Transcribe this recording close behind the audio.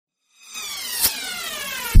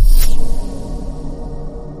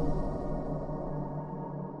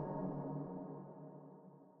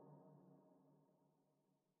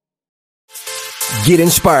Get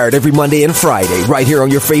inspired every Monday and Friday right here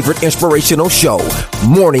on your favorite inspirational show,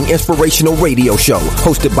 Morning Inspirational Radio Show,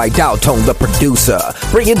 hosted by Dowtone, the producer.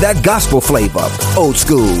 Bringing that gospel flavor, old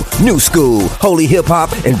school, new school, holy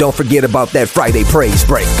hip-hop, and don't forget about that Friday praise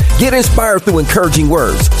break. Get inspired through encouraging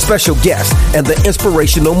words, special guests, and the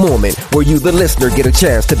inspirational moment where you, the listener, get a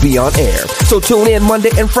chance to be on air. So tune in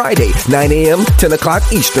Monday and Friday, 9 a.m., 10 o'clock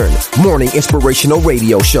Eastern, Morning Inspirational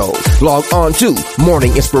Radio Show. Log on to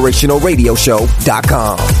morninginspirationalradioshow.com.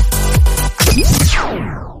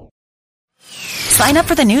 Sign up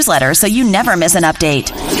for the newsletter so you never miss an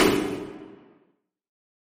update.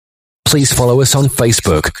 Please follow us on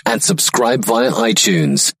Facebook and subscribe via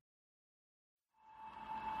iTunes.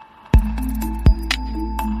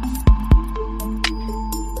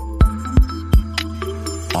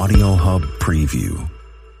 Audio Hub Preview.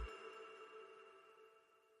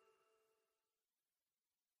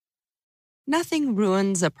 Nothing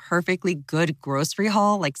ruins a perfectly good grocery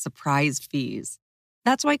haul like surprise fees.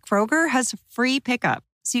 That's why Kroger has free pickup,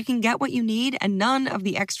 so you can get what you need and none of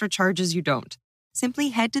the extra charges you don't. Simply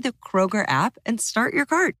head to the Kroger app and start your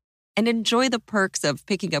cart and enjoy the perks of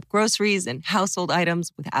picking up groceries and household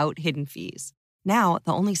items without hidden fees. Now,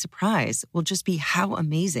 the only surprise will just be how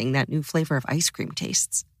amazing that new flavor of ice cream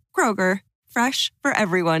tastes. Kroger, fresh for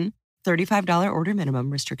everyone. $35 order minimum.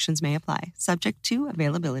 Restrictions may apply. Subject to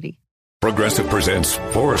availability. Progressive presents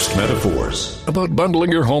Forced Metaphors about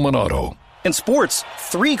bundling your home and auto. In sports,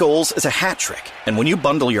 3 goals is a hat trick. And when you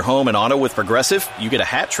bundle your home and auto with Progressive, you get a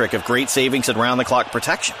hat trick of great savings and round-the-clock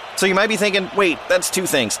protection. So you might be thinking, wait, that's 2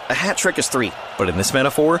 things. A hat trick is 3. But in this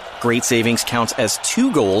metaphor, great savings counts as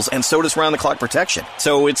 2 goals, and so does round-the-clock protection.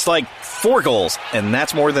 So it's like 4 goals, and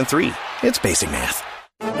that's more than 3. It's basic math.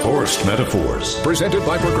 Forced Metaphors, presented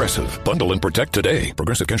by Progressive. Bundle and protect today.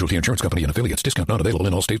 Progressive Casualty Insurance Company and affiliates. Discount not available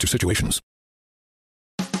in all states or situations.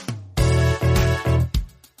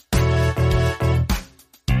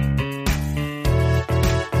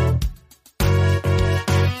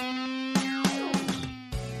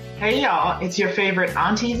 Hey y'all, it's your favorite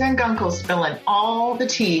aunties and gunkles spilling all the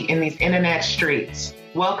tea in these internet streets.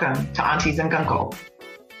 Welcome to Aunties and Gunkle.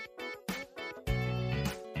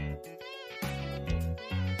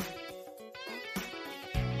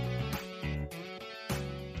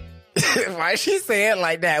 Why she say it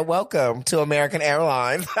like that? Welcome to American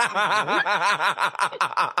Airlines.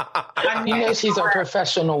 You know she's a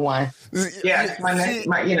professional one. Yes,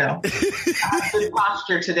 my you know, I have good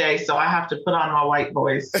posture today, so I have to put on my white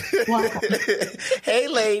voice. Hey,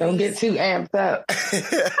 ladies. Don't get too amped up.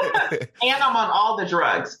 And I'm on all the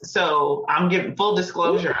drugs, so I'm giving full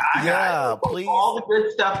disclosure. I got please. All the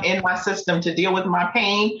good stuff in my system to deal with my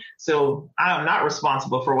pain, so I am not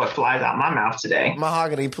responsible for what flies out my mouth today.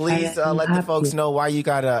 Mahogany, please let the folks know why you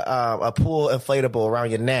got a pool inflatable around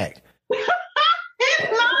your neck.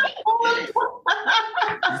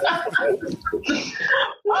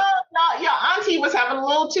 No, your auntie was having a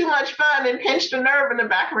little too much fun and pinched a nerve in the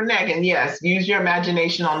back of her neck. And yes, use your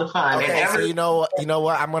imagination on the fun. Okay, so you know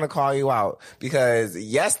what? I'm gonna call you out because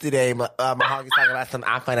yesterday, Mahogy's talking about something.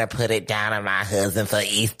 I'm gonna put it down on my husband for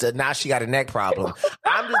Easter. Now she got a neck problem.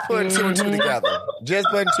 I'm just putting 2 and 2 together. Just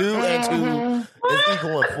putting 2 and 2 is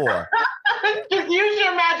equal to 4. Just use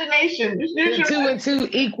your imagination. Just use your 2 and 2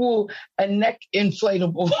 equal a neck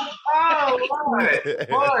inflatable. Oh,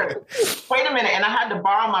 Lord. Wait a minute. And I had to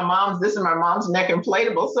borrow this is my mom's neck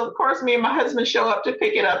inflatable. So, of course, me and my husband show up to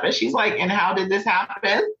pick it up. And she's like, and how did this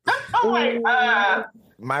happen? I'm like,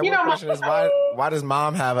 my question is, why does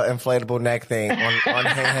mom have an inflatable neck thing on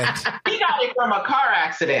hand? She got it from a car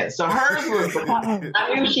accident. So hers was,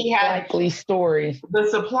 I knew she had likely story. The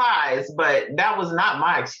supplies, but that was not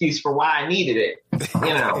my excuse for why I needed it.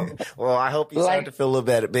 You know. Well, I hope you start to feel a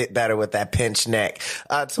bit better with that pinched neck.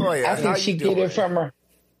 Toya, I think she did it from her.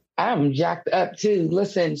 I'm jacked up too.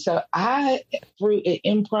 Listen, so I threw an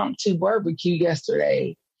impromptu barbecue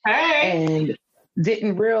yesterday and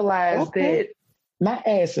didn't realize that my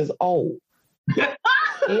ass is old.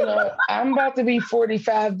 I'm about to be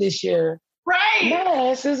 45 this year. Right. My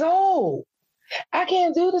ass is old. I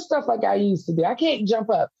can't do the stuff like I used to do. I can't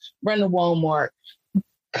jump up, run to Walmart,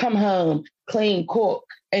 come home, clean, cook,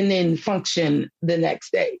 and then function the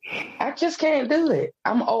next day. I just can't do it.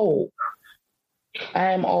 I'm old.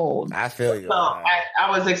 I am old. I feel you. So I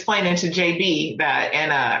was explaining to JB that,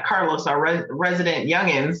 and Carlos, our resident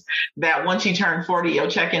youngins, that once you turn 40, your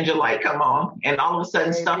check engine light come on, and all of a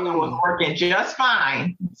sudden stuff that was working just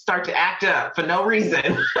fine start to act up for no reason.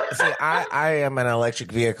 See, I am an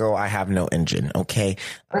electric vehicle. I have no engine. Okay.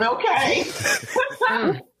 Okay.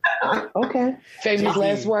 Okay. Famous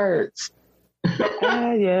last words.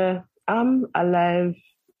 Yeah, I'm alive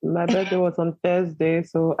My birthday was on Thursday,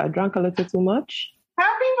 so I drank a little too much.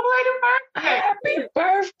 Happy belated birthday! Happy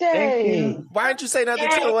birthday! Why didn't you say nothing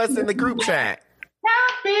to us in the group chat?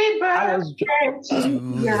 Happy birthday to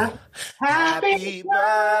you. Happy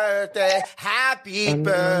birthday. Happy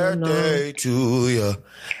birthday to you.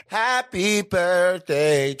 Happy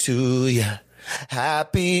birthday to you.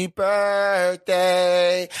 Happy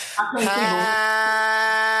birthday. Happy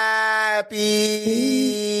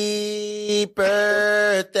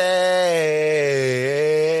birthday.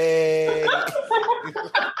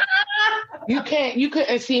 You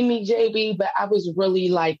couldn't see me, JB, but I was really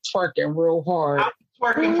like twerking real hard. I'm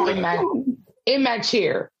twerking for you. In my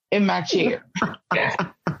chair. Yes.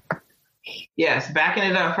 Yes, backing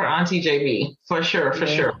it up for Auntie JB. For sure.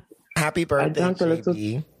 Happy birthday,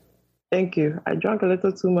 JB. Thank you. I drank a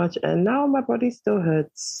little too much, and now my body still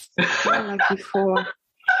hurts. Not like before.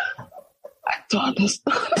 I don't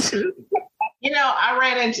understand. You know, I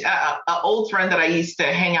ran into an old friend that I used to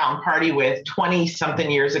hang out and party with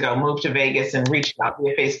 20-something years ago, moved to Vegas and reached out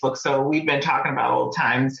via Facebook. So we've been talking about old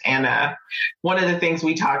times. And one of the things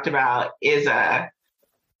we talked about is the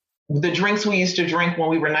drinks we used to drink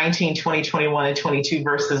when we were 19, 20, 21, and 22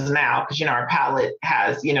 versus now, because, you know, our palate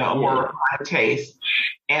has, you know, a more refined taste.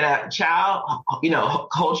 And child, you know,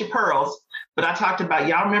 hold your pearls. But I talked about,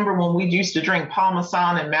 y'all remember when we used to drink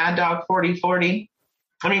Parmesan and Mad Dog 2020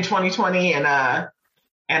 and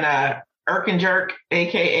Irk and Jerk,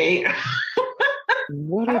 aka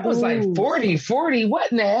what I was like 40.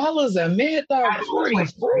 What in the hell is a Mad Dog 40?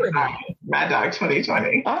 Mad Dog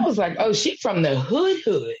 2020. I was like, oh, she from the hood.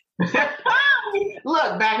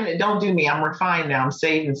 Look, back in the, don't do me. I'm refined now. I'm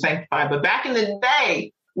saved and sanctified. But back in the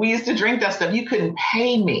day, we used to drink that stuff. You couldn't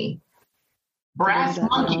pay me. Brass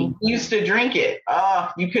Monkey used to drink it.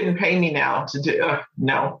 You couldn't pay me now to do.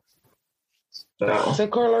 No. So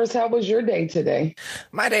Carlos, how was your day today?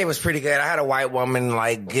 My day was pretty good. I had a white woman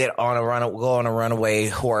like go on a runaway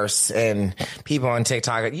horse, and people on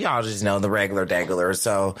TikTok, y'all just know the regular degular.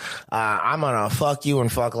 So I'm on a fuck you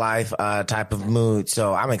and fuck life type of mood.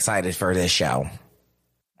 So I'm excited for this show.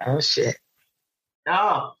 Oh shit!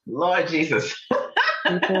 Oh Lord Jesus!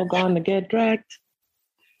 People are going to get dragged.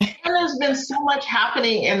 And there's been so much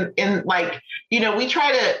happening in like, you know, we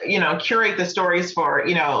try to, you know, curate the stories for,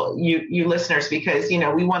 you know, you listeners, because, you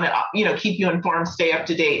know, we want to, you know, keep you informed, stay up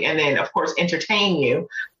to date, and then of course entertain you.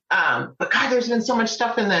 But God, there's been so much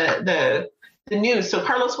stuff in the news. So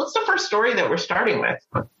Carlos, what's the first story that we're starting with?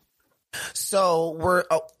 So we're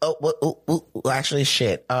actually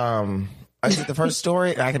shit. Is it the first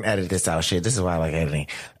story? I can edit this out. Shit, this is why I like editing.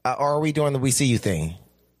 Or are we doing the We See You thing?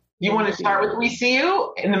 You want to start with We See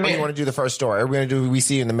You in the middle? You want to do the first story? Are we going to do We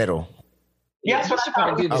See You in the middle? Yes, we should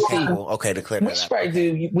probably do the okay, cool. Okay, to clear that up. We should probably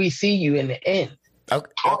do We See You in the end.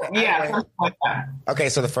 Okay. Yeah, something like that. Okay,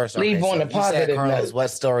 so the first. Leave on a positive note. What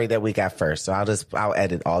story that we got first? So I'll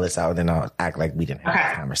edit all this out, and then I'll act like we didn't have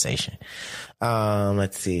this conversation.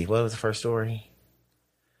 Let's see. What was the first story?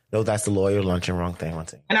 No, that's the lawyer luncheon. Wrong thing. One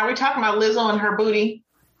thing. And are we talking about Lizzo and her booty?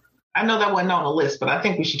 I know that wasn't on the list, but I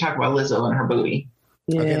think we should talk about Lizzo and her booty.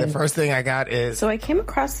 Yeah. Okay, the first thing I got is... So I came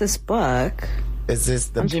across this book. Is this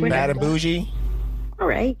the Bad and Bougie? All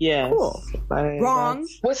right. Yeah. Cool. Wrong.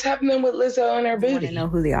 What's happening with Lizzo and her booty? I want to know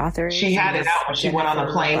who the author is. She had it out when she went on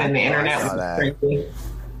the plane and the internet was crazy.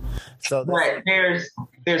 So but there's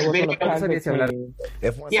video.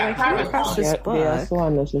 Yeah, I came across this book.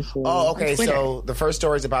 Oh, okay. So the first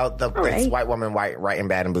story is about this white woman writing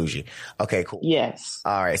Bad and Bougie. Okay, cool. Yes.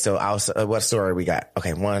 All right. So what story we got?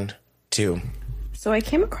 Okay, 1, 2. So I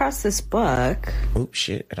came across this book. Oops,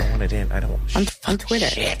 shit. I don't want it in. I don't want on Twitter.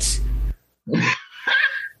 Shit.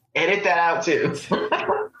 Edit that out too.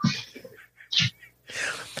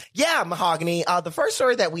 Yeah, Mahogany. The first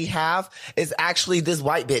story that we have is actually this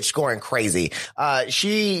white bitch going crazy.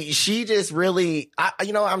 She just really, I'm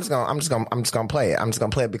just gonna play it. I'm just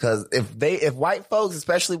gonna play it because if white folks,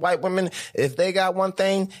 especially white women, if they got one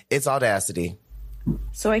thing, it's audacity.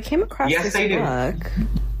 So I came across this book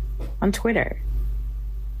on Twitter.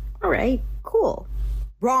 All right, cool.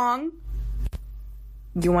 Wrong.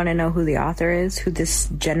 You want to know who the author is? Who this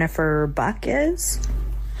Jennifer Buck is?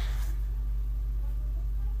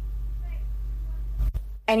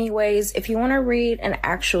 Anyways, if you want to read an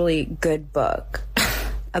actually good book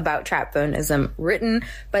about trap feminism written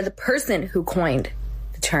by the person who coined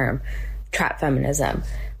the term trap feminism,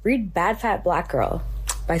 read Bad Fat Black Girl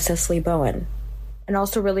by Cecily Bowen. And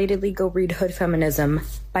also relatedly, go read Hood Feminism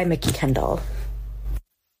by Mickey Kendall.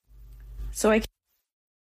 So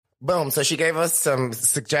Boom. So she gave us some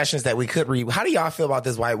suggestions that we could read. How do y'all feel about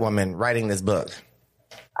this white woman writing this book?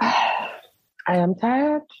 I am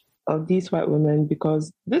tired of these white women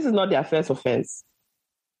because this is not their first offense.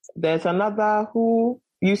 There's another who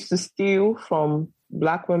used to steal from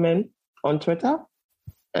Black women on Twitter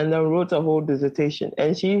and then wrote a whole dissertation.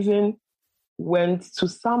 And she even went to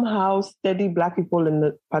somehow study Black people in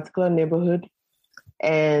a particular neighborhood.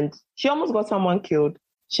 And she almost got someone killed.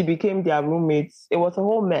 She became their roommates. It was a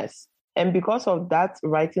whole mess. And because of that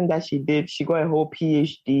writing that she did, she got a whole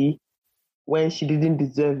PhD when she didn't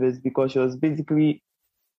deserve it because she was basically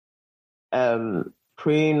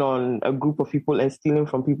preying on a group of people and stealing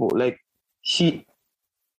from people. Like,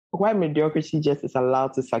 why mediocrity just is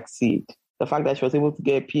allowed to succeed? The fact that she was able to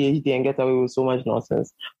get a PhD and get away with so much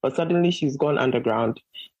nonsense. But suddenly she's gone underground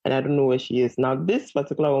and I don't know where she is. Now, this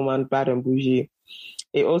particular woman, Bad and Bougie,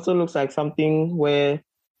 it also looks like something where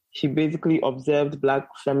she basically observed Black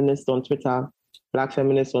feminists on Twitter, Black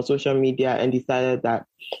feminists on social media, and decided that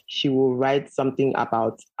she will write something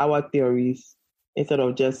about our theories instead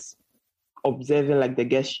of just observing like the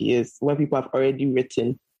guest she is, when people have already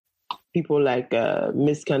written. People like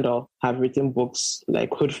Miss Kendall have written books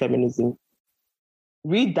like Hood Feminism.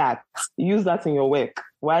 Read that. Use that in your work.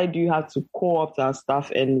 Why do you have to co-opt our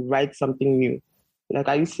stuff and write something new? Like,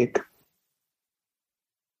 are you sick?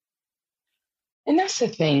 And that's the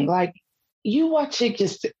thing. Like, you watch it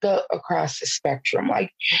just go across the spectrum.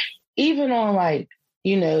 Like, even on, like,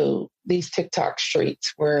 you know, these TikTok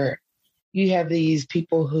streets where you have these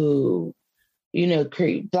people who, you know,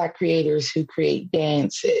 Black creators who create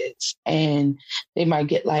dances and they might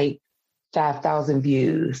get like 5,000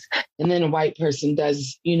 views. And then a white person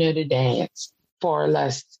does, you know, the dance far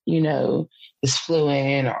less, you know, is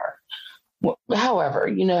fluent or however,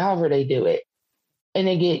 you know, however they do it. And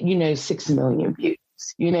they get, you know, 6 million views.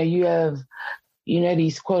 You know, you have, you know,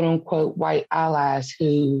 these quote unquote white allies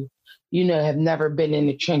who, you know, have never been in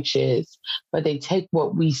the trenches, but they take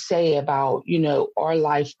what we say about, you know, our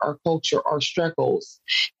life, our culture, our struggles,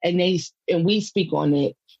 and we speak on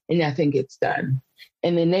it, and I think it's done.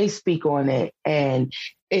 And then they speak on it, and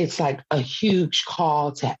it's like a huge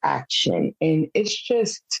call to action. And it's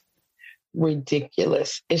just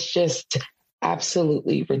ridiculous. It's just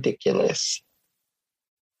absolutely ridiculous.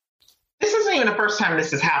 This isn't even the first time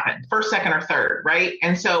this has happened, first, second, or third, right?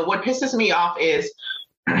 And so what pisses me off is,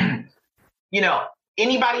 you know,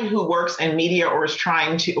 anybody who works in media or is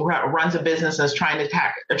trying to runs a business and is trying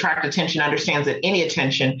to attract attention understands that any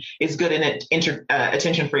attention is good in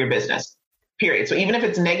attention for your business, period. So even if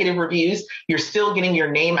it's negative reviews, you're still getting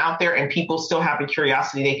your name out there and people still have a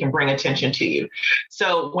curiosity. They can bring attention to you.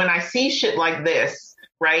 So when I see shit like this,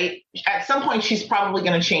 right, at some point she's probably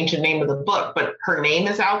going to change the name of the book, but her name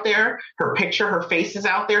is out there, her picture, her face is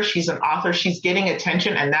out there. She's an author. She's getting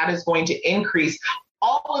attention, and that is going to increase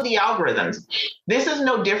all of the algorithms. This is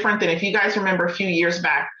no different than if you guys remember a few years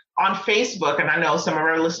back on Facebook, and I know some of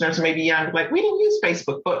our listeners may be young, like, we didn't use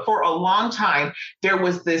Facebook, but for a long time, there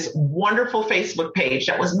was this wonderful Facebook page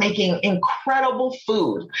that was making incredible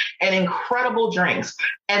food and incredible drinks.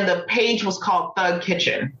 And the page was called Thug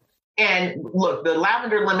Kitchen. And look, the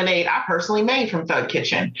lavender lemonade I personally made from Thug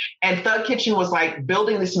Kitchen. And Thug Kitchen was like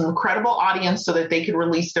building this incredible audience so that they could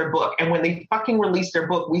release their book. And when they fucking released their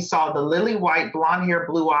book, we saw the lily white, blonde hair,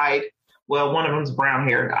 blue eyed, well, one of them's brown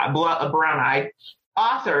hair, brown eyed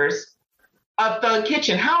authors of Thug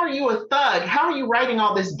Kitchen. How are you a thug? How are you writing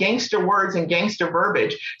all this gangster words and gangster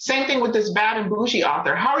verbiage? Same thing with this Bad and Bougie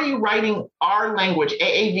author. How are you writing our language,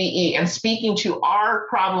 AAVE, and speaking to our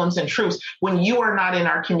problems and truths when you are not in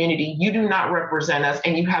our community? You do not represent us,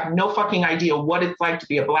 and you have no fucking idea what it's like to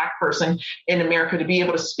be a Black person in America, to be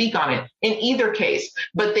able to speak on it in either case.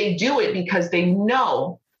 But they do it because they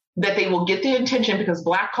know that they will get the attention, because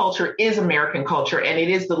Black culture is American culture, and it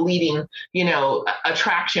is the leading, you know,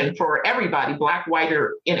 attraction for everybody, Black, white,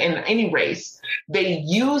 or in any race. They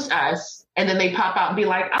use us, and then they pop out and be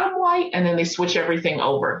like, I'm white, and then they switch everything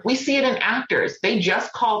over. We see it in actors. They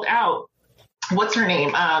just called out, what's her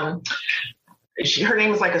name? Her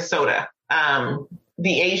name is like a soda.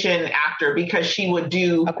 The Asian actor, because she would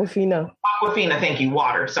do Awkwafina, thank you,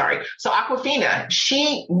 water, sorry. So Awkwafina,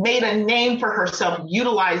 she made a name for herself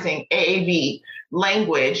utilizing AAV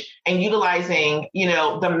language and utilizing, you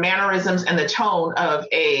know, the mannerisms and the tone of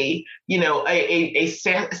a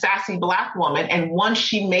sassy Black woman. And once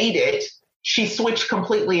she made it, she switched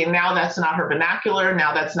completely, and now that's not her vernacular.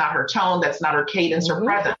 Now that's not her tone. That's not her cadence or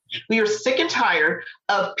presence. We are sick and tired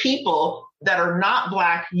of people that are not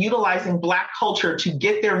Black utilizing Black culture to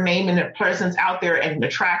get their name and their presence out there and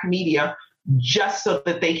attract media just so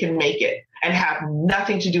that they can make it and have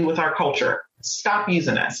nothing to do with our culture. Stop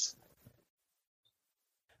using us.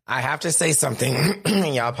 I have to say something.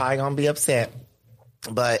 Y'all probably gonna be upset,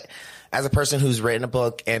 but as a person who's written a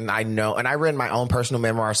book, and I know, and I read my own personal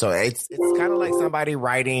memoir, so it's kind of like somebody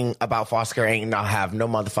writing about foster care ain't not have no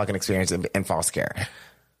motherfucking experience in foster care.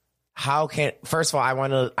 First of all,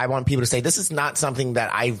 I want people to say this is not something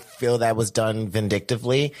that I feel that was done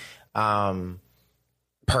vindictively.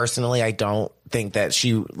 Personally, I don't think that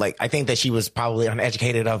I think that she was probably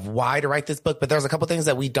uneducated of why to write this book, but there's a couple things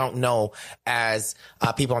that we don't know as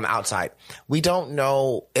people on the outside. We don't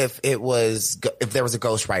know if there was a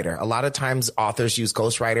ghostwriter. A lot of times authors use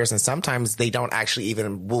ghostwriters, and sometimes they don't actually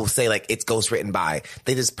even will say like it's ghostwritten by.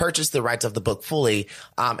 They just purchase the rights of the book fully,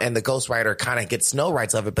 and the ghostwriter kind of gets no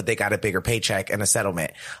rights of it, but they got a bigger paycheck and a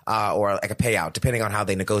settlement, or like a payout, depending on how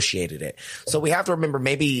they negotiated it. So we have to remember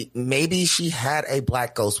maybe she had a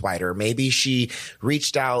black ghostwriter. Maybe she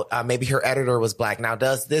reached out. Maybe her editor was black. Now,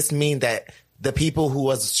 does this mean that the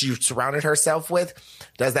people she surrounded herself with,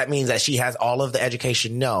 does that mean that she has all of the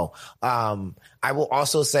education? No. I will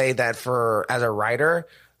also say that as a writer,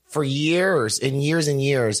 for years and years and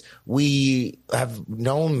years, we have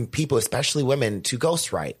known people, especially women, to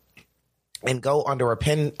ghostwrite and go under a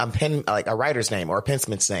pen, like a writer's name or a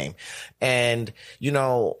pencilman's name. And,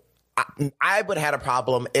 I would have had a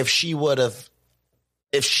problem if she would have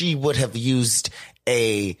used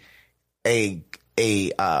a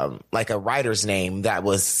writer's name that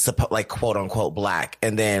was like quote unquote black,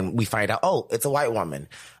 and then we find out, oh, it's a white woman.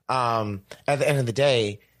 At the end of the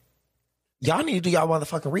day, y'all need to do y'all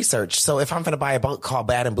motherfucking research. So if I'm going to buy a book called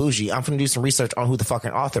Bad and Bougie, I'm going to do some research on who the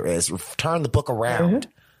fucking author is. Turn the book around.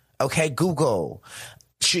 Mm-hmm. Okay, Google.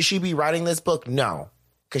 Should she be writing this book? No,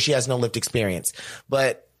 because she has no lived experience.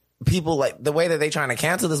 But people, like, the way that they trying to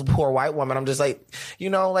cancel this poor white woman, I'm just like,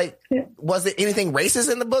 was it anything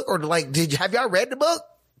racist in the book? Or like, have y'all read the book?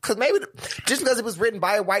 Because maybe just because it was written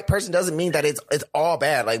by a white person doesn't mean that it's all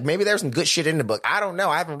bad. Like, maybe there's some good shit in the book. I don't know.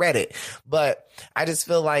 I haven't read it. But I just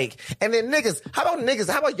feel like, and then niggas, how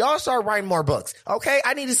about y'all start writing more books? Okay?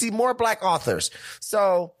 I need to see more black authors.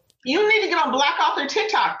 So you need to get on Black Author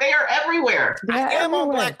TikTok. They are everywhere. I am on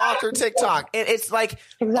Black Author TikTok. And it's like,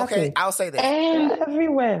 exactly. Okay, I'll say this. And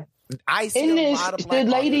everywhere. I see a lot of black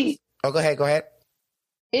authors. Oh, go ahead.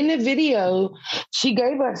 In the video, she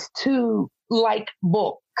gave us 2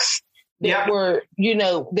 books that were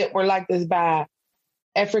like this by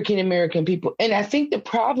African American people. And I think the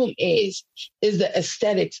problem is the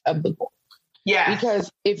aesthetics of the book. Yeah.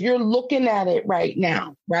 Because if you're looking at it right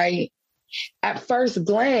now, right, at first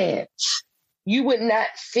glance, you would not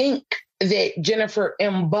think that Jennifer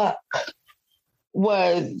M. Buck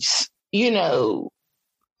was,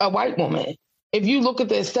 a white woman. If you look at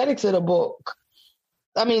the aesthetics of the book,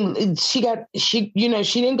 I mean, she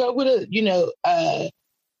didn't go with a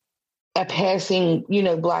passing,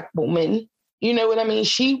 black woman. You know what I mean?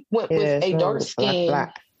 She went with a dark skin,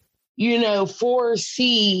 black.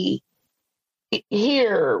 4C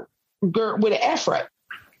hair girl with an afro.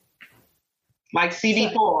 Like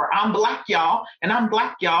CD4, I'm black, y'all, and I'm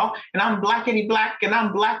black, y'all, and I'm blackity black, and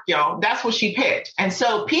I'm black, y'all. That's what she picked. And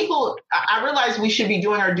so I realize we should be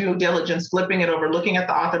doing our due diligence, flipping it over, looking at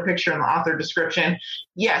the author picture and the author description.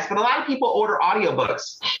 Yes, but a lot of people order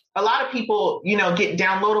audiobooks. A lot of people, get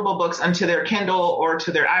downloadable books onto their Kindle or to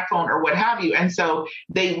their iPhone or what have you. And so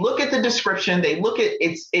they look at the description, they look at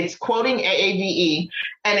it's quoting AAVE,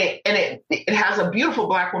 and it has a beautiful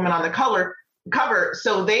black woman on the cover.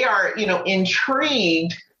 So they are,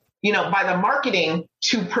 intrigued, by the marketing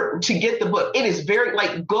to get the book. It is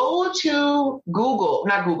very go to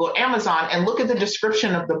Amazon and look at the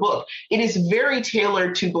description of the book. It is very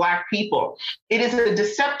tailored to Black people. It is a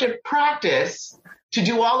deceptive practice to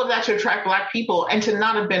do all of that to attract Black people and to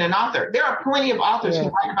not have been an author. There are plenty of authors who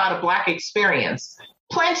write about a Black experience,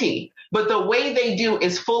 plenty, but the way they do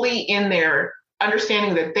is fully in their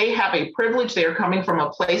understanding that they have a privilege. They are coming from a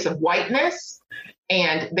place of whiteness,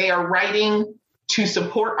 and they are writing to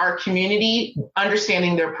support our community,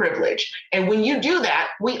 understanding their privilege. And when you do that,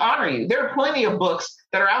 we honor you. There are plenty of books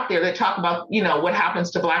that are out there that talk about, what happens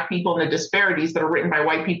to Black people and the disparities that are written by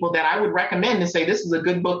white people that I would recommend to say, this is a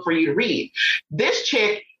good book for you to read. This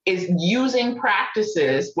chick is using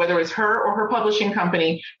practices, whether it's her or her publishing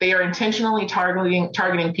company, they are intentionally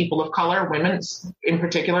targeting people of color, women, in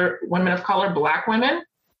particular, women of color, Black women.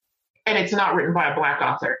 And it's not written by a Black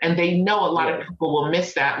author. And they know a lot of people will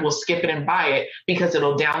miss that, will skip it and buy it because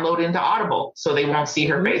it'll download into Audible, so they won't see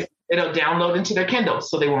her face. It'll download into their Kindle,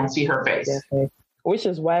 so they won't see her face. Definitely. Which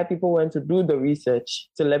is why people went to do the research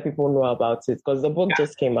to let people know about it, because the book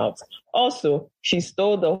just came out. Also, she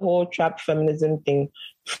stole the whole trap feminism thing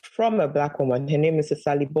from a Black woman. Her name is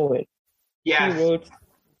Sally Bowen. Yes. She wrote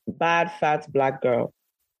Bad Fat Black Girl.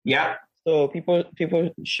 Yep. So people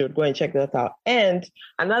should go and check that out. And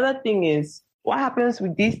another thing is, what happens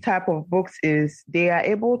with these type of books is they are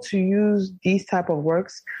able to use these type of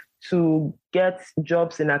works to get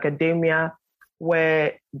jobs in academia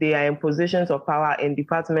where they are in positions of power in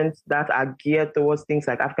departments that are geared towards things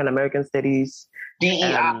like African American studies,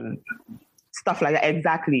 stuff like that.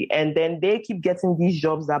 Exactly. And then they keep getting these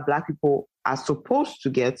jobs that Black people are supposed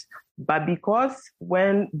to get. But because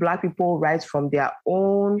when Black people write from their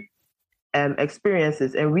own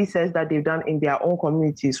experiences and research that they've done in their own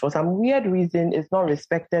communities, for some weird reason, it's not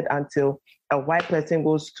respected until a white person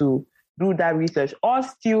goes to do that research or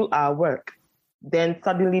steal our work. Then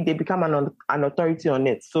suddenly they become an authority on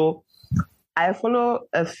it. So I follow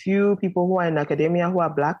a few people who are in academia who are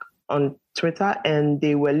Black on Twitter, and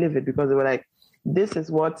they were livid because they were like, this is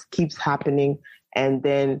what keeps happening. And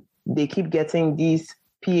then they keep getting these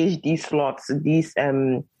PhD slots, these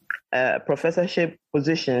professorship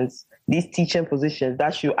positions, these teaching positions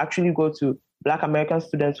that should actually go to Black American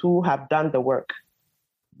students who have done the work.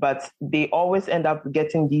 But they always end up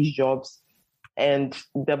getting these jobs, and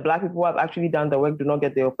the Black people who have actually done the work do not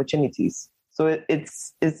get the opportunities. So it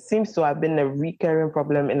seems to have been a recurring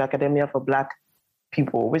problem in academia for Black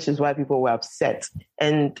people, which is why people were upset.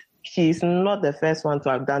 And she's not the first one to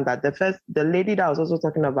have done that. The lady that I was also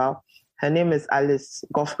talking about, her name is Alice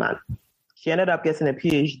Goffman. She ended up getting a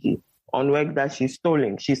PhD on work that she's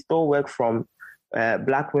stolen. She stole work from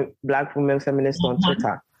Black women feminists on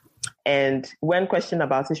Twitter. And when questioned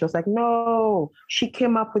about it, she was like, no, she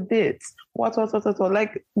came up with it. What.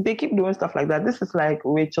 Like, they keep doing stuff like that. This is like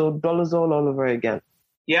Rachel Dolezal all over again.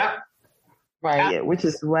 Yeah. Right. Yeah, which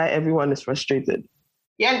is why everyone is frustrated.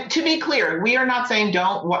 Yeah, to be clear, we are not saying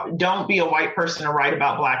don't be a white person to write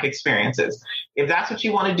about Black experiences. If that's what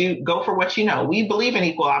you want to do, go for what you know. We believe in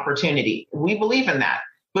equal opportunity. We believe in that.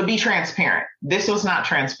 But be transparent. This was not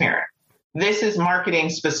transparent. This is marketing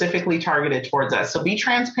specifically targeted towards us. So be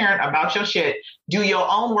transparent about your shit. Do your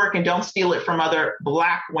own work and don't steal it from other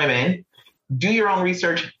Black women. Do your own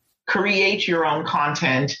research, create your own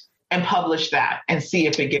content, and publish that and see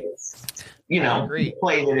if it gets, the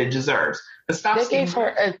play that it deserves. But stop. They gave her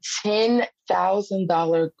a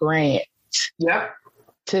 $10,000 grant. Yep.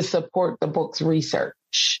 To support the book's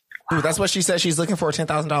research. Ooh, that's what she said. She's looking for a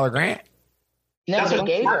 $10,000 grant. No, they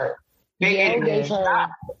gave her. They gave her.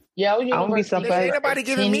 I won't be surprised. Ain't nobody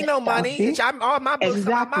giving me no money. All my books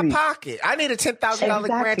are out of my pocket. I need a $10,000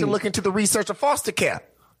 grant to look into the research of foster care.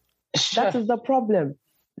 That is the problem.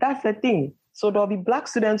 That's the thing. So there'll be Black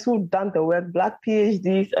students who've done the work, Black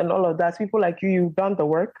PhDs and all of that. People like you've done the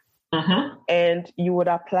work, and you would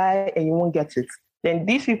apply and you won't get it. Then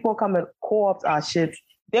these people come and co-opt our shit.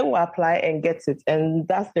 They will apply and get it. And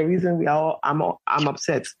that's the reason I'm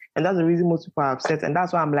upset. And that's the reason most people are upset. And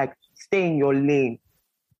that's why I'm like, stay in your lane.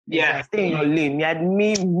 Yeah. Stay in your lane.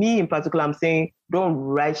 Me in particular, I'm saying, don't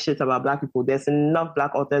write shit about Black people. There's enough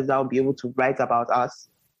Black authors that will be able to write about us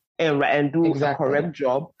and do a correct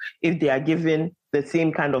job if they are given the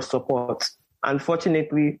same kind of support.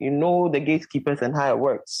 Unfortunately, the gatekeepers and how it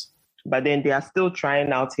works. But then they are still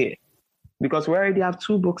trying out here. Because we already have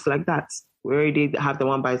 2 books like that. We already have the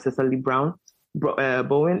one by Cecily Bowen,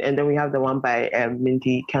 and then we have the one by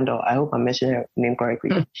Mindy Kendall. I hope I'm mentioning her name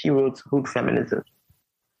correctly. She wrote Hood Feminism.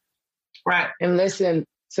 Right. And listen,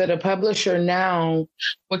 so the publisher now,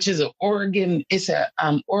 which is it's a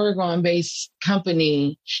Oregon-based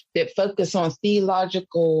company that focus on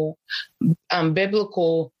theological,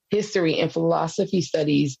 biblical history and philosophy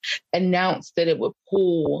studies, announced that it would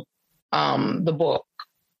pull the book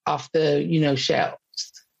off the shelves.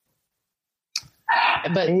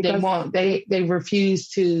 But they won't. They refuse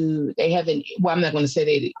to. They haven't. Well, I'm not going to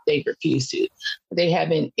say they refuse to. They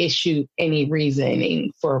haven't issued any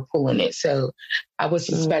reasoning for pulling it. So I would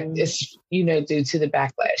suspect it's due to the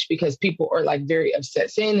backlash, because people are like very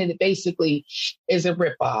upset, saying that it basically is a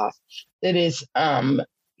ripoff. That is,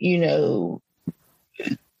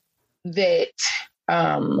 that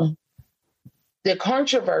the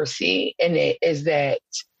controversy in it is that.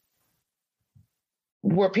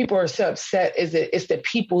 Where people are so upset is that it's the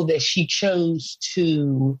people that she chose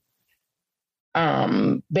to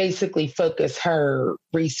basically focus her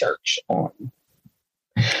research on.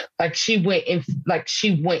 Like she went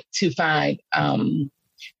to find how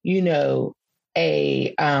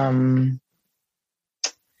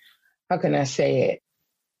can I say it?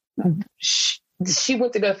 She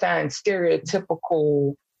went to go find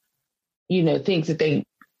stereotypical, things that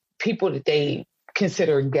people that they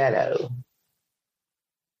consider ghetto,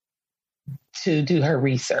 to do her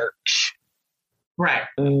research. Right.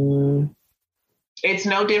 It's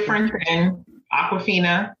no different than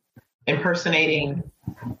Awkwafina impersonating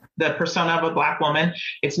the persona of a Black woman.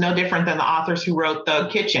 It's no different than the authors who wrote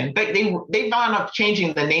Thug Kitchen. They wound up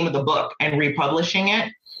changing the name of the book and republishing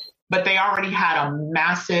it, but they already had a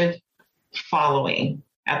massive following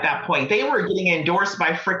at that point. They were getting endorsed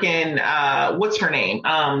by freaking, what's her name?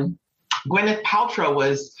 Gwyneth Paltrow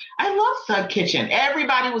was, I love Thug Kitchen.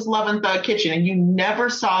 Everybody was loving Thug Kitchen, and you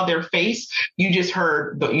never saw their face. You just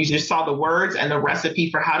saw the words and the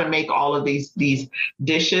recipe for how to make all of these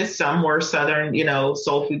dishes. Some were Southern,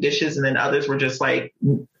 soul food dishes, and then others were just like,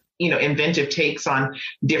 inventive takes on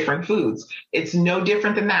different foods. It's no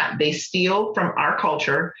different than that. They steal from our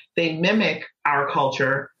culture, they mimic our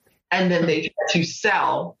culture, and then they try to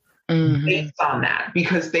sell based on that,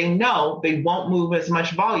 because they know they won't move as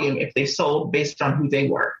much volume if they sold based on who they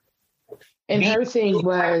were. And her thing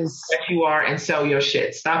was that you are and sell your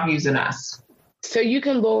shit. Stop using us. So you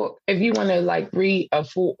can look, if you want to read a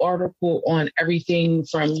full article on everything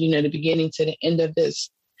from, the beginning to the end of this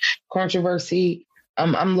controversy.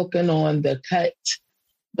 I'm looking on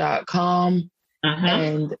thecut.com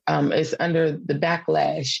and it's under the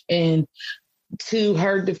backlash. And to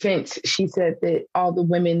her defense, she said that all the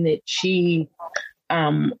women that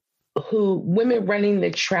women running the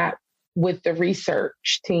trap with the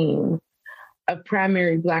research team of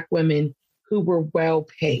primary Black women who were well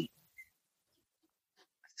paid.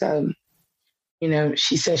 So,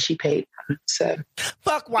 she says she paid them. So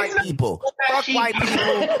fuck white people. Fuck white people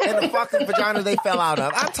and the fucking vagina they fell out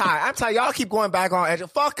of. I'm tired. Y'all keep going back on edge.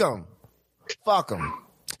 Fuck them.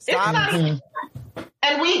 Stop.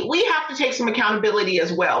 And we have to take some accountability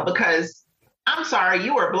as well, because I'm sorry,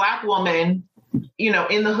 you are a Black woman,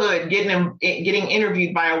 in the hood getting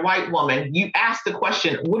interviewed by a white woman. You ask the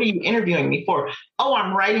question, what are you interviewing me for? Oh,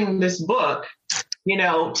 I'm writing this book,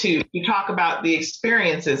 to talk about the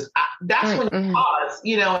experiences. That's when you pause,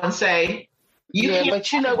 and say,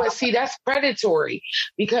 but you know what? See, that's predatory,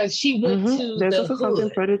 because she went to There's the also hood. something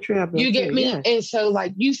predatory about You get me? Yes. And so,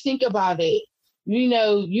 you think about it. We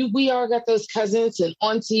all got those cousins and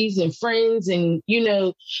aunties and friends, and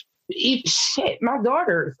shit. My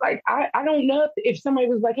daughters, I don't know if somebody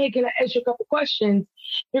was like, "Hey, can I ask you a couple questions?"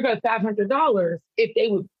 Here goes $500. If they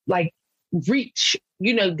would reach,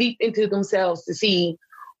 deep into themselves to see,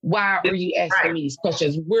 why are you asking me these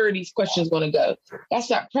questions? Where are these questions going to go? That's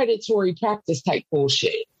not predatory practice type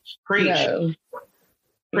bullshit. Preach. No,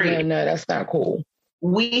 that's not cool.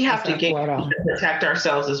 We have to protect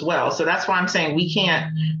ourselves as well. So that's why I'm saying we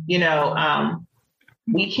can't,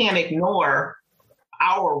 we can't ignore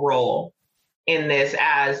our role in this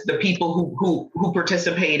as the people who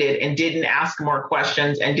participated and didn't ask more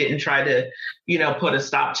questions and didn't try to, put a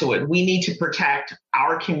stop to it. We need to protect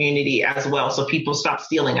our community as well, so people stop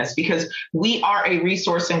stealing us, because we are a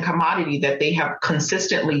resource and commodity that they have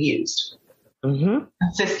consistently used.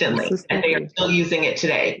 Consistently, and they are still using it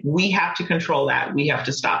today. We have to control that. We have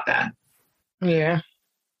to stop that. Yeah,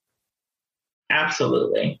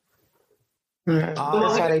 absolutely. That's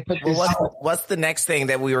how they put this. What's the next thing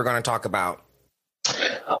that we were going to talk about?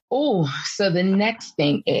 Oh, so the next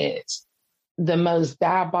thing is the most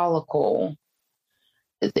diabolical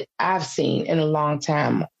that I've seen in a long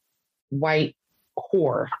time, white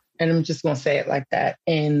whore, and I'm just going to say it like that.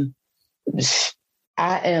 And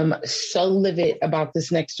I am so livid about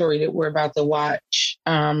this next story that we're about to watch.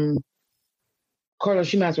 Carlos,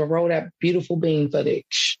 you might as well roll that beautiful bean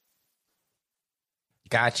footage.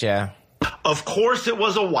 Gotcha. Of course it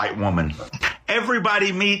was a white woman.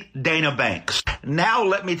 Everybody meet Dana Banks. Now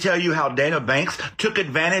let me tell you how Dana Banks took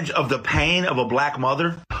advantage of the pain of a Black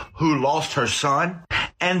mother who lost her son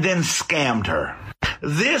and then scammed her.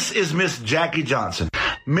 This is Miss Jackie Johnson.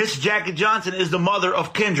 Miss Jackie Johnson is the mother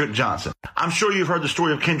of Kendrick Johnson. I'm sure you've heard the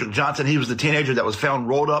story of Kendrick Johnson. He was the teenager that was found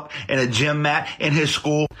rolled up in a gym mat in his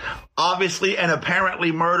school, obviously and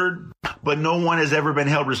apparently murdered, but no one has ever been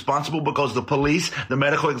held responsible because the police, the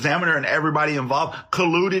medical examiner, and everybody involved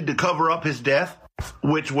colluded to cover up his death,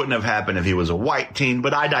 which wouldn't have happened if he was a white teen,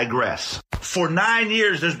 but I digress. For 9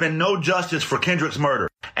 years, there's been no justice for Kendrick's murder.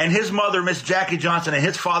 And his mother, Miss Jackie Johnson, and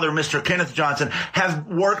his father, Mr. Kenneth Johnson, have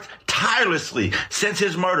worked tirelessly since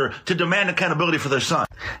his murder to demand accountability for their son.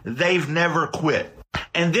 They've never quit.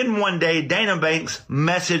 And then one day, Dana Banks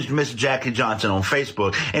messaged Miss Jackie Johnson on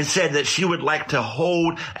Facebook and said that she would like to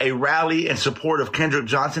hold a rally in support of Kendrick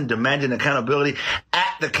Johnson demanding accountability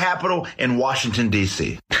at the Capitol in Washington,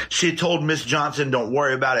 D.C. She told Miss Johnson, don't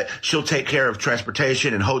worry about it. She'll take care of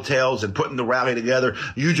transportation and hotels and putting the rally together.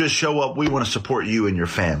 You just show up. We want to support you and your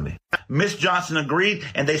family. Miss Johnson agreed,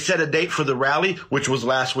 and they set a date for the rally, which was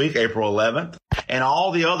last week, April 11th. And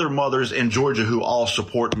all the other mothers in Georgia who all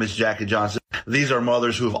support Miss Jackie Johnson, these are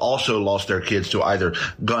mothers who have also lost their kids to either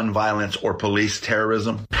gun violence or police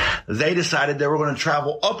terrorism. they decided they were going to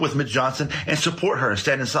travel up with Ms. Johnson and support her and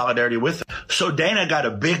stand in solidarity with her. So Dana got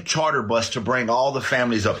a big charter bus to bring all the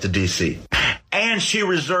families up to D.C. And she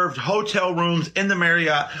reserved hotel rooms in the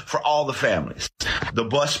Marriott for all the families. The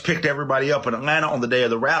bus picked everybody up in Atlanta on the day of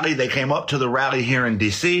the rally. They came up to the rally here in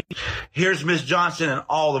D.C. Here's Ms. Johnson and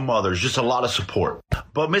all the mothers, just a lot of support.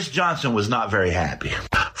 But Ms. Johnson was not very happy.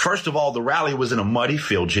 First of all, the rally was in a muddy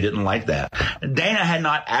field. She didn't like that. Dana had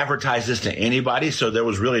not advertised this to anybody, so there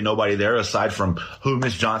was really nobody there aside from who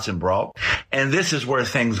Ms. Johnson brought. And this is where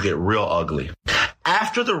things get real ugly.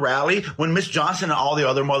 After the rally, when Miss Johnson and all the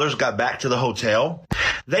other mothers got back to the hotel,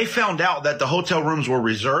 they found out that the hotel rooms were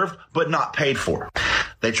reserved but not paid for.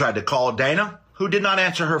 They tried to call Dana, who did not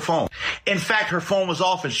answer her phone. In fact, her phone was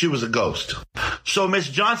off and she was a ghost. So Miss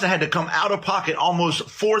Johnson had to come out of pocket almost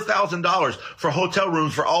 $4,000 for hotel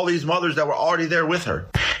rooms for all these mothers that were already there with her.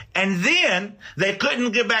 And then they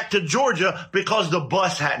couldn't get back to Georgia because the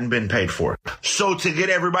bus hadn't been paid for. So to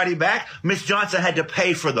get everybody back, Miss Johnson had to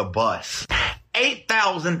pay for the bus.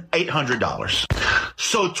 $8,800.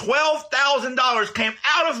 So $12,000 came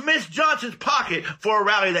out of Miss Johnson's pocket for a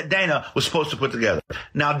rally that Dana was supposed to put together.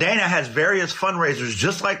 Now, Dana has various fundraisers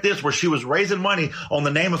just like this where she was raising money on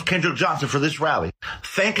the name of Kendrick Johnson for this rally,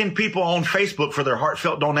 thanking people on Facebook for their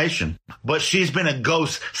heartfelt donation. But she's been a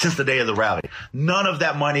ghost since the day of the rally. None of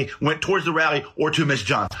that money went towards the rally or to Miss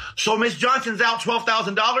Johnson. So Miss Johnson's out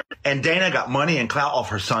 $12,000 and Dana got money and clout off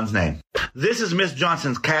her son's name. This is Miss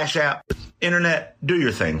Johnson's Cash App. Internet, do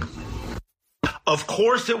your thing. Of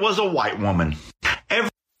course, it was a white woman.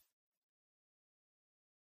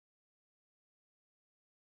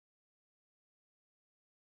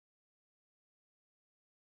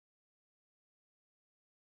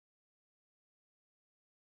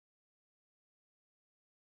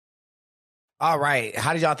 All right.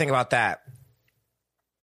 How did y'all think about that?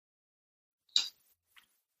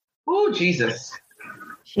 Oh, Jesus.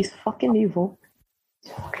 She's fucking evil.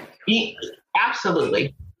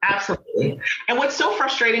 Absolutely. Absolutely. And what's so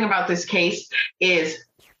frustrating about this case is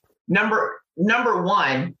number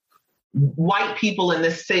one, white people in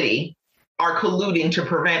this city are colluding to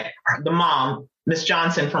prevent the mom, Miss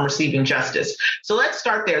Johnson, from receiving justice. So let's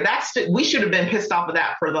start there. We should have been pissed off of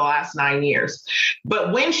that for the last 9 years.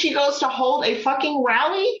 But when she goes to hold a fucking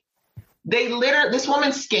rally, this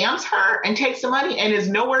woman scams her and takes the money and is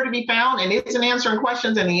nowhere to be found and isn't answering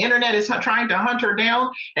questions, and the internet is trying to hunt her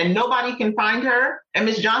down and nobody can find her. And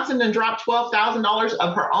Miss Johnson then dropped $12,000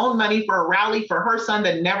 of her own money for a rally for her son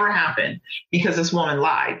that never happened because this woman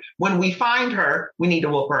lied. When we find her, we need to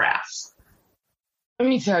whoop her ass. Let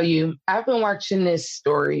me tell you, I've been watching this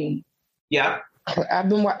story. Yep.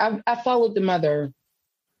 I followed the mother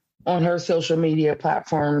on her social media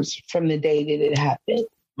platforms from the day that it happened.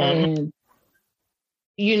 And,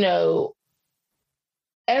 you know,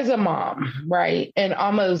 as a mom, right, and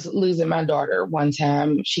almost losing my daughter one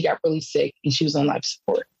time, she got really sick and she was on life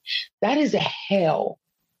support. That is a hell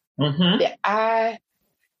that I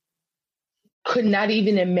could not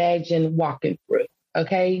even imagine walking through.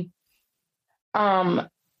 Okay.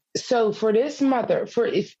 So for this mother,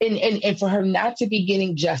 and for her not to be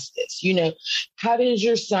getting justice, you know, how does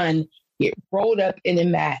your son get rolled up in a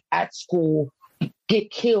mat at school, get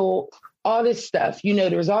killed, all this stuff? You know,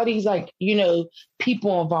 there's all these, like, you know,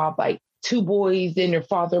 people involved, like 2 boys, and their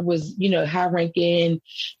father was, you know, high ranking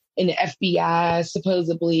in the FBI,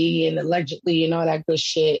 supposedly and allegedly, and all that good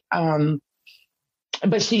shit.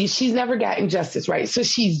 But she's never gotten justice, right? So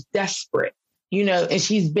she's desperate, you know, and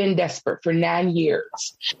she's been desperate for 9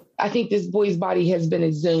 years. I think this boy's body has been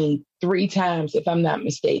exhumed 3 times, if I'm not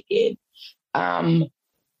mistaken.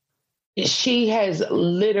 She has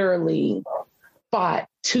literally fought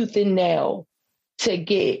tooth and nail to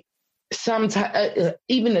get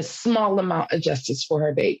even a small amount of justice for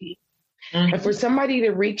her baby. And for somebody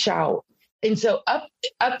to reach out. And so up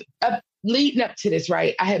leading up to this,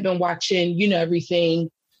 right, I had been watching, you know,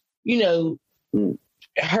 everything, you know,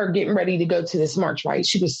 her getting ready to go to this march, right?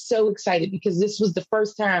 She was so excited because this was the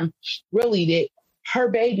first time really that her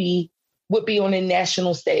baby would be on a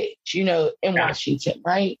national stage, you know, in Washington,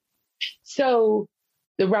 right? So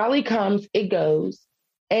the rally comes, it goes,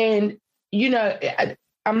 and, you know,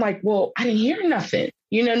 I'm like, well, I didn't hear nothing.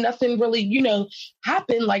 You know, nothing really, you know,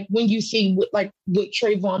 happened like when you see with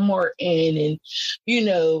Trayvon Martin and, you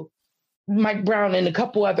know, Mike Brown and a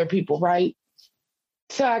couple other people, right?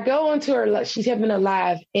 So I go onto her, she's having a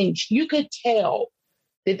live, and you could tell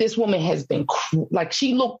that this woman has been,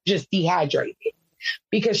 she looked just dehydrated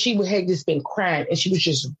because she had just been crying and she was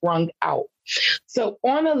just wrung out. So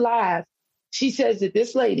on a live, she says that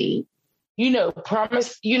this lady, you know,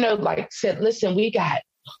 promised, you know, like said, listen, we got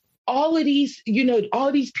all of these,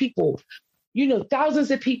 all these people, thousands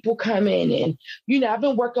of people come in, and, I've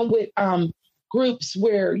been working with groups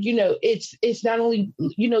where, it's not only,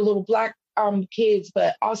 little Black kids,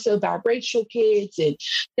 but also biracial kids and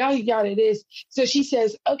yada this. So she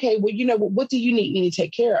says, okay, well, what do you need me to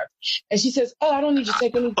take care of? And she says, oh, I don't need you to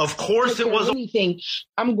take anything. Of course it was anything.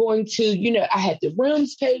 I'm going to, I had the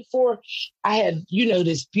rooms paid for. I have,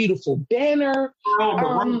 this beautiful banner.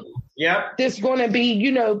 Yep. That's going to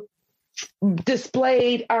be,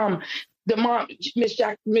 displayed. The mom, Miss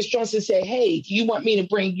Johnson said, hey, do you want me to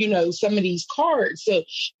bring, some of these cards so,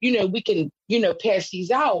 we can, pass these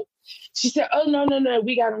out? She said, oh, no,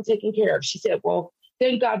 we got them taken care of. She said, well,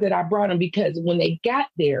 thank God that I brought them, because when they got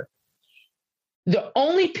there, the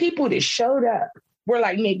only people that showed up were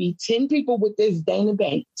like maybe 10 people with this Dana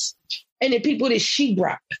Banks and the people that she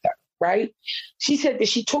brought with her, right? She said that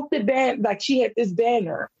she took the band, like she had this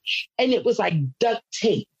banner and it was like duct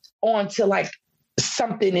tape onto like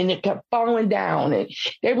something and it kept falling down, and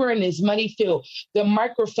they were in this muddy field. The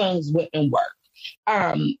microphones wouldn't work.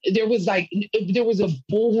 There was a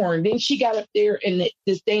bullhorn. Then she got up there, and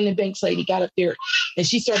this Dana Banks lady got up there and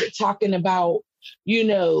she started talking about,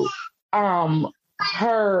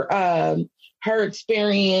 her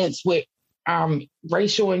experience with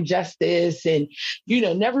racial injustice, and,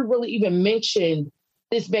 never really even mentioned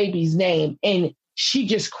this baby's name. And she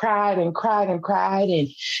just cried and cried and cried and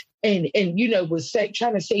was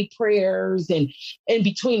trying to say prayers, and in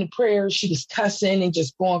between the prayers, she was cussing and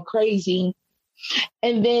just going crazy.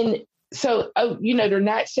 And then, so, they're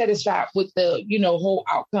not satisfied with the, whole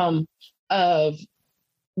outcome of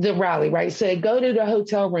the rally, right? So they go to the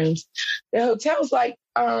hotel rooms. The hotel's like,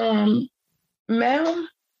 ma'am,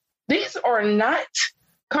 these are not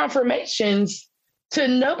confirmations to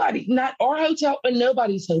nobody, not our hotel, but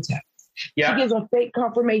nobody's hotel. Yeah. She gives them fake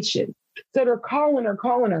confirmation. So they're calling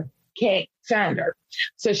her, can't find her.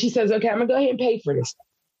 So she says, okay, I'm gonna go ahead and pay for this.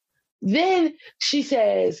 Then she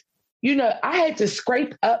says, I had to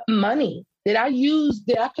scrape up money that I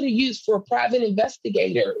could have used for private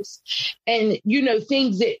investigators and,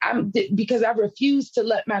 things that because I refused to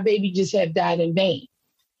let my baby just have died in vain.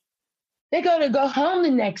 They go home the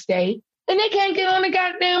next day and they can't get on the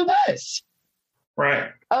goddamn bus. Right.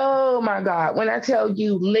 Oh my God. When I tell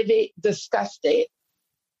you livid, disgusted.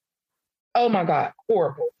 Oh my God.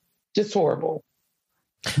 Horrible. Just horrible.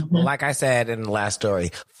 Well, like I said in the last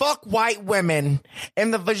story, fuck white women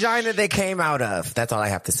and the vagina they came out of. That's all I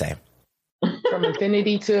have to say. From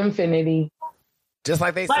infinity to infinity. Just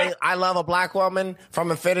like they say, I love a Black woman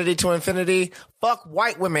from infinity to infinity. Fuck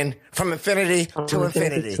white women from infinity to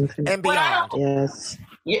infinity and beyond. Yes.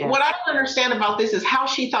 What I don't understand about this is how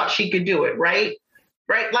she thought she could do it, right?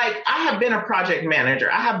 Right? Like, I have been a project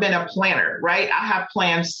manager. I have been a planner, right? I have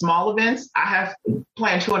planned small events. I have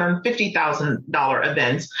planned $250,000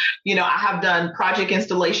 events. I have done project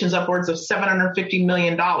installations upwards of $750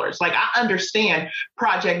 million. Like, I understand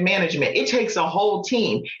project management. It takes a whole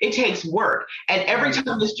team. It takes work. And every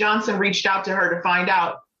time Ms. Johnson reached out to her to find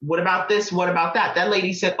out, what about this? What about that? That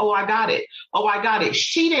lady said, oh, I got it. Oh, I got it.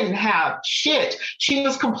 She didn't have shit. She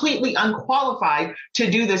was completely unqualified to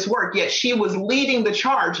do this work, yet she was leading the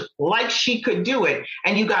charge like she could do it.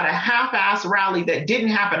 And you got a half-ass rally that didn't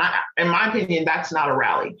happen. In my opinion, that's not a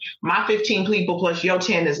rally. My 15 people plus your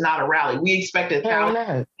 10 is not a rally. We expected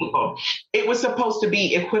thousands of people. It was supposed to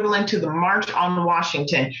be equivalent to the March on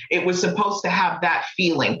Washington. It was supposed to have that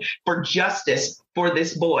feeling for justice for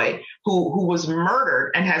this boy who was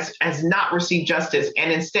murdered and has not received justice.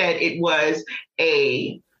 And instead it was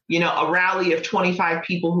a rally of 25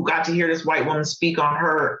 people who got to hear this white woman speak on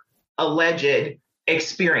her alleged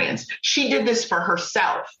experience. She did this for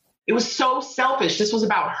herself. It was so selfish. This was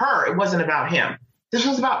about her. It wasn't about him. This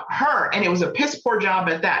was about her, and it was a piss poor job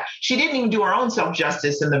at that. She didn't even do her own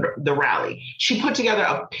self-justice in the rally. She put together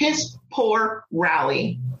a piss poor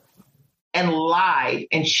rally and lied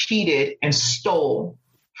and cheated and stole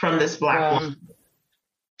from this Black woman.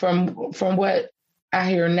 From what I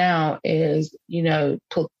hear now is, the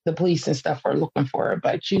police and stuff are looking for her,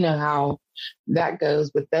 but you know how that goes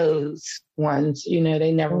with those ones.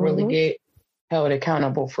 They never really get held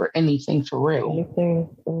accountable for anything for real.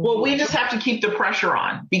 Well, we just have to keep the pressure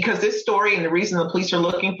on, because this story and the reason the police are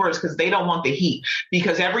looking for it is because they don't want the heat,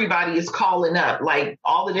 because everybody is calling up, like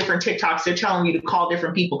all the different TikToks, they're telling you to call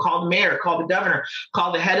different people, call the mayor, call the governor,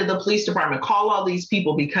 call the head of the police department, call all these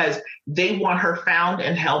people, because they want her found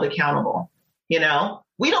and held accountable. We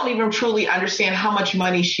don't even truly understand how much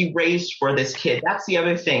money she raised for this kid. That's the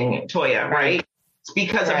other thing, Toya, right? It's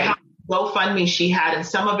because of how GoFundMe she had, and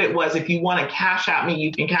some of it was, if you want to cash out me,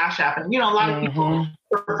 you can cash out. And a lot of people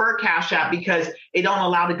prefer Cash App because it don't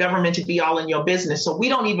allow the government to be all in your business. So we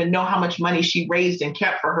don't even know how much money she raised and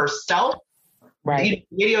kept for herself. Right.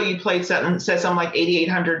 The video you played said something like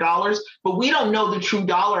 $8,800, but we don't know the true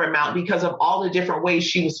dollar amount because of all the different ways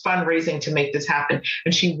she was fundraising to make this happen.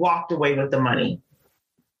 And she walked away with the money.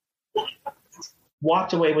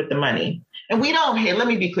 And we don't hate, let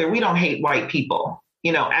me be clear, we don't hate white people,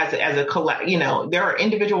 as a collect, there are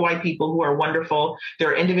individual white people who are wonderful. There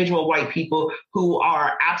are individual white people who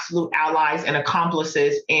are absolute allies and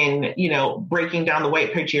accomplices in, breaking down the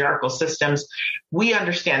white patriarchal systems. We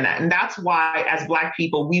understand that. And that's why as Black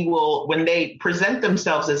people, we will, when they present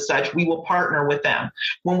themselves as such, we will partner with them.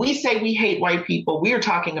 When we say we hate white people, we are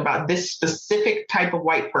talking about this specific type of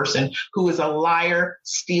white person who is a liar,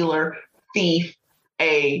 stealer, thief,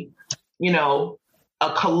 a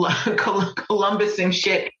Columbus and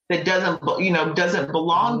shit that doesn't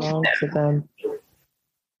belong to them.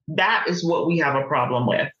 That is what we have a problem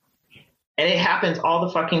with. And it happens all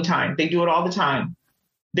the fucking time. They do it all the time.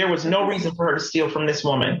 There was no reason for her to steal from this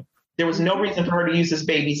woman. There was no reason for her to use this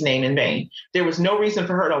baby's name in vain. There was no reason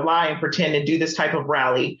for her to lie and pretend to do this type of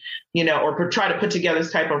rally, or try to put together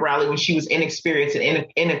this type of rally when she was inexperienced and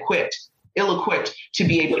ill-equipped to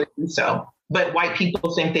be able to do so. But white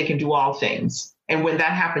people think they can do all things. And when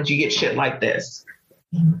that happens, you get shit like this.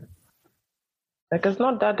 Like, it's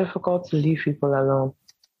not that difficult to leave people alone.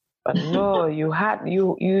 But no, you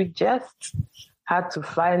just had to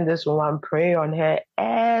find this woman, pray on her,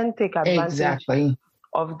 and take advantage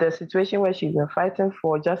of the situation where she's been fighting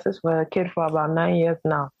for justice for her kid for about 9 years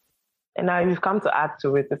now. And now you've come to add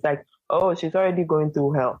to it. It's like, oh, she's already going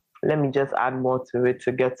through hell. Let me just add more to it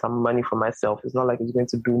to get some money for myself. It's not like it's going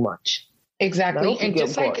to do much. Exactly.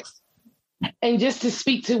 And just to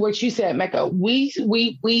speak to what you said, Mecca, we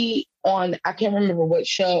on, I can't remember what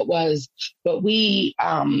show it was, but we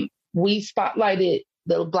spotlighted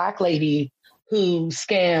the Black lady who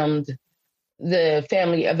scammed the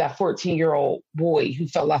family of that 14-year-old boy who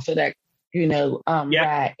fell off of that,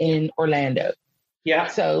 ride in Orlando. Yeah.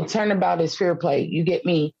 So turnabout is fair play. You get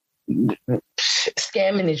me?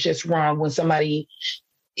 Scamming is just wrong when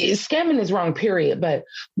scamming is wrong, period. But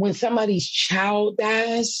when somebody's child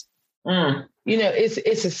dies,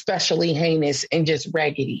 it's especially heinous and just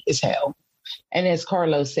raggedy as hell. And as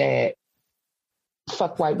Carlos said,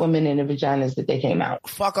 fuck white women in the vaginas that they came out.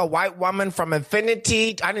 Fuck a white woman from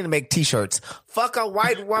infinity. I need to make t-shirts. Fuck a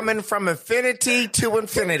white woman from infinity to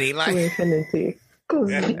infinity. To infinity. Because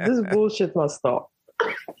this bullshit must stop.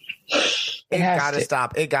 It gotta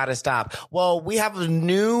stop. It gotta stop. Well, we have a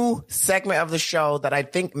new segment of the show that I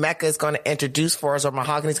think Mecca is going to introduce for us, or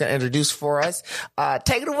Mahogany's going to introduce for us.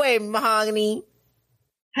 Take it away, Mahogany.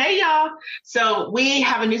 Hey, y'all. So we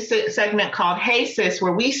have a new segment called Hey Sis,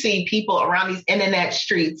 where we see people around these internet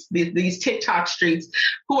streets, these TikTok streets,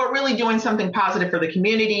 who are really doing something positive for the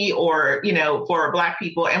community or, for Black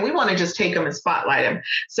people. And we want to just take them and spotlight them.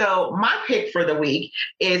 So my pick for the week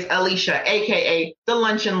is Alicia, AKA the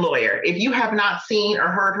Luncheon Lawyer. If you have not seen or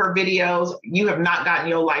heard her videos, you have not gotten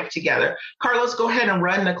your life together. Carlos, go ahead and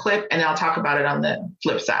run the clip and I'll talk about it on the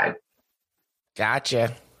flip side.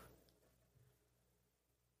 Gotcha.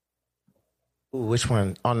 Ooh, which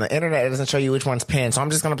one? On the internet, it doesn't show you which one's pinned. So I'm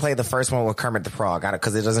just going to play the first one with Kermit the Frog. Got it?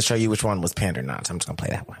 Because it doesn't show you which one was pinned or not. So I'm just going to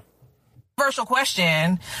play that one. Controversial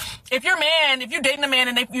question. If you're dating a man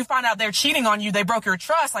and you find out they're cheating on you, they broke your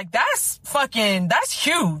trust, like that's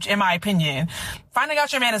huge in my opinion. Finding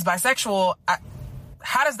out your man is bisexual,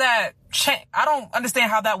 how does that change? I don't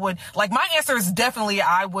understand how that would, my answer is definitely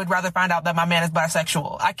I would rather find out that my man is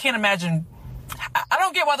bisexual. I can't imagine. I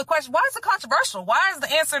don't get why the question, why is it controversial? Why is the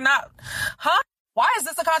answer not, Why is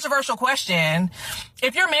this a controversial question?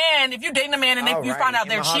 If you're dating a man and you find out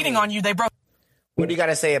they're cheating on you, they broke. What do you got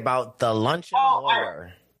to say about the Luncheon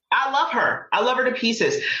Lawyer? I love her. I love her to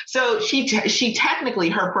pieces. So she technically,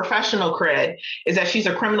 her professional cred is that she's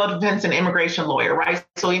a criminal defense and immigration lawyer, right?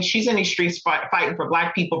 So she's in these streets fighting for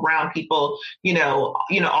Black people, brown people,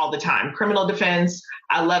 all the time. Criminal defense.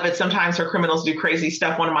 I love it. Sometimes her criminals do crazy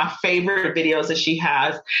stuff. One of my favorite videos that she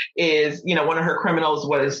has is, one of her criminals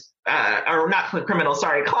was, or not criminals,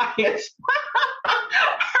 sorry, clients.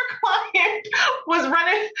 Her client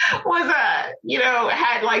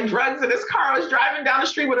had drugs in his car, was driving down the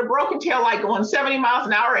street with a broken tail light going 70 miles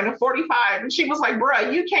an hour in a 45. And she was like,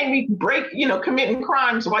 bruh, you can't be committing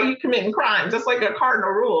crimes. Why are you committing crimes? That's like a cardinal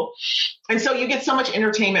rule. And so you get so much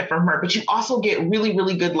entertainment from her, but you also get really,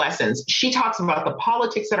 really good lessons. She talks about the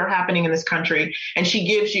politics that are happening in this country, and she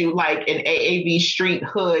gives you an AAV street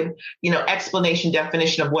hood, explanation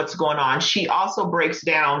definition of what's what's going on. She also breaks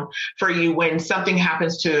down for you when something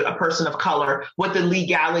happens to a person of color, what the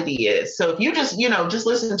legality is. So if you just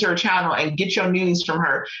listen to her channel and get your news from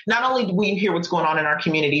her, not only do we hear what's going on in our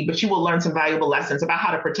community, but you will learn some valuable lessons about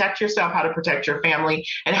how to protect yourself, how to protect your family,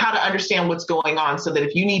 and how to understand what's going on so that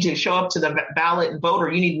if you need to show up to the ballot and vote,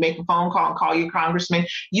 or you need to make a phone call and call your congressman,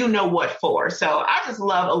 you know what for. So I just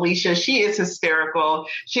love Alicia. She is hysterical.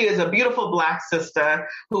 She is a beautiful Black sister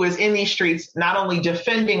who is in these streets, not only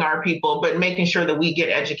defending our people, but making sure that we get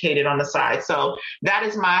educated on the side. So that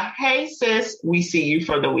is my, hey sis, we see you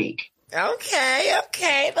for the week. Okay.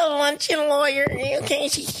 The luncheon lawyer. Okay,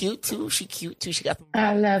 she's cute too. She got the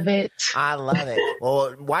I love it.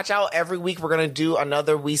 Well, watch out. Every week we're going to do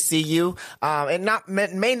another We See You. And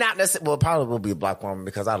may not necessarily, well, probably will be a Black woman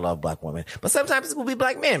because I love Black women, but sometimes it will be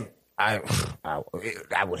Black men.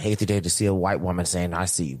 I would hate today to see a white woman saying, I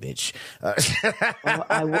see you, bitch.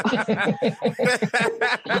 I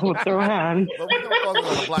will throw hands.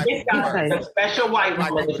 It's got a special white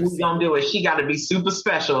woman. If we don't do it, she got to be super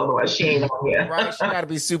special. Otherwise, she ain't on here. Right, she got to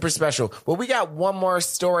be super special. Well, we got one more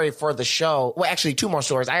story for the show. Well, actually, two more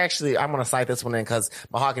stories. I'm going to cite this one in because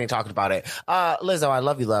Mahogany talked about it. Lizzo, I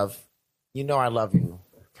love you, love. You know I love you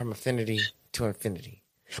from affinity to infinity.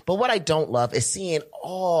 But what I don't love is seeing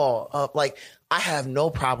all of, like, I have no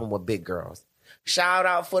problem with big girls. Shout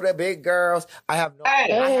out for the big girls. I have no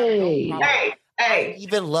problem. I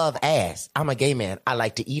even love ass. I'm a gay man. I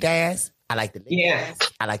like to eat ass. I like to lick ass.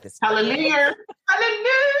 I like to Hallelujah.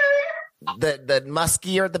 The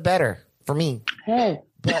muskier, the better for me. Hey.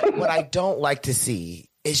 But what I don't like to see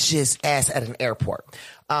is just ass at an airport.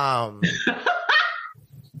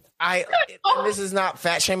 And this is not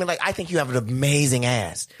fat shaming. Like, I think you have an amazing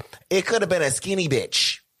ass. It could have been a skinny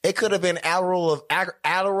bitch. It could have been Adderall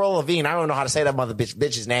Lavigne. I don't know how to say that mother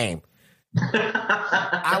bitch's name.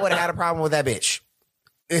 I would have had a problem with that bitch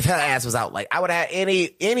if her ass was out. Like, I would have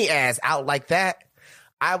had any ass out like that.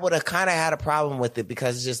 I would have kind of had a problem with it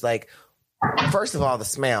because it's just like, first of all, the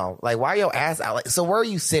smell. Like, why your ass out? Like, so where are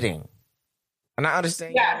you sitting? And I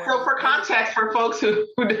understand. Yeah, so for context, for folks who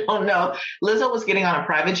don't know, Lizzo was getting on a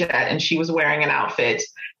private jet and she was wearing an outfit.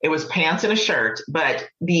 It was pants and a shirt, but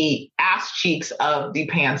the ass cheeks of the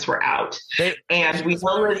pants were out. I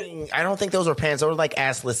don't think those were pants. Those were like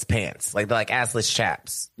assless pants, like assless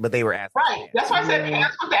chaps, but they were assless. Right. Pants. That's why I said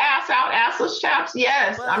pants with the ass out, assless chaps.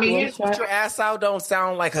 Yes. But, I mean, pants with your ass out don't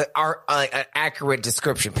sound like an accurate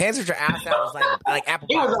description. Pants with your ass out was like apple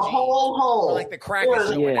pie. It was a whole hole. Or like the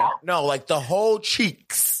crackers. Yeah. No, like the whole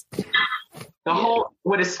cheeks. The whole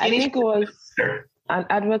with a skinny. I think it was an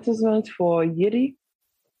advertisement for Yiddy.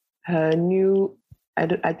 Her new,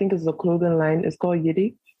 I think it's a clothing line. It's called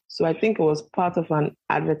Yiddy. So I think it was part of an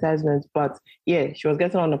advertisement. But yeah, she was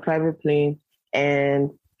getting on a private plane.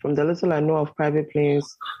 And from the little I know of private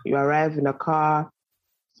planes, you arrive in a car.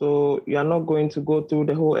 So you are not going to go through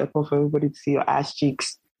the whole airport for everybody to see your ass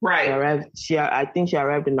cheeks. Right. I think she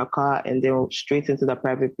arrived in a car and then straight into the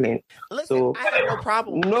private plane. Listen, so I have no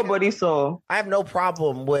problem. Nobody saw. I have no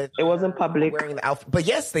problem with it. Wasn't public wearing the outfit, but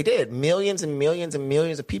yes, they did. Millions and millions and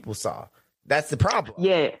millions of people saw. That's the problem.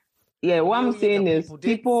 Yeah. What I'm saying is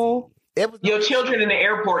people. Your children in the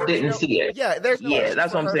airport didn't see it. Yeah, there's no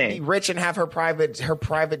that's what I'm saying. Be rich and have her private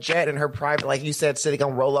jet and her private, like you said, so they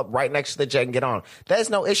can roll up right next to the jet and get on. That's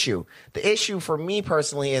no issue. The issue for me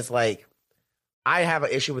personally is like, I have an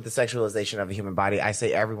issue with the sexualization of the human body. I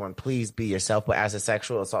say, everyone, please be yourself. But as a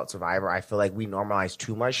sexual assault survivor, I feel like we normalize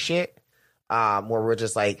too much shit where we're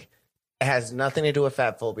just like, it has nothing to do with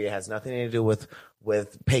fat phobia. It has nothing to do with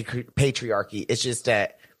patriarchy. It's just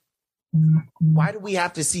that why do we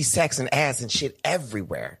have to see sex and ass and shit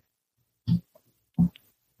everywhere?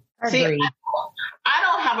 See, I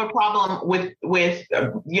don't have a problem with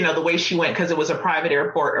the way she went because it was a private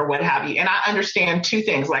airport or what have you. And I understand two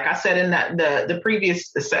things. Like I said in the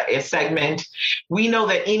previous segment, we know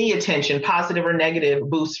that any attention, positive or negative,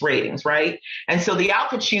 boosts ratings, right? And so the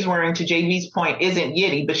outfit she's wearing, to JV's point, isn't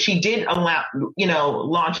Yiddy, but she did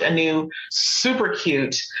launch a new super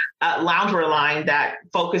cute loungewear line that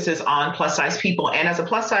focuses on plus size people. And as a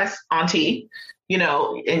plus size auntie,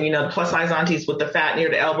 the plus size aunties with the fat near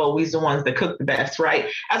the elbow, we's the ones that cook the best,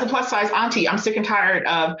 right? As a plus size auntie, I'm sick and tired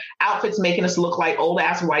of outfits making us look like old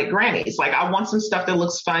ass white grannies. Like, I want some stuff that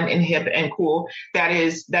looks fun and hip and cool that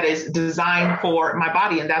is designed for my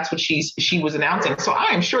body. And that's what she was announcing. So I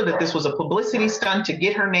am sure that this was a publicity stunt to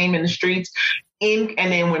get her name in the streets.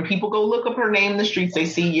 And then when people go look up her name in the streets, they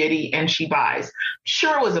see Yitty and she buys.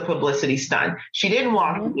 Sure, it was a publicity stunt. She didn't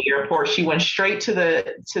walk to the airport. She went straight to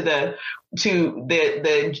the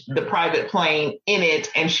private plane in it,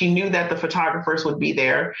 and she knew that the photographers would be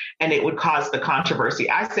there and it would cause the controversy.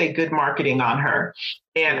 I say good marketing on her.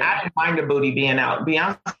 And I didn't mind her booty being out.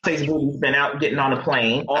 Beyonce's booty's been out getting on a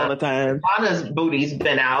plane all the time. Anna's booty's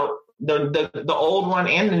been out. The old one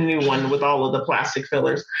and the new one with all of the plastic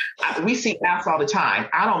fillers. We see ass all the time.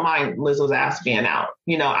 I don't mind Lizzo's ass being out.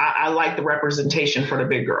 You know, I like the representation for the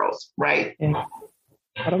big girls, right? Yeah.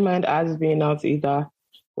 I don't mind ass being out either.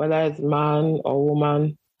 Whether it's man or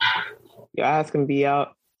woman, your ass can be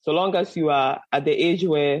out. So long as you are at the age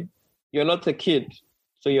where you're not a kid,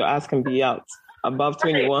 so your ass can be out. Above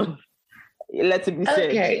 21. Let it be said.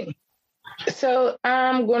 Okay. So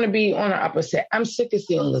I'm going to be on the opposite. I'm sick of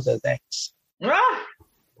seeing Lizzo's ass.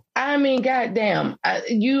 I mean, goddamn,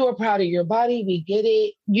 you are proud of your body. We get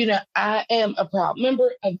it. You know, I am a proud member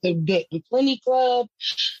of the Getting Plenty Club.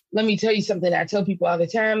 Let me tell you something I tell people all the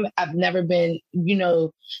time. I've never been, you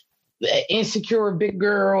know, insecure big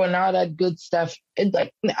girl and all that good stuff.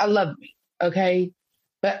 Like, I love me, okay?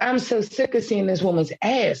 But I'm so sick of seeing this woman's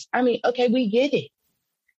ass. I mean, okay, we get it.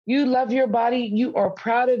 You love your body. You are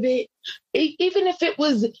proud of it. Even if it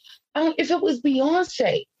was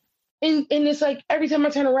Beyonce, and it's like every time I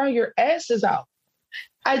turn around, your ass is out.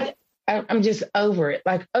 I'm just over it.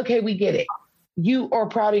 Like, okay, we get it. You are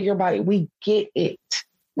proud of your body. We get it.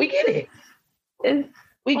 We get it.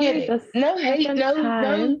 We get it. No hate. No.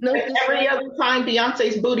 Every other time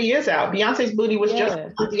Beyonce's booty is out. Beyonce's booty was just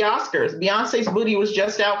out for the Oscars. Beyonce's booty was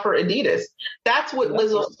just out for Adidas. That's what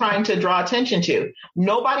Lizzo's trying to draw attention to.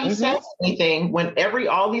 Nobody says anything when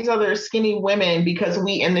all these other skinny women, because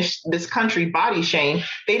we in this country body shame,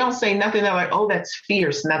 they don't say nothing. They're like, oh, that's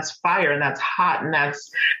fierce and that's fire and that's hot and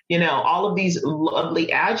that's, you know, all of these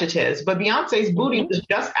lovely adjectives. But Beyonce's booty was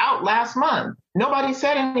just out last month. Nobody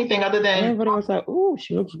said anything other than everybody was like, "Ooh,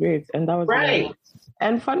 she looks great," and that was right. Nice.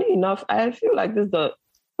 And funny enough, I feel like this is the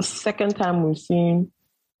second time we've seen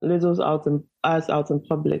Lizzo's ass out in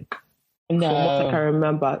public. No. From what I can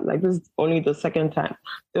remember, like this is only the second time.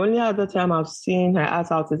 The only other time I've seen her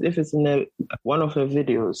ass out is if it's in one of her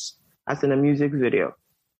videos, as in a music video.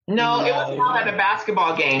 No, it was not at a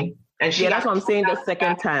basketball game, and that's what I'm saying. The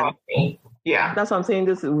second time. Yeah, that's what I'm saying.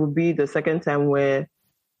 This would be the second time where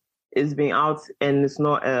it's being out and it's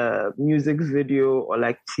not a music video or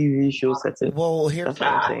like TV show setting. Well, here's what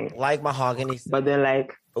I'm saying. Like Mahogany said. But then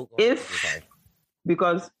like,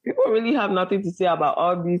 because people really have nothing to say about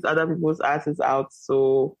all these other people's asses out,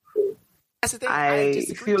 so that's the thing. I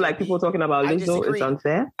feel like people talking about Lizzo is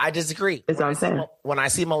unfair. I disagree. It's unfair. When I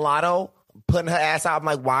see Mulatto putting her ass out, I'm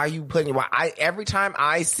like, why are you putting every time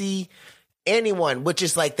I see anyone, which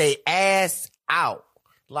is like they ass out,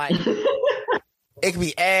 like it could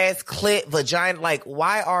be ass, clit, vagina. Like,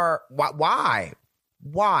 why?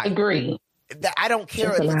 Agree. I don't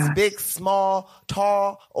care if it's big, small,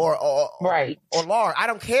 tall, or right or large. I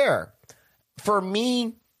don't care. For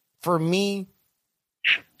me,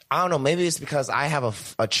 I don't know. Maybe it's because I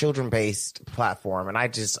have a children-based platform, and I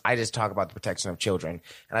just talk about the protection of children.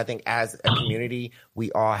 And I think as a community,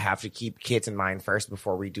 we all have to keep kids in mind first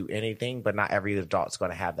before we do anything. But not every adult's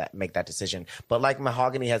going to make that decision. But like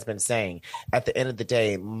Mahogany has been saying, at the end of the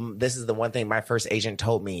day, this is the one thing my first agent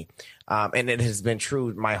told me, and it has been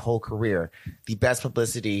true my whole career. The best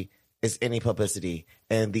publicity is any publicity,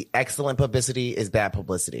 and the excellent publicity is bad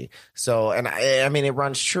publicity. So, and I mean, it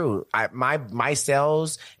runs true. My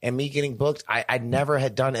sales and me getting booked, I never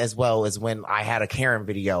had done as well as when I had a Karen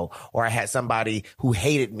video or I had somebody who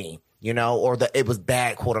hated me, you know, or it was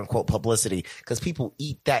bad, quote unquote, publicity, because people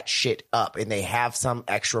eat that shit up and they have some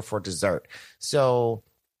extra for dessert. So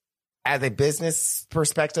as a business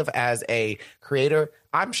perspective, as a creator,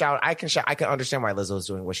 I can understand why Lizzo is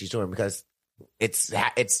doing what she's doing, because it's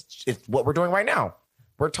what we're doing right now.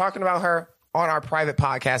 We're talking about her on our private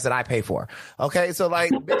podcast that I pay for. Okay, so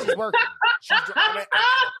like, bitch is working.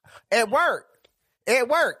 It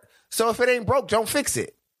worked. So if it ain't broke, don't fix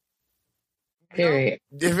it. Period.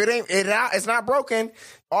 If it's not broken.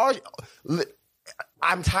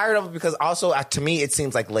 I'm tired of it, because also to me it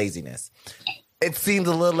seems like laziness. It seems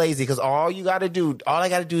a little lazy, because all I got to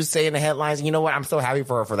do is say in the headlines, and you know what? I'm so happy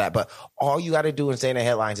for her for that. But all you got to do and say in the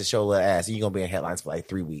headlines is show a little ass, and you're going to be in headlines for like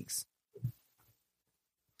 3 weeks.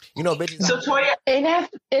 You know, bitches. So Toya,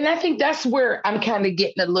 and I think that's where I'm kind of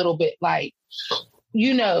getting a little bit like,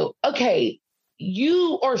 you know, okay,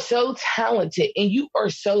 you are so talented and you are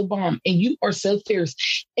so bomb and you are so fierce.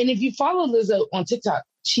 And if you follow Lizzo on TikTok,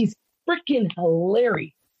 she's freaking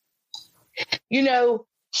hilarious. You know,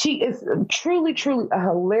 She is truly, truly a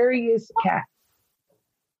hilarious cat.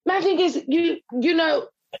 My thing is, you know,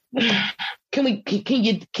 can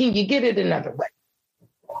you get it another way?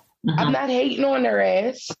 Mm-hmm. I'm not hating on her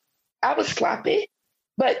ass. I would slap it,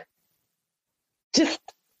 but just,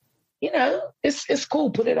 you know, it's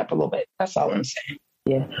cool. Put it up a little bit. That's all I'm saying.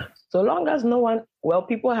 Yeah. So long as no one, well,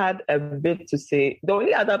 people had a bit to say. The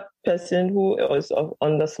only other person who was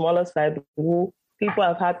on the smaller side who people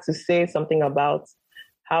have had to say something about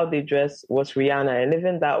how they dress was Rihanna. And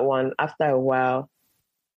even that one, after a while,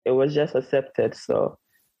 it was just accepted. So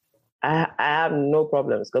I have no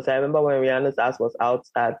problems because I remember when Rihanna's ass was out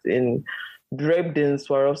draped in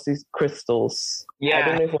Swarovski crystals. Yeah. I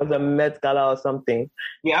don't know if it was a Met Gala or something.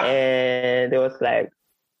 Yeah. And it was like,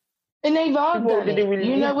 and they've all done it. Really,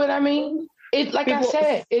 you know what I mean? It, like I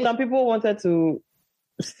said, some people wanted to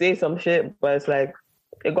say some shit, but it's like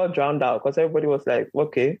it got drowned out because everybody was like,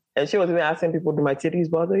 okay. And she was even asking people, do my titties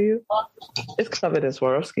bother you? It's covered in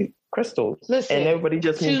Swarovski crystals. Listen, and everybody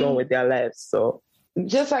just moved on with their lives. So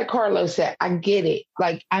just like Carlos said, I get it.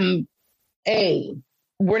 Like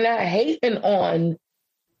we're not hating on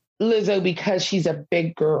Lizzo because she's a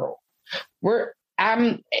big girl.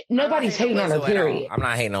 Nobody's hating on her, period. I'm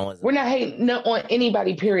not hating on Lizzo. We're not hating on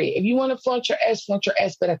anybody, period. If you want to flaunt your ass,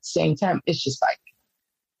 but at the same time, it's just like,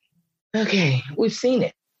 okay, we've seen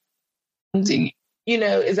it. You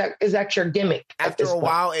know, is that your gimmick? After a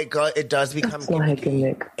while, it does become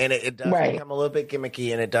gimmicky. And it does become a little bit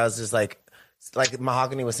gimmicky, and it does is like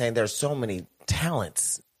Mahogany was saying, there's so many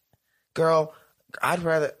talents. Girl, I'd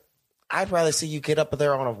rather see you get up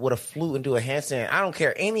there with a flute and do a handstand. I don't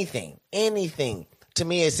care anything. To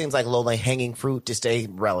me, it seems like low hanging fruit to stay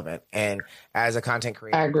relevant. And as a content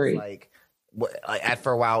creator, I agree.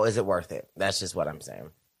 For a while, is it worth it? That's just what I'm saying.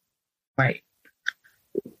 Right.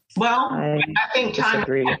 Well, I think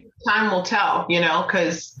time will tell. You know,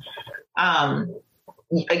 because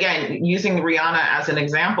again, using Rihanna as an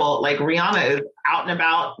example, like Rihanna is out and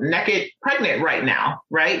about naked pregnant right now,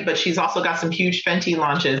 right? But she's also got some huge Fenty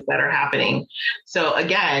launches that are happening. So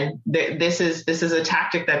again, this is a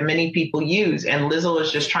tactic that many people use, and Lizzo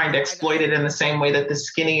is just trying to exploit it in the same way that the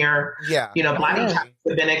skinnier, body types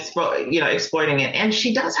have been exploiting it. And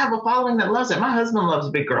she does have a following that loves it. My husband loves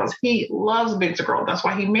big girls. He loves big girls. That's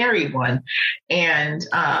why he married one. And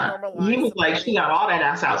he was like, she got all that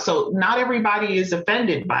ass out. So not everybody is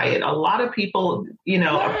offended by it. A lot of people,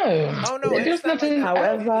 there's nothing.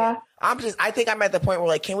 However, I think I'm at the point where,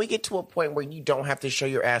 like, can we get to a point where you don't have to show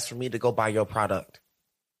your ass for me to go buy your product?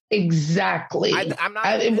 Exactly. I'm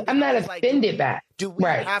not offended by it. Do we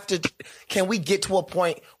have to? Can we get to a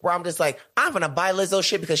point where I'm just like, I'm gonna buy Lizzo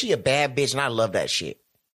shit because she a bad bitch and I love that shit.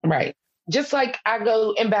 Right. Just like I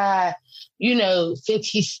go and buy,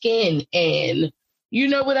 Fenty Skin and. You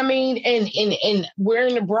know what I mean? And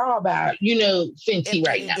wearing a bra about, Fenty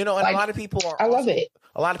right now. And a lot of people I love it.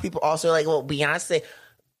 A lot of people also like, well, Beyonce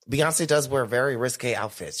does wear very risque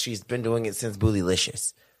outfits. She's been doing it since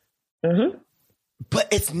Bootylicious. Mm-hmm. But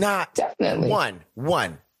it's not definitely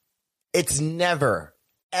one. It's never,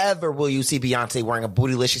 ever will you see Beyonce wearing a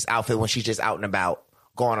Bootylicious outfit when she's just out and about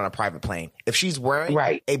going on a private plane. If she's wearing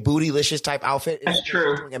a Bootylicious type outfit, that's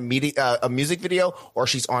true. Doing a music video or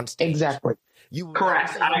she's on stage. Exactly.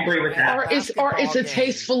 Correct. I agree with that. Or it's a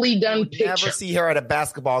tastefully done picture. Never see her at a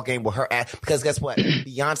basketball game with her ass, because guess what?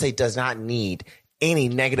 Beyonce does not need any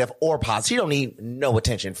negative or positive. She don't need no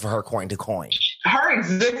attention for her coin to coin. Her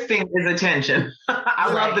existing is attention.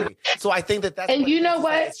 I love it. So I think that's and you know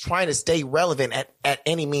what? It's trying to stay relevant at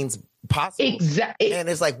any means possible. Exactly. And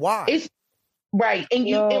it's like, why? It's right. And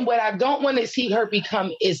and what I don't want to see her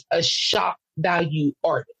become is a shock value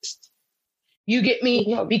artist. You get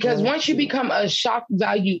me? Because once you become a shock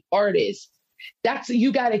value artist,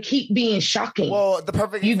 you got to keep being shocking. Well, the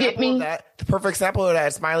perfect example of that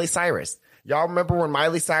is Miley Cyrus. Y'all remember when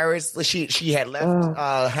Miley Cyrus, she had left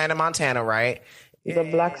Hannah Montana, right? The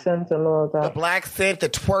black scent and all that. The black scent, the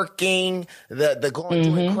twerking, the going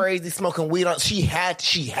doing crazy, smoking weed. She had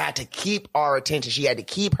to keep our attention. She had to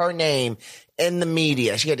keep her name in the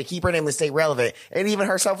media. She had to keep her name to stay relevant. And even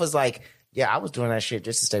herself was like, yeah, I was doing that shit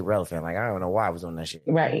just to stay relevant. Like, I don't know why I was doing that shit.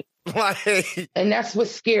 Right. And that's what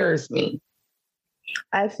scares me.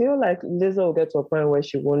 I feel like Lizzo will get to a point where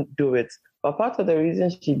she won't do it. But part of the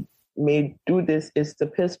reason she may do this is to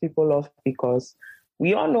piss people off, because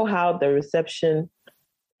we all know how the reception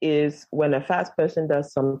is when a fat person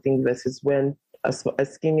does something versus when a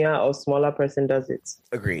skinnier or smaller person does it.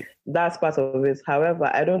 Agreed. That's part of it. However,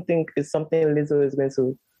 I don't think it's something Lizzo is going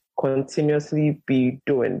to continuously be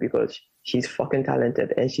doing, because she's fucking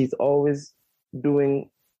talented and she's always doing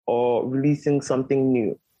or releasing something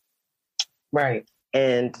new. Right.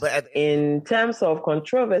 And in terms of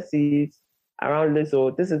controversies around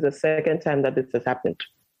Lizzo, this is the second time that this has happened.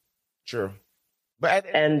 True. But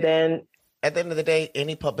at the end of the day,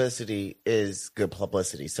 any publicity is good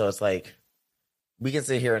publicity. So it's like, we can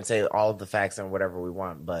sit here and say all of the facts and whatever we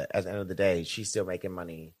want, but at the end of the day, she's still making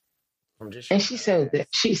money from just. And she's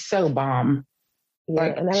so bomb. Yeah,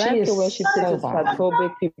 and I like the way she pisses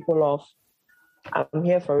fatphobic people off. I'm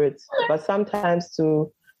here for it. But sometimes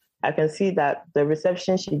too, I can see that the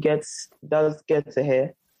reception she gets does get to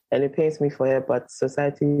her, and it pains me for her, but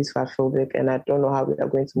society is fatphobic, and I don't know how we are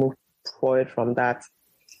going to move forward from that.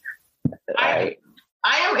 I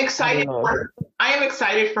am excited. I am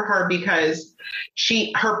excited for her because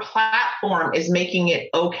her platform is making it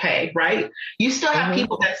okay, right? You still have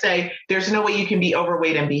people that say there's no way you can be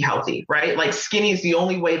overweight and be healthy, right? Like skinny is the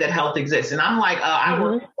only way that health exists. And I'm like, I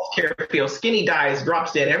work in the healthcare field. Skinny dies,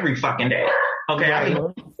 drops dead every fucking day. Okay, I've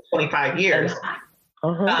been 25 years.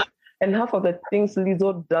 And half of the things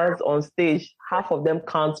Lizzo does on stage, half of them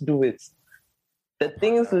can't do it. The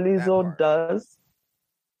things Lizzo does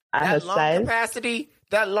at her size.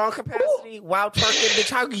 That long capacity while twerking,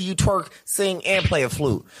 bitch, how can you twerk, sing, and play a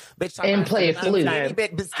flute? Bitch, and play a flute.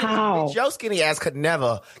 How? Your skinny ass could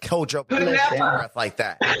never hold your breath like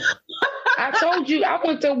that. I told you, I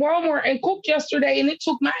went to Walmart and cooked yesterday, and it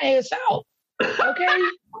took my ass out. Okay?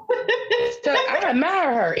 So I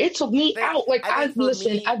admire her. It took me out. Like, I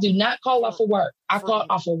do not call off of work. I call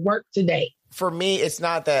off of work today. For me, it's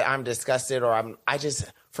not that I'm disgusted or I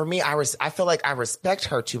feel like I respect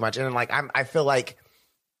her too much. And like, I feel like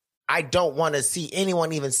I don't want to see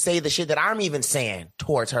anyone even say the shit that I'm even saying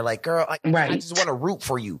towards her. Like, girl, like, I just want to root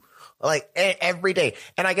for you, like every day.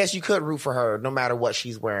 And I guess you could root for her no matter what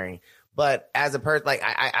she's wearing. But as a person, like,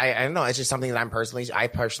 I don't know. It's just something that I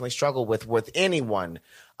personally struggle with anyone,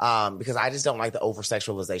 because I just don't like the over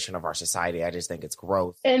sexualization of our society. I just think it's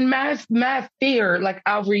gross. And my fear, like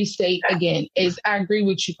I'll restate again, is I agree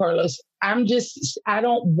with you, Carlos. I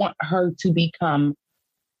don't want her to become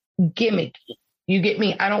gimmicky. You get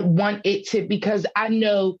me? I don't want it to, because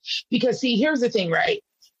see, here's the thing, right?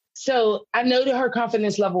 So I know that her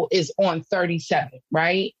confidence level is on 37,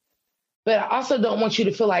 right? But I also don't want you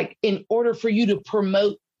to feel like in order for you to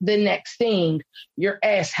promote the next thing, your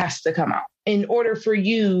ass has to come out. In order for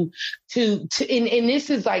you to and this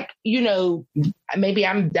is like, maybe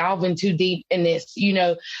I'm delving too deep in this,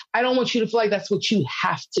 I don't want you to feel like that's what you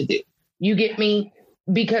have to do. You get me?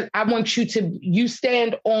 Because I want you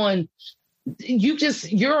stand on,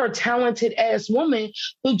 you're a talented ass woman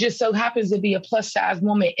who just so happens to be a plus size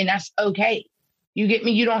woman, and that's okay. You get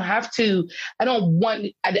me? You don't have to,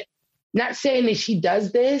 not saying that she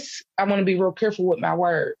does this. I want to be real careful with my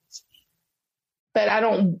words. But I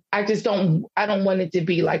don't want it to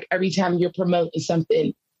be like every time you're promoting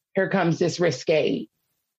something, here comes this risque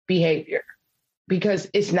behavior, because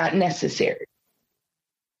it's not necessary.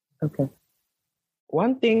 Okay.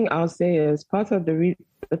 One thing I'll say is part of the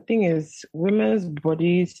thing is women's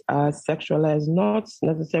bodies are sexualized, not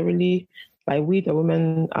necessarily by we, the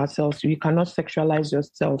women ourselves. We cannot sexualize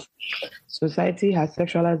yourself. Society has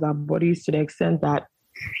sexualized our bodies to the extent that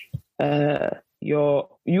you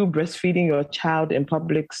breastfeeding your child in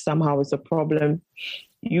public somehow is a problem.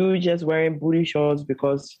 You just wearing booty shorts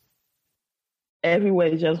because everywhere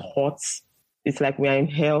is just hot. It's like we are in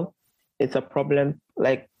hell. It's a problem.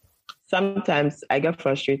 Like, sometimes I get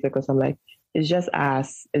frustrated because I'm like, it's just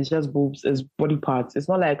ass, it's just boobs, it's body parts. It's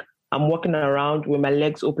not like I'm walking around with my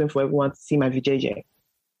legs open for everyone to see my VJJ.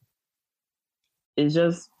 It's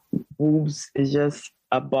just boobs, it's just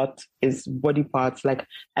a butt, it's body parts. Like,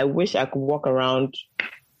 I wish I could walk around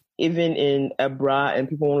even in a bra and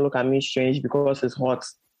people won't look at me strange because it's hot.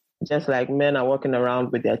 Just like men are walking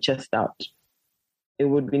around with their chest out. It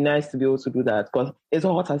would be nice to be able to do that because it's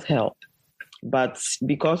hot as hell. But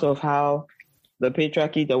because of how the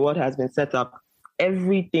patriarchy, the world has been set up,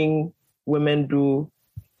 everything women do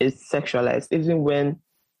is sexualized, even when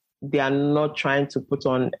they are not trying to put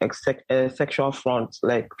on a sexual front.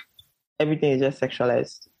 Like, everything is just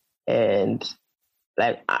sexualized. And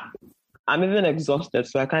like, I'm even exhausted,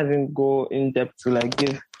 so I can't even go in depth to like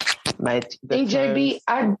give my... JB,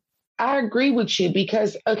 I agree with you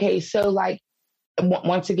because, okay, so like,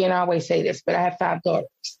 once again, I always say this, but I have 5 daughters.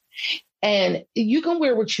 And you can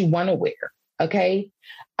wear what you want to wear, okay?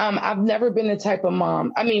 I've never been the type of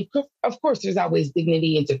mom. I mean, of course, there's always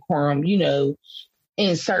dignity and decorum,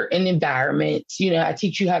 in certain environments. I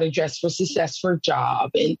teach you how to dress for success for a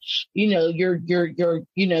job. And, you're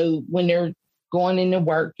when they're going into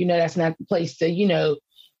work, that's not the place to,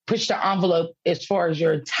 push the envelope as far as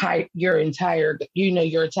your entire, your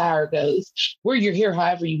attire goes. Wear your hair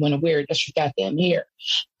however you want to wear it. That's your goddamn hair.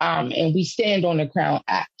 And we stand on the Crown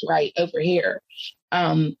Act right over here.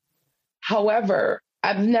 However,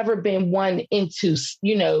 I've never been one into,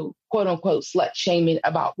 quote unquote, slut shaming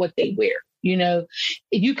about what they wear.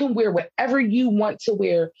 You can wear whatever you want to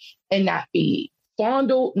wear and not be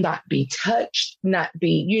fondled, not be touched, not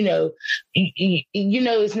be,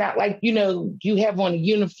 it's not like, you have on a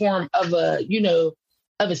uniform of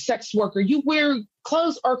a sex worker. You wear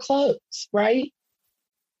clothes or clothes, right?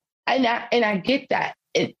 And I get that.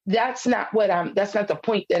 That's not the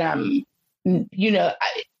point that I'm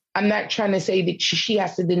not trying to say that she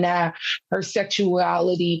has to deny her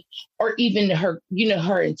sexuality or even her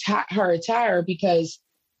attire because,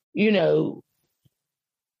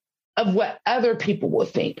 of what other people will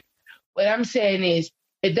think. What I'm saying is,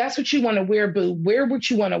 if that's what you want to wear, boo, wear what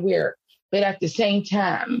you want to wear. But at the same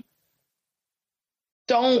time,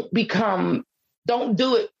 don't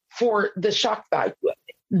do it for the shock value of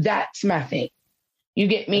it. That's my thing. You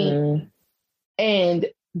get me? And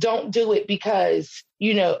don't do it because,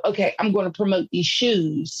 okay, I'm going to promote these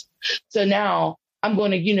shoes. So now I'm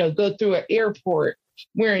going to, go through an airport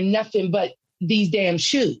wearing nothing but these damn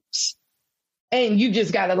shoes. And you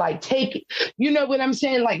just got to take it. You know what I'm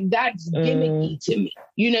saying? That's gimmicky to me.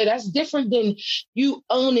 That's different than you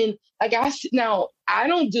owning, I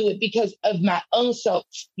don't do it because of my own self,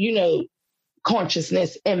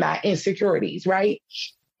 consciousness and my insecurities, right?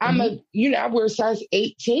 I wear size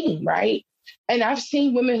 18, right? And I've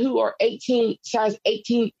seen women who are size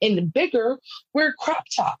 18 and the bigger wear crop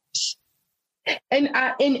tops. And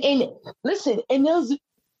listen, and those,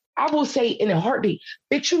 I will say in a heartbeat,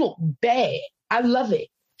 bitch, you look bad. I love it.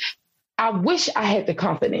 I wish I had the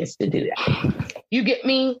confidence to do that. You get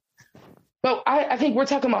me? But I think we're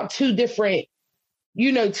talking about two different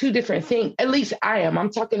things. At least I am. I'm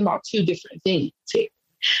talking about two different things here.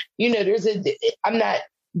 I'm not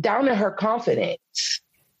down to her confidence.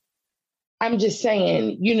 I'm just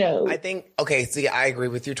saying, I think, I agree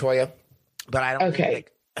with you, Toya, but I don't think,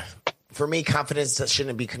 for me, confidence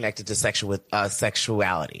shouldn't be connected to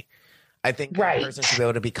sexuality. I think a person should be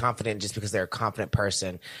able to be confident just because they're a confident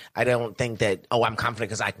person. I don't think that, I'm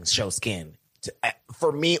confident because I can show skin.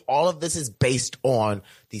 For me, all of this is based on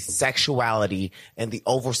the sexuality and the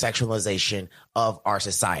over-sexualization of our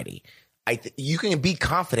society. You can be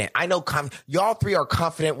confident. I know y'all three are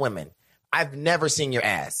confident women. I've never seen your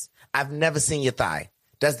ass. I've never seen your thigh.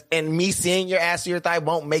 And me seeing your ass or your thigh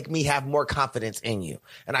won't make me have more confidence in you.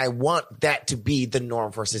 And I want that to be the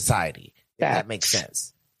norm for society. If that makes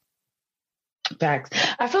sense. Facts.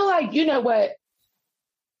 I feel like, you know what?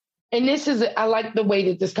 And I like the way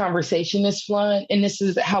that this conversation is flowing. And this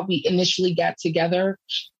is how we initially got together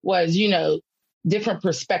was, different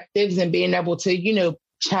perspectives and being able to,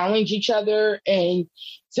 challenge each other. And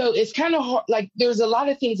so it's kind of hard. There's a lot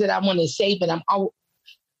of things that I want to say, but at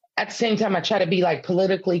the same time, I try to be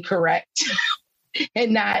politically correct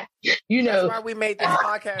and not, That's why we made this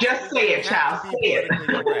podcast. Just say it, child. Say it.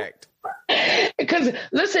 Correct. Because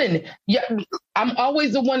listen, I'm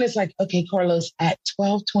always the one that's like, okay, Carlos, at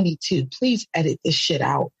 12:22, please edit this shit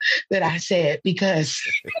out that I said because,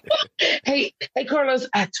 hey, Carlos,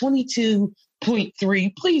 at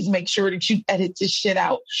 22.3, please make sure that you edit this shit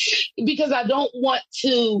out because I don't want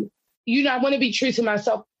to, I want to be true to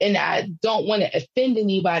myself and I don't want to offend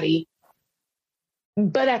anybody.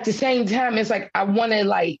 But at the same time, it's I want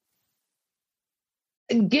to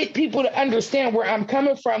get people to understand where I'm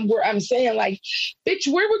coming from, where I'm saying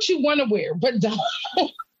bitch, wear what you want to wear, but don't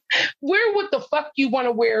wear what the fuck you want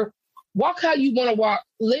to wear, walk how you want to walk,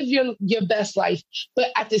 live your best life. But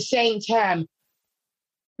at the same time,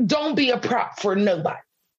 don't be a prop for nobody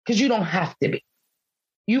because you don't have to be.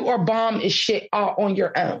 You are bomb as shit all on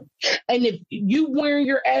your own. And if you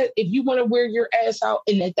if you want to wear your ass out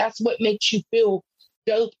and if that's what makes you feel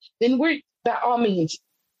dope, then by all means,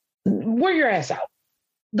 wear your ass out.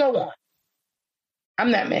 Go on. I'm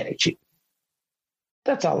not mad at you.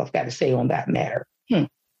 That's all I've got to say on that matter.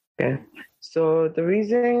 Okay. So the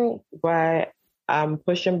reason why I'm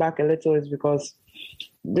pushing back a little is because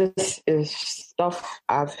this is stuff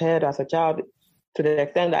I've heard as a child to the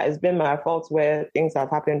extent that it's been my fault where things have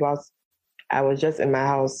happened whilst I was just in my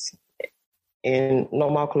house in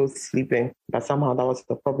normal clothes sleeping, but somehow that was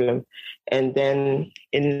the problem. And then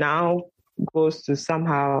it now goes to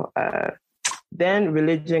somehow... then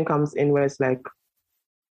religion comes in where it's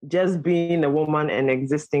just being a woman and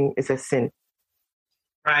existing is a sin.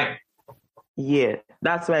 Right. Yeah.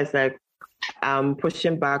 That's why it's I'm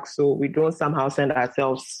pushing back so we don't somehow send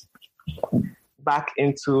ourselves back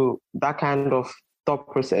into that kind of thought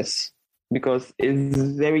process, because it's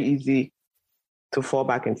very easy to fall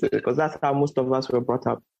back into it, because that's how most of us were brought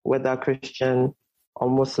up, whether Christian or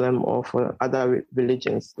Muslim or for other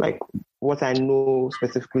religions. Like what I know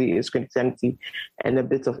specifically is Christianity and a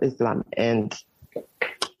bit of Islam. And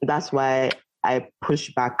that's why I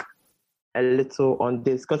push back a little on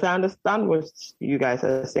this, because I understand what you guys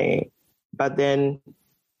are saying, but then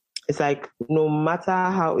it's like no matter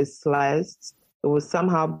how it's sliced, it will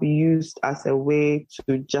somehow be used as a way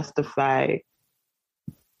to justify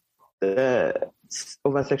the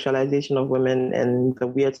over-sexualization of women and the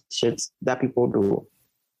weird shit that people do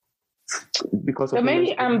because of so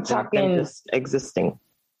maybe I'm talking just existing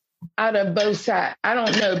out of both sides. I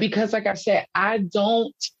don't know, because like I said, I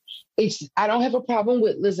don't have a problem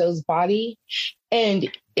with Lizzo's body.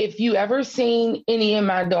 And if you ever seen any of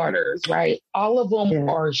my daughters, right, all of them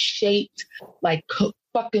are shaped like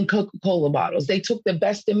fucking Coca-Cola bottles. They took the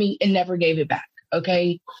best of me and never gave it back.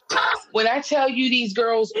 Okay. When I tell you these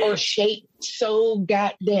girls are shaped so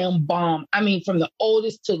goddamn bomb, I mean, from the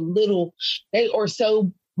oldest to little, they are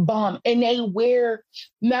so bomb. And they wear,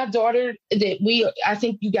 my daughter I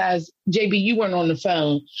think you guys, JB, you weren't on the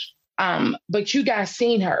phone, but you guys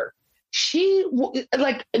seen her. She,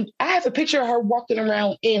 like, I have a picture of her walking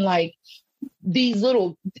around in like these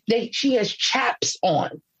little, she has chaps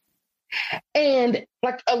on and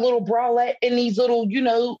like a little bralette and these little,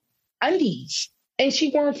 undies. And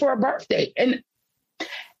she wore them for her birthday. And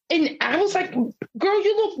I was like, girl,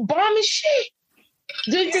 you look bomb as shit.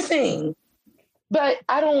 Do your thing. But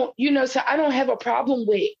I don't, so I don't have a problem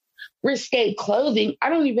with risque clothing. I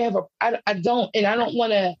don't even have I don't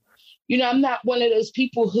want to, I'm not one of those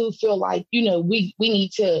people who feel like, we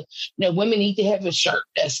need to, women need to have a skirt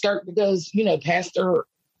that goes, past their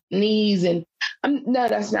knees. And no,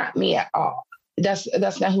 that's not me at all. That's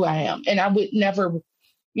not who I am. And I would never,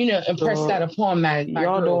 impress that upon my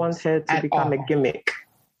y'all don't want her to become a gimmick.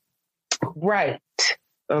 Right.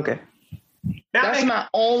 Okay. That's my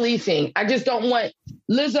only thing. I just don't want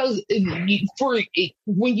Lizzo's,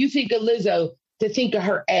 when you think of Lizzo, to think of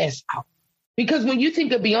her ass out. Because when you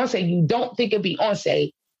think of Beyonce, you don't think of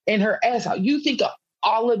Beyonce and her ass out. You think of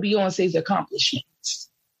all of Beyonce's accomplishments,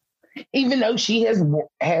 even though she has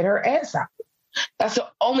had her ass out. That's the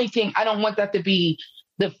only thing. I don't want that to be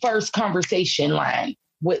the first conversation line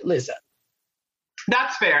with Lizzo.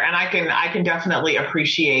 That's fair. And I can definitely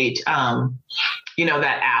appreciate,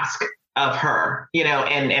 that ask of her,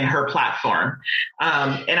 and her platform.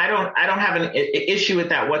 And I don't have an issue with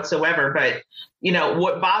that whatsoever. But,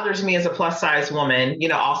 what bothers me as a plus size woman,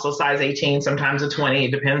 also size 18, sometimes a 20,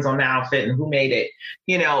 it depends on the outfit and who made it.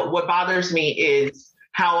 What bothers me is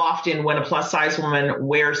how often when a plus size woman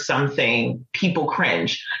wears something, people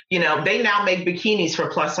cringe. They now make bikinis for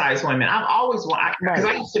plus size women. I've always wanted, because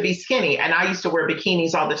I used to be skinny and I used to wear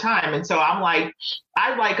bikinis all the time. And so I'm like,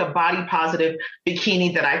 I like a body positive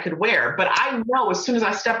bikini that I could wear. But I know as soon as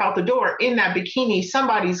I step out the door in that bikini,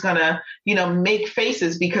 somebody's going to, make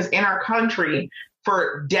faces, because in our country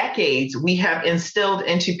for decades, we have instilled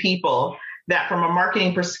into people that from a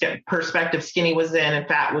marketing perspective, skinny was in and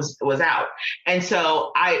fat was out. And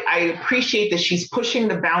so I appreciate that she's pushing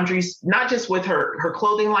the boundaries, not just with her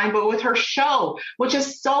clothing line, but with her show, which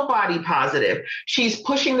is so body positive. She's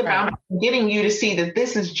pushing the boundaries, getting you to see that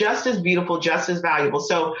this is just as beautiful, just as valuable.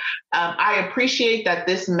 So I appreciate that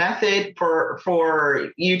this method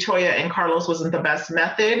for you, Toya, and Carlos wasn't the best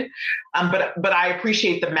method. But I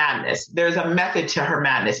appreciate the madness. There's a method to her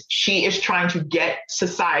madness. She is trying to get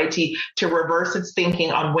society to reverse its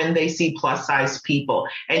thinking on when they see plus size people.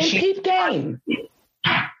 And she keep game.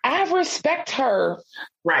 I respect her.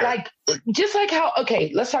 Right. Like, just like how,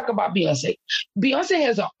 okay, let's talk about Beyonce. Beyonce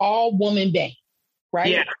has an all woman band, right?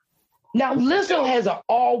 Yeah. Now Lizzo has an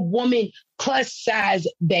all woman plus size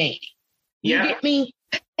band. You get me?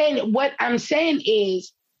 And what I'm saying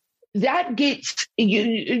is, that gets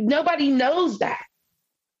nobody knows that,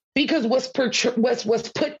 because what's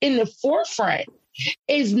put in the forefront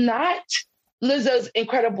is not Lizzo's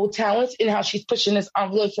incredible talents and how she's pushing this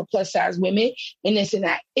envelope for plus size women and this and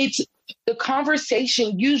that. It's the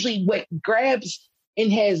conversation. Usually what grabs and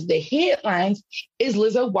has the headlines is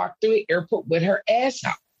Lizzo walked through an airport with her ass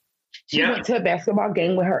out. She went to a basketball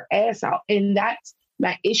game with her ass out. And that's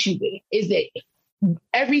my issue with it, is that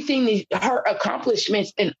everything, her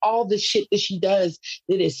accomplishments and all the shit that she does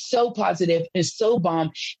that is so positive and so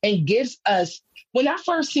bomb and gives us, when I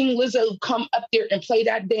first seen Lizzo come up there and play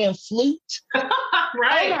that damn flute, right?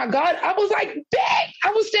 Oh my God, I was like, bet.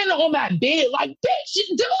 I was standing on my bed like, bet,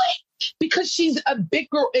 she do it. Because she's a big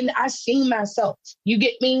girl and I seen myself. You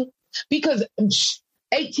get me? Because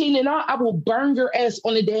 18 and all, I will burn your ass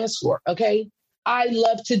on the dance floor, okay? I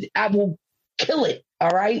will kill it. All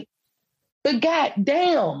right. But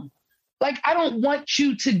goddamn, like, I don't want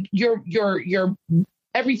you to, your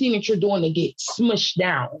everything that you're doing to get smushed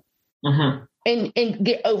down and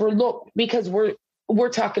get overlooked because we're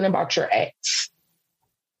talking about your ex.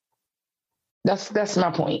 That's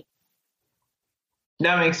my point.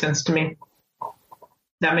 That makes sense to me.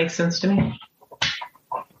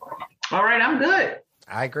 All right, I'm good.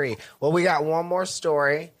 I agree. Well, we got one more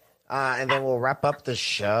story, and then we'll wrap up the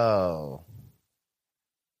show.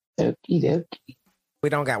 Okie dokie. We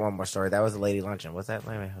don't got one more story. That was a lady luncheon. What's that?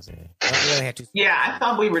 Yeah, I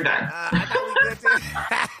thought we were done.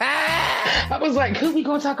 I was like, who we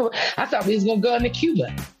gonna talk about? I thought we was gonna go into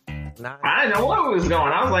Cuba. I didn't know where we was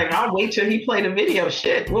going. I was like, I'll wait till he played a video.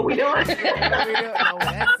 Shit, what we doing? That's it.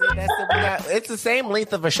 It's the same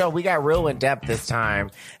length of a show. We got real in depth this time,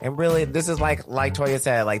 and really, this is like Toya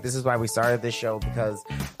said. Like, this is why we started this show, because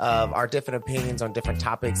of our different opinions on different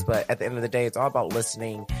topics. But at the end of the day, it's all about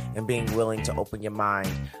listening and being willing to open your mind.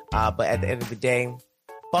 But at the end of the day,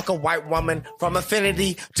 fuck a white woman from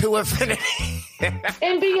affinity to affinity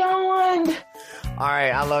and beyond. All right,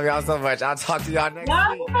 I love y'all so much. I'll talk to y'all next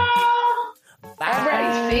week. Bye. All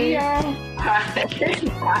right, see y'all.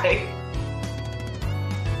 Bye.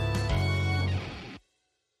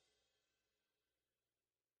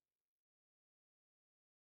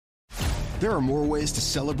 There are more ways to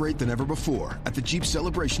celebrate than ever before at the Jeep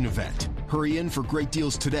Celebration event. Hurry in for great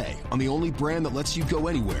deals today on the only brand that lets you go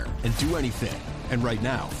anywhere and do anything. And right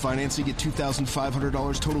now, financing at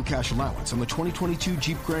 $2,500 total cash allowance on the 2022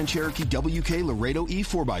 Jeep Grand Cherokee WK Laredo E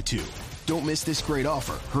 4x2. Don't miss this great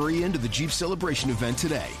offer. Hurry into the Jeep Celebration event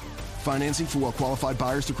today. Financing for well-qualified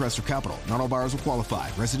buyers through Chrysler Capital. Not all buyers will qualify.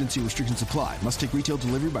 Residency restrictions apply. Must take retail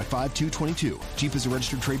delivery by 5/2/22. Jeep is a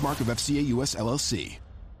registered trademark of FCA US LLC.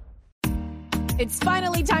 It's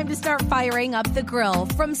finally time to start firing up the grill.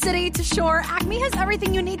 From city to shore, Acme has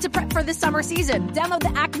everything you need to prep for the summer season. Download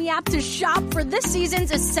the Acme app to shop for this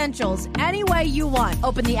season's essentials any way you want.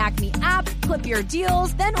 Open the Acme app, clip your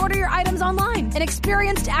deals, then order your items online. An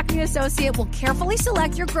experienced Acme associate will carefully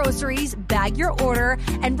select your groceries, bag your order,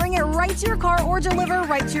 and bring it right to your car or deliver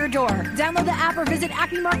right to your door. Download the app or visit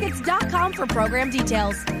acmemarkets.com for program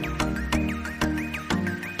details.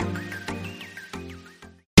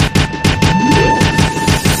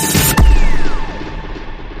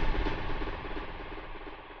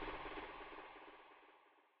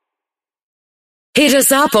 Hit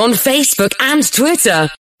us up on Facebook and Twitter.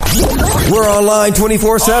 We're online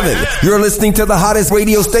 24/7. You're listening to the hottest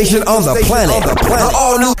radio station on the planet.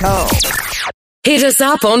 All new. Hit us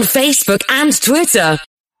up on Facebook and Twitter.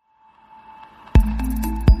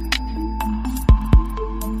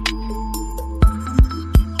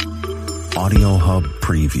 Audio Hub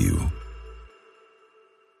Preview.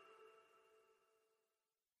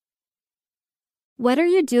 What are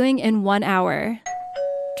you doing in 1 hour?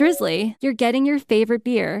 Drizzly, you're getting your favorite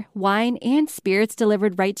beer, wine, and spirits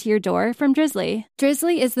delivered right to your door from Drizzly.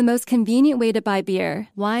 Drizzly is the most convenient way to buy beer,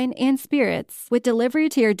 wine, and spirits, with delivery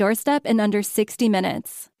to your doorstep in under 60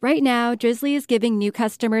 minutes. Right now, Drizzly is giving new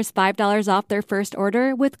customers $5 off their first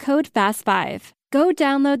order with code FAST5. Go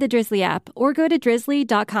download the Drizzly app or go to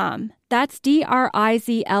drizzly.com. That's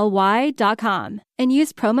DRIZLY.com. And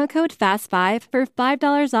use promo code FAST5 for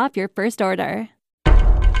 $5 off your first order.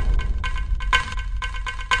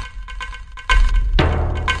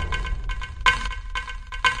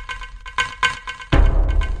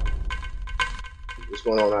 What's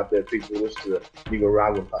going on out there, people? This is the Legal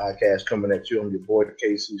Rival Podcast coming at you. I'm your boy, the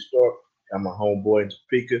KC Stork. Got my homeboy in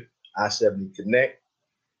Topeka, I-70 Connect.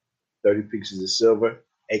 30 pieces of silver,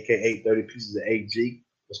 a.k.a. 30 pieces of AG.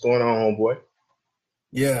 What's going on, homeboy?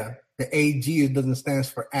 Yeah, the AG doesn't stand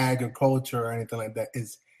for agriculture or anything like that.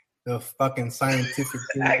 It's the fucking scientific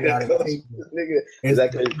thing. Exactly.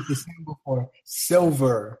 It's the symbol for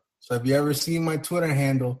silver. So if you ever see my Twitter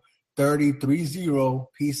handle, 3030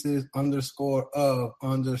 pieces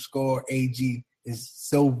 _ AG is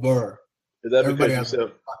silver. Is that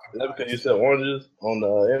because you sell oranges on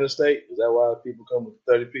the interstate? Is that why people come with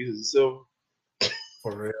 30 pieces of silver?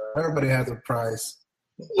 For real. Everybody has a price.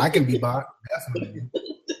 I can be bought, definitely.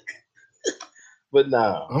 But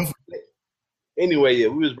nah. Anyway, yeah,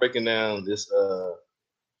 we was breaking down this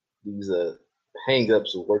these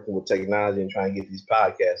hang-ups of working with technology and trying to get these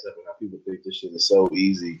podcasts up, and how people think this shit is so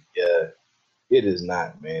easy. Yeah, it is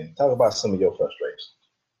not, man. Talk about some of your frustrations.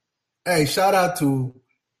 Hey, shout out to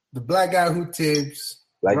the Black Guy Who Tips,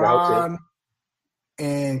 Ron,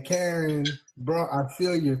 and Karen. Bro, I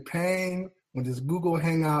feel your pain with this Google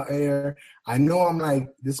Hangout Air. I know I'm like,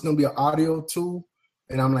 this is going to be an audio tool,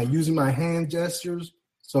 and I'm like using my hand gestures.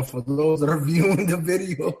 So for those that are viewing the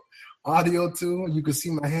video, audio too, you can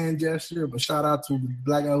see my hand gesture. But shout out to the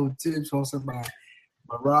Black Guy Who Tips, hosted by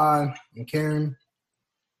Rod and Karen.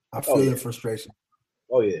 I feel their frustration.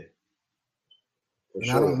 Oh yeah. And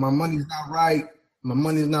sure. My money's not right. My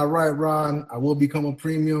money's not right, Ron. I will become a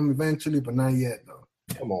premium eventually, but not yet though.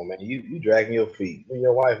 Come on, man. You dragging your feet. You and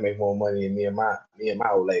your wife make more money than me and my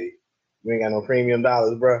old lady. You ain't got no premium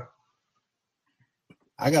dollars, bro.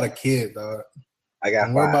 I got a kid, dog. I got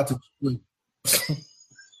and we're about to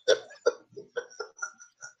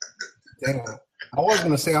Damn. I was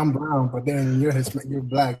gonna say I'm brown, but then you're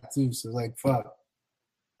black too, so like fuck.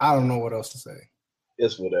 I don't know what else to say.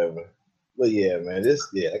 It's whatever. But yeah, man,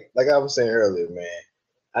 like I was saying earlier, man,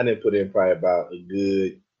 I didn't put in probably about a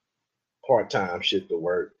good part-time shift of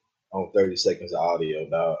work on 30 seconds of audio,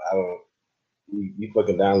 dog. I don't. You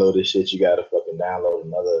fucking download this shit. You gotta fucking download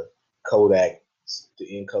another Kodak to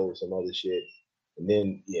encode some other shit, and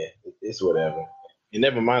then it's whatever. And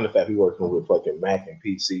never mind the fact we working with fucking Mac and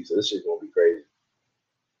PC, so this shit's gonna be crazy.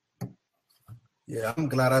 Yeah, I'm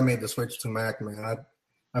glad I made the switch to Mac, man.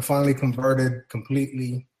 I finally converted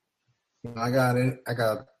completely. I got it. I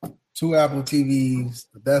got 2 Apple TVs,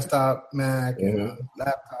 the desktop Mac, and a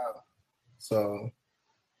laptop. So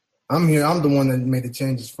I'm here. I'm the one that made the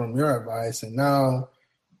changes from your advice, and now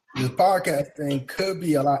this podcast thing could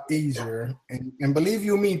be a lot easier. And believe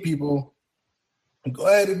you me, people, go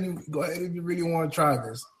ahead if you really want to try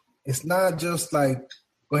this. It's not just like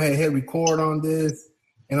go ahead, hit record on this,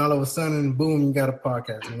 and all of a sudden, boom, you got a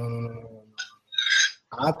podcast. No.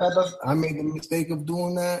 I made the mistake of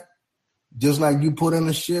doing that. Just like you put in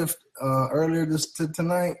a shift earlier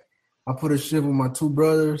tonight, I put a shift with my 2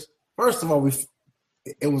 brothers. First of all,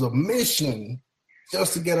 it was a mission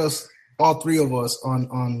just to get us, all 3 of us,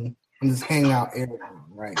 on this hangout area,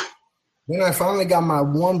 right? Then I finally got my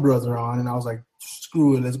 1 brother on, and I was like,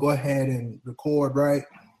 screw it, let's go ahead and record, right?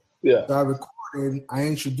 Yeah. So I recorded, I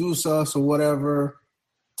introduced us or whatever,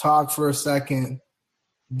 talked for a second.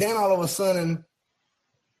 Then all of a sudden,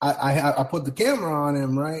 I put the camera on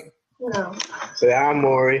him, right? No. Say hi,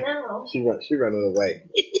 Maury. No. She running away.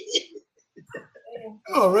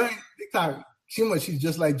 Oh, right. She's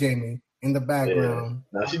just like Jamie in the background.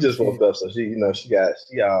 Yeah. No, she just woke up, so she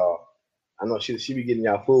I know she be getting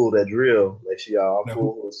y'all food that drill. Like I'm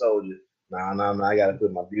full for a soldier. Nah. I gotta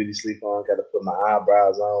put my beauty sleep on. Gotta put my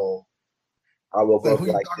eyebrows on. I woke up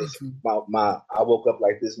like this. I woke up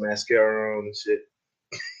like this, mascara on and shit.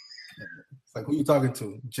 It's like, who you talking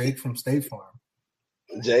to? Jake from State Farm.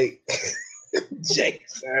 Jake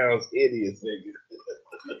sounds hideous, nigga.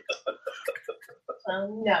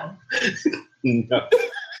 No. No.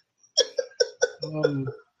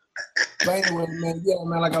 But anyway,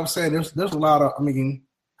 man, like I was saying, there's a lot of,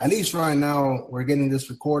 at least right now, we're getting this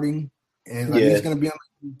recording, and it's going to be on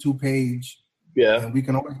the YouTube page. Yeah. And we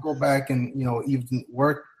can always go back and, even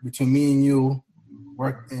work between me and you,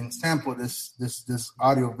 work and sample this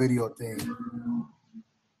audio video thing.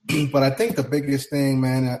 But I think the biggest thing,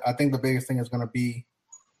 man, is going to be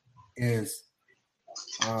is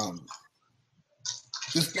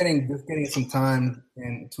just getting some time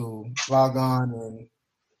and to log on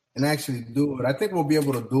and actually do it. I think we'll be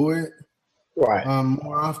able to do it right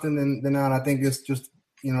more often than not. I think it's just,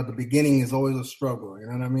 the beginning is always a struggle. You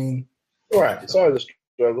know what I mean? Right. It's always a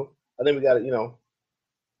struggle. I think we got to, I don't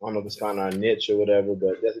know if it's kind of our niche or whatever,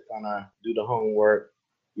 but that's kind of do the homework,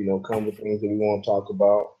 come with things that we want to talk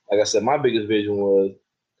about. Like I said, my biggest vision was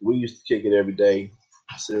we used to kick it every day,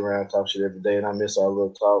 sit around, talk shit every day, and I miss our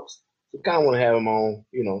little talks. So kind of want to have them on,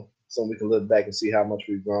 so we can look back and see how much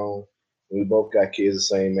we've grown. And we both got kids the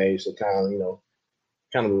same age, so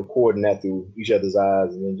kind of recording that through each other's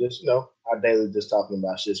eyes, and then just, our daily just talking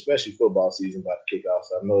about shit, especially football season about to kick off.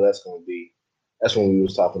 So I know that's when we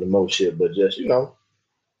was talking the most shit, but just, I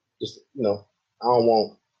don't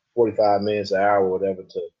want 45 minutes, an hour, or whatever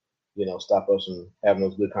to, stop us from having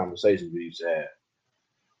those good conversations we used to have.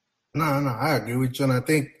 No, I agree with you. And I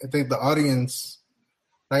think the audience,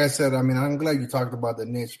 like I said, I'm glad you talked about the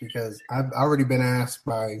niche, because I've already been asked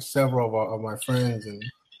by several of my friends and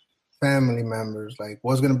family members, like,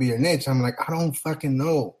 what's going to be your niche? I'm like, I don't fucking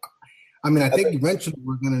know. I think eventually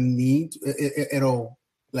we're going to need, it'll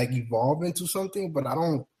like evolve into something, but I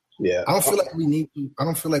don't feel like we need to. I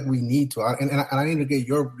don't feel like we need to. And I need to get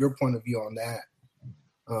your point of view on that.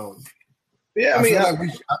 I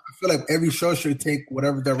feel like every show should take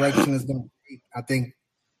whatever direction is going to take. I think,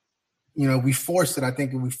 we force it. I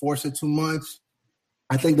think if we force it too much,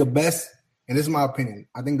 I think the best, and this is my opinion,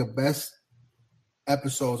 I think the best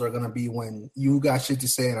episodes are going to be when you got shit to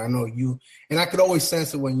say, and I know you, and I could always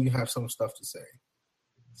sense it when you have some stuff to say.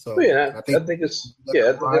 So yeah, I think it's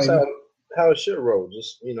that's how it should roll.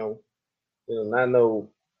 Just not know,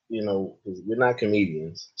 because we're not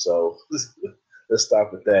comedians, so let's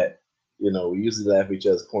stop with that. We usually laugh at each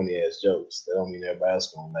other's corny ass jokes. That don't mean everybody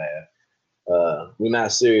else gonna laugh. We're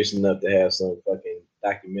not serious enough to have some fucking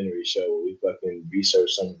documentary show where we fucking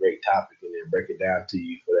research some great topic and then break it down to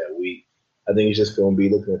you for that week. I think it's just gonna be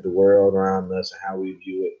looking at the world around us and how we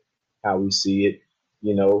view it, how we see it.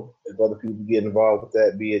 If other people get involved with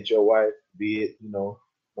that, be it your wife, be it,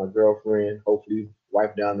 my girlfriend, hopefully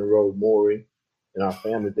wife down the road, Maury, and our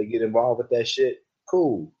family, if they get involved with that shit,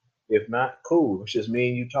 cool. If not, cool. It's just me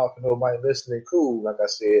and you talking, nobody listening, cool. Like I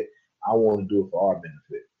said, I want to do it for our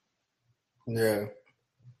benefit. Yeah.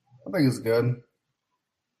 I think it's good.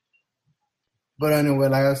 But anyway,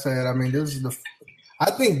 like I said, I mean,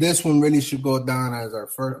 I think this one really should go down as our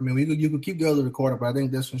first. I mean, you could keep the other recording, but I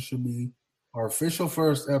think this one should be our official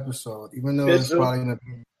first episode, even though it's probably gonna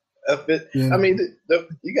be. I mean,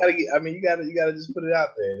 you gotta just put it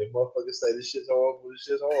out there. If motherfuckers say this shit's horrible, this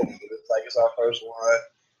shit's horrible. But it's like it's our first one,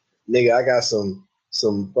 nigga. I got some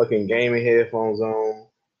fucking gaming headphones on.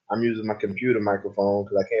 I'm using my computer microphone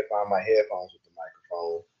because I can't find my headphones with the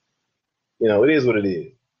microphone. It is what it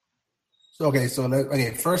is. So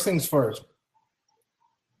first things first.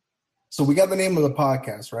 So we got the name of the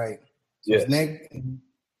podcast, right? So yes.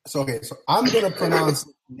 So I'm gonna pronounce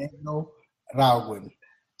it Negro Ragwin.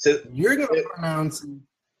 So you're gonna pronounce it.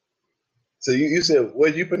 So you said, what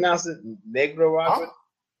did you pronounce it? Negro Ragwin?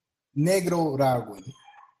 Negro Ragwin.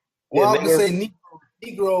 Well, I'm gonna say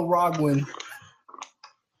Negro Ragwin.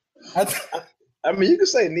 I mean, you can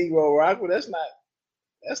say Negro Ragwin.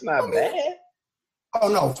 That's not bad. Oh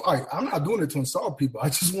no! All right, I'm not doing it to insult people. I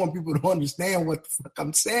just want people to understand what the fuck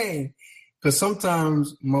I'm saying, because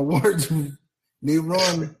sometimes my words they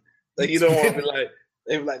run. Like you don't want to be like,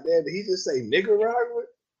 they be like, "Dad, did he just say nigger Ragwin?"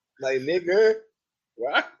 Like nigger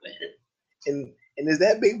Ragwin, and is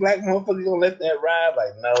that big black motherfucker gonna let that ride?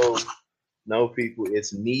 Like no, people,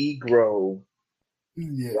 it's Negro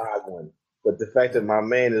Ragwin. But the fact that my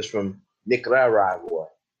man is from Nicaragua,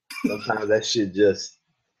 sometimes that shit just.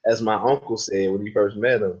 As my uncle said when he first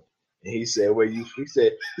met him, and he said, he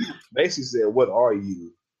basically said, "What are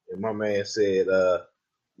you?" And my man said,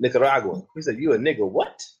 Nicaragua. He said, "You a nigga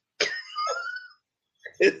what?"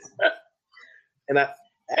 And I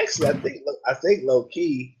think low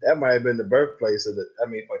key, that might have been the birthplace of that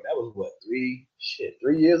was what, 3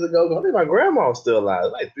 years ago? I think my grandma was still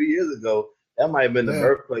alive. Like 3 years ago, that might have been the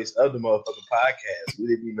birthplace of the motherfucking podcast. We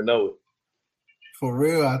didn't even know it. For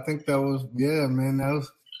real, I think that was, man, that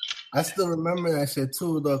was. I still remember that shit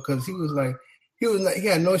too, though, because he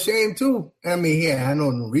had no shame too. I mean, he had no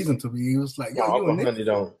reason to be. He was like, "Yo,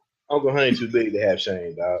 Uncle Honey too big to have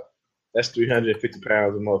shame, dog. That's 350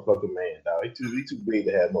 pounds of motherfucking man, dog. He too big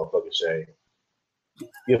to have motherfucking shame.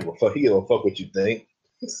 He don't fuck what you think."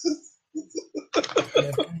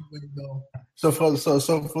 So for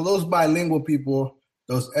those bilingual people,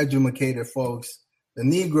 those educated folks, the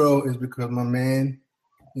Negro is because my man,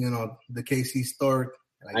 the KC Stork.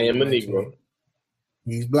 Like I am a Negro.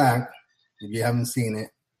 He's black. If you haven't seen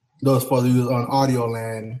it, those for you on Audio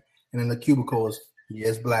Land and in the cubicles, he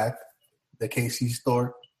is black. The KC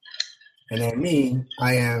Stork, and then me,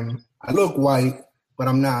 I look white, but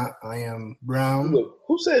I'm not. I am brown.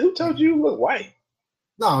 Who told you you look white?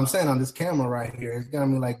 No, I'm saying on this camera right here, it's got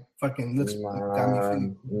me like fucking looks.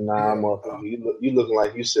 Motherfucker, you looking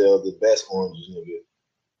like you sell the best oranges, nigga.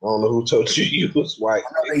 I don't know who told you was white.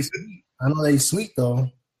 I know they sweet though.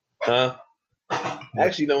 Huh?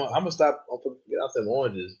 Actually, no. I'm gonna stop. Get out them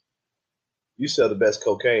oranges. You sell the best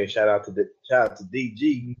cocaine. Shout out to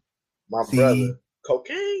DG, my brother.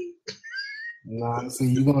 Cocaine. Nah,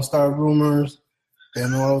 see, you're gonna start rumors.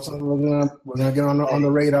 Then all of a sudden we're gonna get on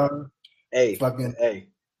the radar. Hey,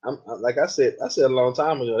 I'm like I said a long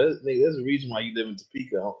time ago. There's a reason why you live in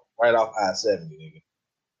Topeka, right off I-70, nigga.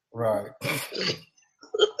 Right.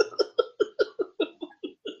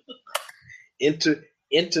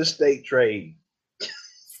 Interstate trade.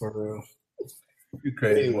 For real. You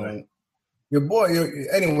crazy, anyway. Man. Your boy,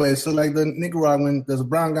 anyway, so like the Nicaraguan, there's a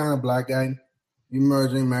brown guy and a black guy. You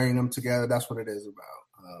merging, marrying them together. That's what it is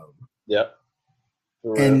about. Yep.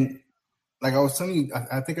 And like I was telling you,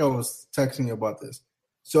 I think I was texting you about this.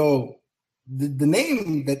 So the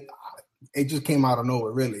name that it just came out of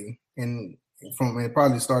nowhere, really. And it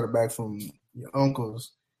probably started back from your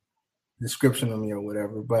uncle's description of me or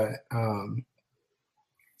whatever. But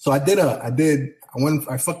so I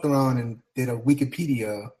fucked around and did a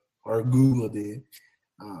Wikipedia, or Google did.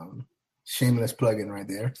 Shameless plug-in right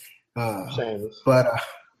there. Shameless. But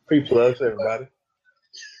free plugs, everybody.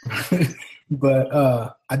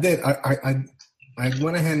 But I did. I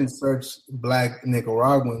went ahead and searched Black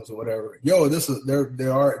Nicaraguans or whatever. Yo, there's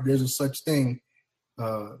a such thing.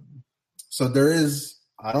 So there is.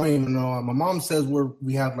 I don't even know. My mom says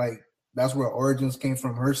we have like that's where origins came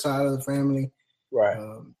from, her side of the family. Right.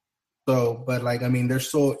 But like I mean,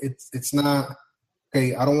 it's not.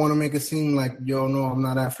 Okay, I don't want to make it seem like yo, no, I'm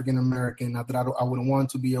not African American. Not that I wouldn't want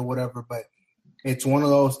to be or whatever, but it's one of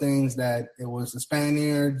those things that it was the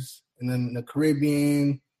Spaniards and then the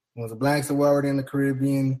Caribbean. It was the blacks that were already in the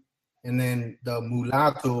Caribbean, and then the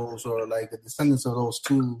mulattoes or like the descendants of those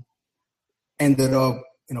two ended up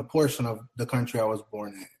in a portion of the country I was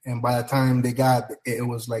born in. And by the time they got it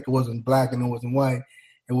was like it wasn't black and it wasn't white.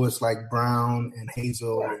 It was like brown and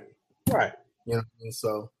hazel. Right. You know, and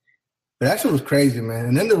so but that shit was crazy, man.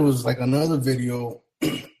 And then there was like another video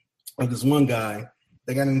of this one guy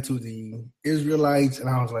that got into the Israelites, and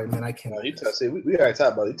I was like, man, I can't. No, we already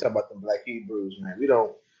talked about it. You talk about them Black Hebrews, man. We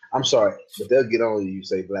don't. I'm sorry, but they'll get on you. You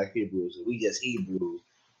say Black Hebrews, we just Hebrews.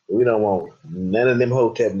 We don't want none of them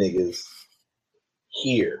Hotep niggas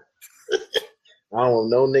here. I don't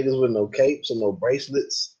want no niggas with no capes and no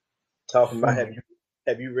bracelets talking about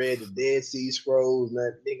have you read the Dead Sea Scrolls?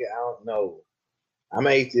 That nigga, I don't know. I'm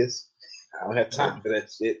atheist. I don't have time for that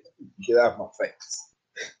shit. Get out of my face.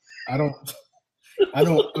 I mean, I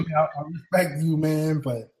respect you, man,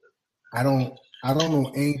 but I don't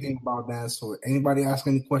know anything about that. So anybody ask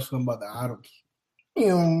any question about that, I don't.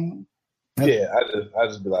 Yeah, I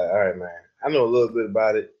just be like, all right, man. I know a little bit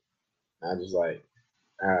about it. I'm just like,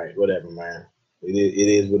 all right, whatever, man. It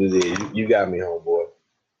is what it is. You got me, homeboy.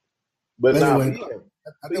 But anyway,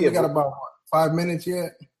 I think we got about 5 minutes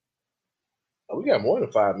yet. Oh, we got more than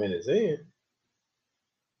 5 minutes in.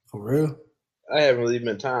 For real? I haven't really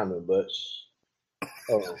been timing, but.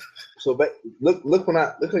 So look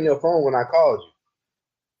on your phone when I called you.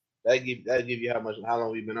 That give you how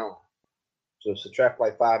long we've been on. So subtract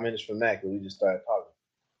like 5 minutes from that because we just started talking.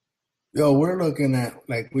 Yo, we're looking at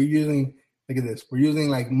like we're using. Look at this. We're using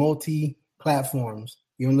like multi platforms,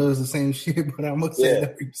 even though it's the same shit. But I'm upset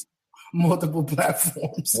that we use multiple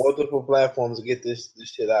platforms. Multiple platforms to get this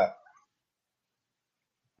shit out.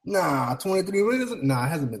 Nah, 23 minutes. Nah, it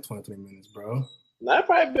hasn't been 23 minutes, bro. Nah, it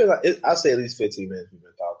probably been like I'll say at least 15 minutes we've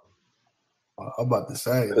been talking. I'm about to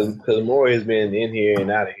say because Maury has been in here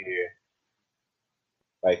and out of here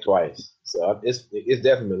like twice, so it's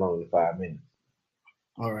definitely been longer than 5 minutes.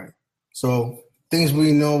 All right. So things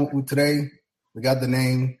we know today. We got the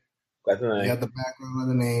name. We got the background of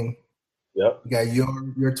the name. Yep. We got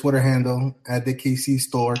your Twitter handle at the KC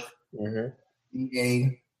Store. Mm-hmm.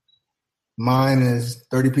 EA. Mine is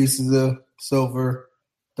 30 pieces of silver,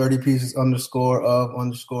 30 pieces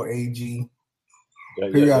 _of_AG.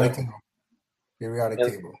 Periodic table. Periodic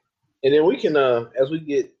table. And then we can, as we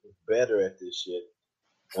get better at this shit,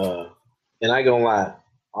 and I ain't gonna lie,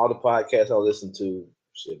 all the podcasts I listen to,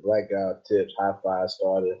 shit, Black Guy Tips, High Five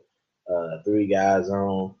Starter, Three Guys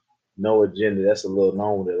On, No Agenda, that's a little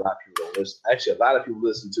known that a lot of people don't listen. Actually, a lot of people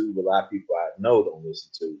listen to, but a lot of people I know don't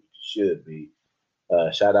listen to. Should be.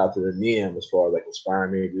 Shout out to the NIM as far as like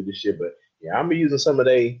inspiring me to do this shit. But yeah, I'm using some of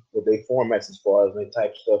they formats as far as they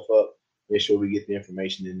type stuff up. Make sure we get the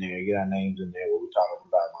information in there, get our names in there, what we're talking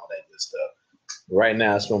about, and all that good stuff. But right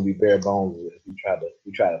now, it's going to be bare bones. We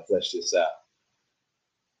try to flesh this out.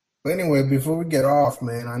 But anyway, before we get off,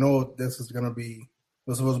 man, I know this is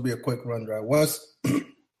supposed to be a quick run drive.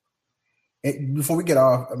 Before we get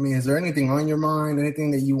off, I mean, is there anything on your mind?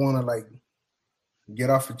 Anything that you want to like get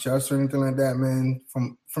off your chest or anything like that, man?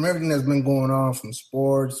 From everything that's been going on, from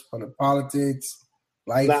sports, from the politics,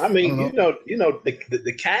 life. Nah, I mean, you know,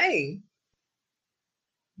 the Kang,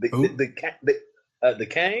 the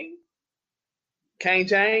Kang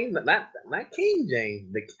James, not King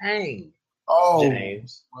James, the Kang. Oh,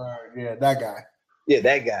 James. Yeah, that guy. Yeah,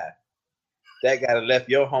 that guy. That guy that left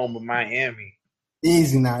your home in Miami.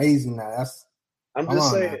 Easy now. I'm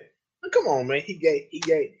just saying. Come on, man. He gave.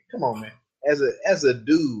 Come on, man. As a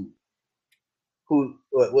dude who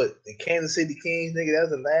what the Kansas City Kings, nigga, that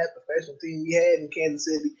was the last professional team we had in Kansas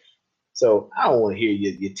City. So I don't want to hear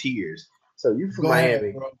your tears. So you from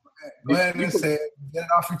Miami. Go ahead and say it. Get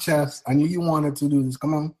it off your chest. I knew you wanted to do this.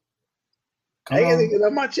 Come on. I ain't gonna get it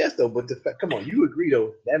off my chest though, but come on, you agree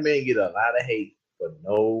though, that man get a lot of hate for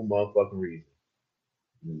no motherfucking reason.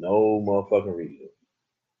 No motherfucking reason.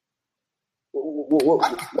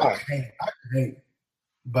 I hate.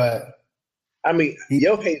 But I mean,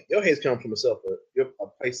 your hate's come from a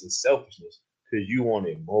place of selfishness because you want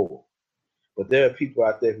it more. But there are people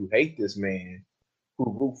out there who hate this man,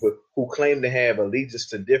 who claim to have allegiance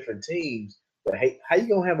to different teams. But how you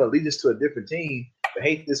gonna have allegiance to a different team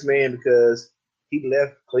hate this man because he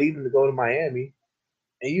left Cleveland to go to Miami,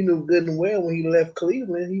 and you knew good and well when he left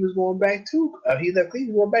Cleveland, he was going back to. He left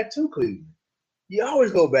Cleveland, going back to Cleveland. You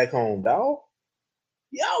always go back home, dog.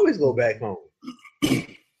 You always go back home.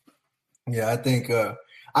 Yeah, I think.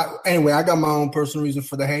 Anyway, I got my own personal reason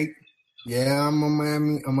for the hate. Yeah, I'm a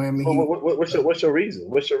Miami. What's your reason?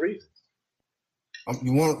 What's your reason?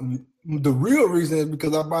 You want the real reason is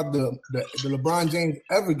because I bought the LeBron James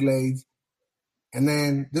Everglades, and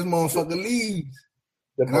then this motherfucker leaves.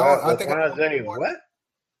 LeBron James what?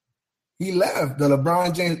 He left the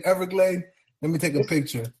LeBron James Everglades. Let me take a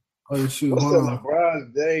picture. Oh, shoot. What's the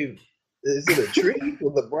LeBron James? Is it a tree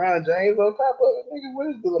with LeBron James on top of it? Nigga,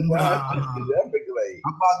 what is the LeBron James Everglades?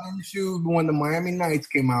 I bought them shoes when the Miami Knights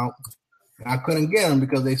came out, and I couldn't get them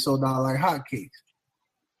because they sold out like hotcakes.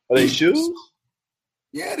 Are they shoes?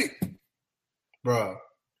 Yeah, bro.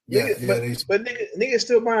 Yeah, but nigga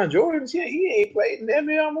still buying Jordans. Yeah, he ain't played in the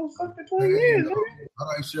NBA almost fucking 20 years. I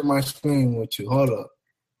gotta share my screen with you. Hold up.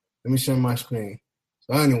 Let me share my screen.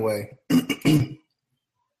 So anyway,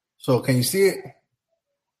 so can you see it?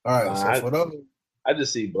 All right. So for those, I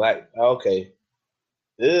just see black. Okay.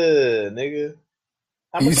 Nigga.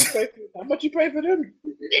 How much you pay for them?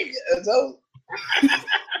 Nigga, so.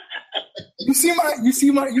 You see?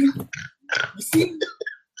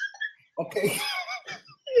 Okay.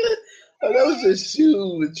 Oh, that was just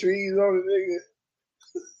shoes with trees on it, nigga.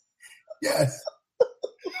 Yes.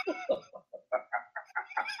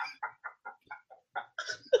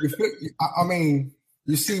 I mean,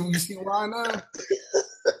 you see why now?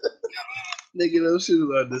 Nigga, those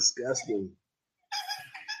shoes are disgusting.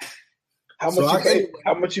 How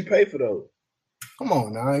much you pay for those? Come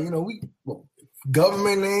on now, we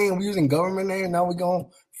government name. We using government name. Now we gonna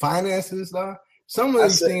finance this stuff. Some of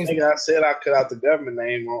these things. Nigga, I said I cut out the government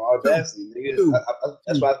name on Audacity. Nigga,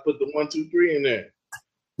 that's why I put the 1, 2, 3 in there.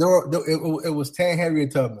 It was 10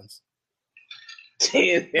 Harriet Tubmans.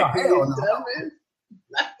 10 Harriet Tubmans?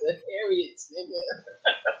 Not the Harriets, nigga.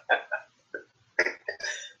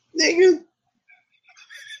 Nigga,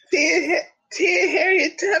 10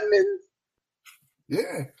 Harriet Tubmans?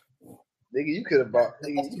 Yeah. Nigga, you could have bought a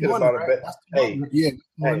better. Hey,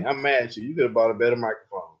 I'm mad at you. You could have bought a better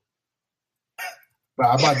microphone. Bro,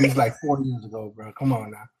 I bought these like 4 years ago, bro. Come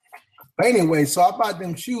on now. But anyway, so I bought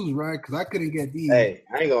them shoes, right? Because I couldn't get these. Hey,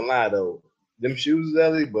 I ain't gonna lie though. Them shoes,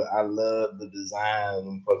 Ellie, but I love the design of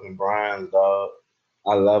them fucking Brian's, dog.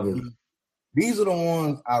 I love them. These are the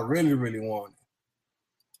ones I really, really wanted.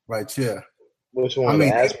 Right here. Which one?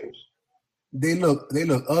 They look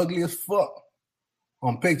ugly as fuck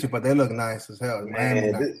on picture, but they look nice as hell.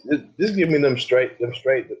 Man, this give me them straight.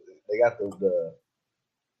 They got the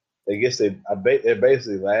I guess they're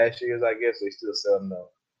basically last year's. I guess they still selling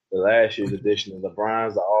the last year's edition of the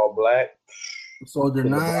LeBron's, the all black. Soldier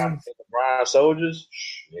 9. LeBron Soldiers.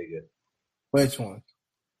 Nigga. Which one?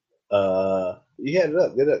 You had it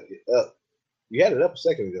up. Get up. You had it up a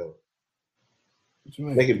second ago. What you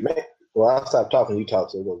mean? Make it man. Well, I'll stop talking. You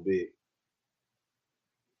talk so it goes big.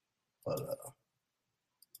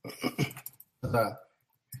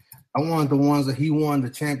 I want the ones that he won the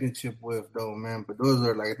championship with, though, man. But those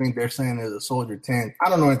are I think they're saying there's a Soldier 10. I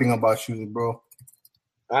don't know anything about shoes, bro.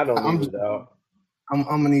 I don't know. I'm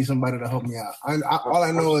gonna need somebody to help me out. All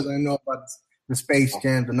I know is I know about the Space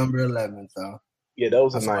Jam, the number 11. So yeah,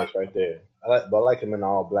 those are nice right there. I like them in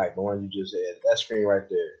all black. The one you just had, that screen right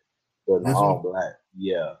there, but in all black.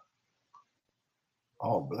 Yeah,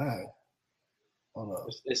 all black. Hold up.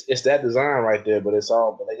 It's that design right there, but it's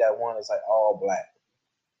all. But they got one that's like all black.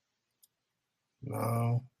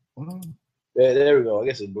 No. There we go. I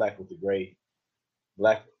guess it's black with the gray.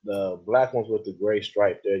 The black ones with the gray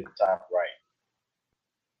stripe there at the top right.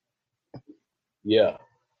 Yeah.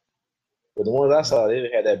 But the ones I saw, they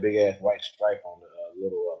had that big ass white stripe on the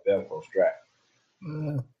little Velcro strap.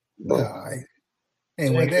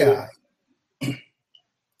 Anyway, they're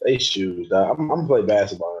they shoes, dog. I'm gonna play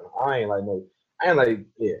basketball. I ain't like,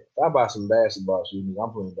 if I buy some basketball shoes,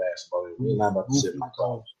 I'm playing basketball. We're not about to sit in my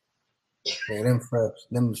car. Yeah, them fresh.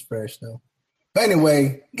 Them was fresh though. But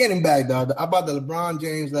anyway, getting back, dog. I bought the LeBron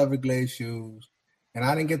James Everglades shoes, and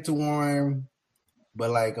I didn't get to wear them, but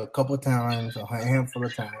like a couple of times, a handful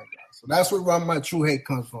of times. So that's where my true hate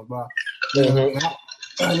comes from, bro.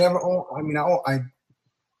 I never own. I mean,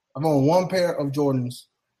 I've owned one pair of Jordans,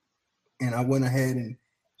 and I went ahead and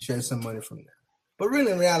shared some money from that. But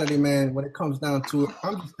really, in reality, man, when it comes down to it,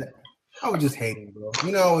 I was just hating, bro.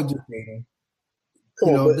 I was just hating.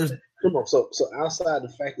 Come on. So outside the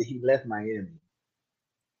fact that he left Miami,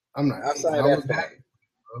 I'm not outside that fact.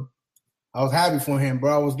 I was happy for him,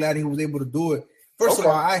 bro. I was glad he was able to do it. First of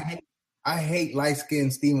all, I hate I hate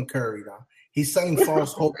light-skinned Stephen Curry, though. He's selling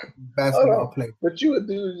false hope basketball players. But you would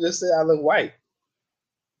do just say I look white.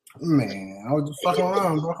 Man, I was just fucking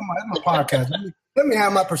around, bro. Come on, that's my podcast. Let me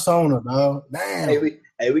have my persona, dog. Damn.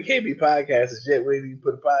 Hey, we can't be podcasters yet. We need to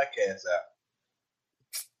put a podcast out.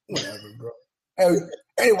 Whatever, bro. Hey,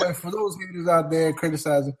 anyway, for those haters out there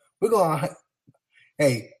criticizing, we're going to,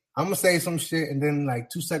 hey, I'm going to say some shit, and then like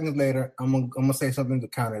 2 seconds later, I'm gonna say something to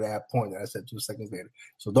counter that point that I said 2 seconds later.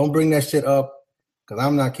 So don't bring that shit up, because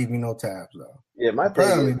I'm not keeping no tabs, though. Yeah, my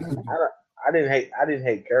thing is, I didn't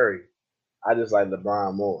hate Curry. I just like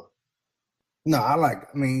LeBron more. No,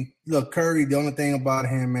 look, Curry, the only thing about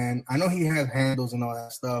him, man, I know he has handles and all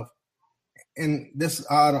that stuff. And this,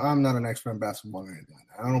 I'm not an expert in basketball or anything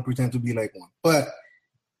like that. I don't pretend to be like one. But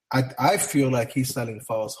I feel like he's selling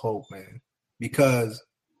false hope, man. Because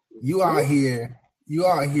you out here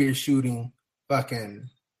shooting fucking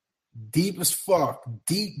deep as fuck,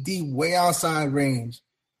 deep, way outside range.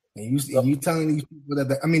 And you telling these people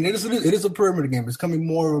that it is a perimeter game. It's coming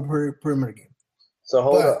more of a perimeter game. So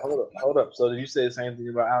hold up. So did you say the same thing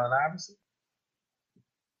about Allen Iverson?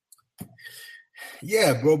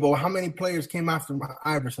 Yeah, bro. But how many players came after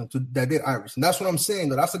Iverson that did Iverson? That's what I'm saying.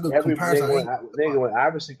 Though that's a good comparison. When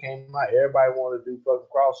Iverson came out, everybody wanted to do fucking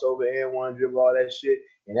crossover and want to dribble all that shit,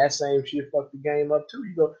 and that same shit fucked the game up too.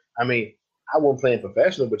 You go, I wasn't playing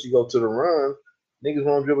professional, but you go to the run, niggas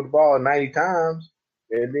want to dribble the ball 90 times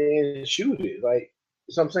and then shoot it. Like,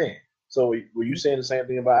 that's what I'm saying. So were you saying the same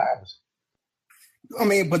thing about Iverson?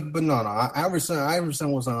 But no.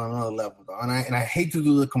 Iverson was on another level, though, and I hate to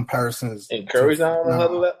do the comparisons. And Curry's on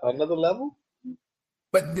another level.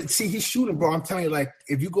 But see, he's shooting, bro. I'm telling you, like,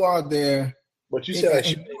 if you go out there, but you said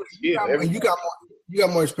you got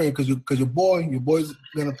more experience because your boy's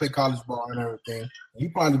gonna play college ball and everything.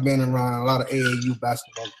 You probably been around a lot of AAU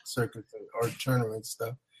basketball circuits or tournaments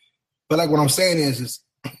stuff. But like what I'm saying is.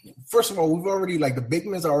 First of all, we've already the big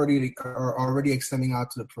men are already extending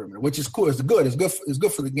out to the perimeter, which is cool. It's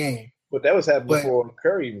good for the game. But that was happening before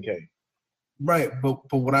Curry even came. Right, but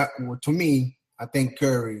to me, I think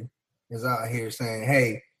Curry is out here saying,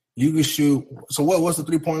 "Hey, you can shoot." So what's the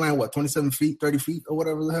 3-point line? What, 27 feet, 30 feet, or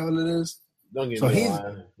whatever the hell it is? Don't get me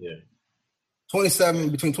wrong. Yeah, 27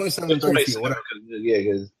 between 27 and 30 feet, whatever. Yeah,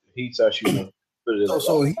 because he starts shooting.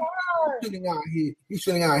 So he's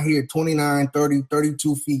shooting out here 29, 30,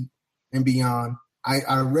 32 feet and beyond.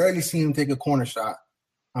 I rarely see him take a corner shot.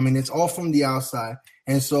 It's all from the outside.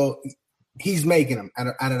 And so he's making them at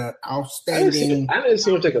an outstanding. I didn't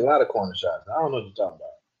see him take a lot of corner shots. I don't know what you're talking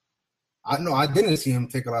about. I didn't see him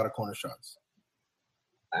take a lot of corner shots.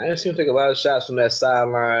 I didn't see him take a lot of shots from that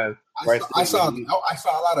sideline. I saw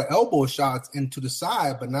a lot of elbow shots into the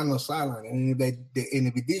side, but not on the sideline. And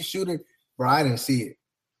if he did shoot it, bro, I didn't see it.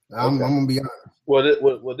 I'm gonna be honest.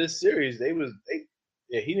 Well, this series they was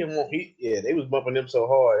bumping him so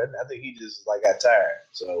hard. I think he just got tired.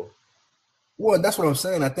 So, well, that's what I'm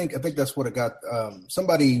saying. I think that's what it got.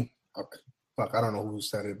 Somebody, I don't know who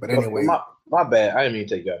said it, but anyway, my bad. I didn't mean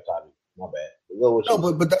to take you off topic. My bad. No,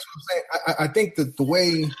 but that's what I'm saying. I think that the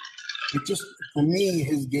way it just for me,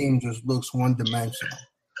 his game just looks one dimensional.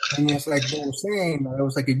 And it's like they were saying. It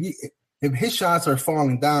was like if his shots are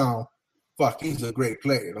falling down. He's a great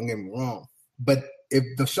player. Don't get me wrong. But if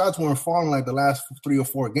the shots weren't falling like the last 3 or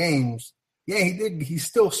 4 games, yeah, he did. He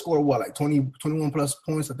still scored 20, 21 plus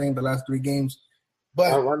points, I think, the last 3 games.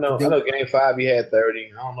 But I know game 5 he had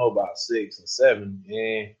 30. I don't know about 6 and 7.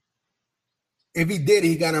 Yeah. If he did,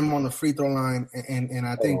 he got him on the free throw line, and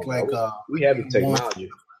I think we have the technology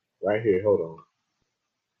right here. Hold on.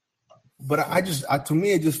 But to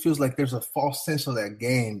me, it just feels like there's a false sense of that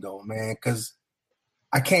game, though, man, because.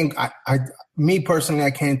 Me personally,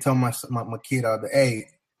 I can't tell my kid out there, hey,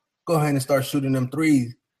 go ahead and start shooting them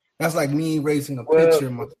threes. That's like me raising a pitcher.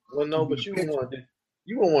 No, but you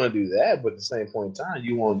won't want to do that. But at the same point in time,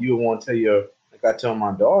 you want to tell I tell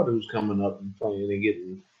my daughter who's coming up and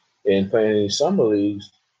playing in summer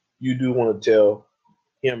leagues, you do want to tell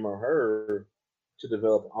him or her to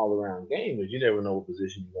develop an all around game, because you never know what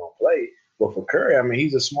position you're gonna play. But for Curry,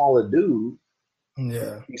 he's a smaller dude.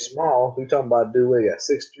 Yeah, he's small. We talking about dude, he got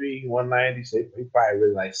 6'3", 190. So he probably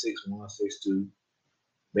really 6'1", 6'2",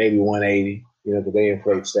 maybe 180. Because they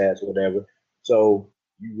inflate stats or whatever. So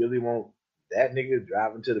you really want that nigga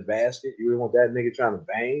driving to the basket? You really want that nigga trying to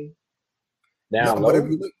bang down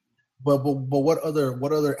low? But what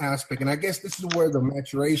other aspect? And I guess this is where the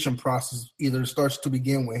maturation process either starts to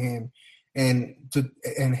begin with him, and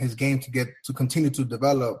his game to continue to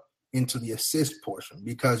develop into the assist portion.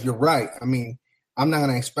 Because you're right. I'm not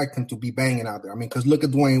going to expect him to be banging out there. Because look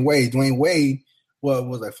at Dwayne Wade. Dwayne Wade what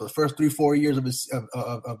was that, for the first 3-4 years of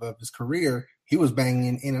his career, he was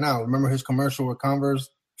banging in and out. Remember his commercial with Converse?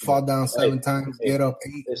 Fall down 7 times, get up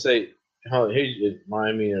 8. They say, here's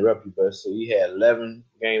Miami interrupt you, but so he had 11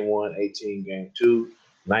 game 1, 18 game 2,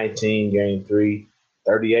 19 game 3,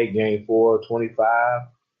 38 game 4, 25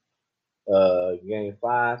 game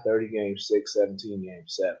 5, 30 game 6, 17 game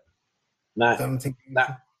 7. Not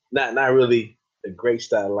really a great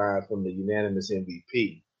stat line from the unanimous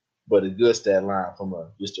MVP, but a good stat line from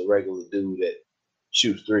just a regular dude that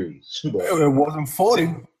shoots threes. But it wasn't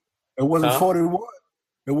 40. It wasn't 41.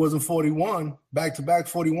 It wasn't 41. Back-to-back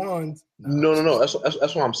 41s. No. That's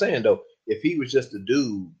what I'm saying, though. If he was just a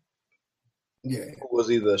dude who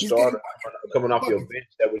was either a starter coming off your bench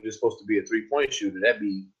that was just supposed to be a three-point shooter, that'd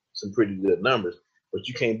be some pretty good numbers. But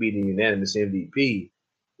you can't be the unanimous MVP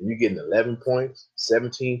and you're getting 11 points,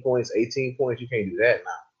 17 points, 18 points. You can't do that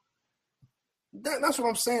now. That's what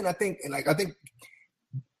I'm saying. I think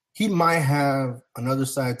he might have another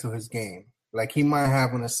side to his game. Like he might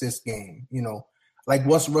have an assist game, like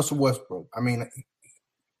Russell Westbrook. I mean,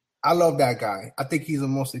 I love that guy. I think he's the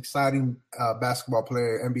most exciting basketball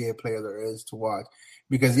player, NBA player there is to watch.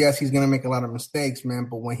 Because, yes, he's going to make a lot of mistakes, man,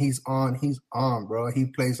 but when he's on, bro. He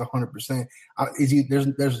plays 100%.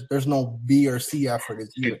 There's no B or C effort.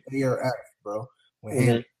 It's either A or F, bro, with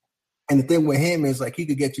him. And the thing with him is, like, he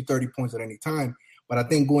could get you 30 points at any time. But I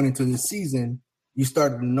think going into this season, you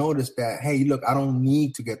started to notice that, hey, look, I don't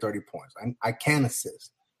need to get 30 points. I can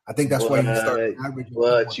assist. I think that's why he started averaging.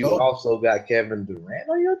 But you also got Kevin Durant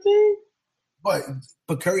on your team?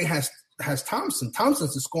 But Curry has Thompson.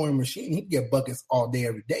 Thompson's a scoring machine. He can get buckets all day,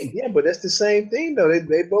 every day. Yeah, but that's the same thing, though.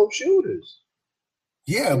 They both shooters.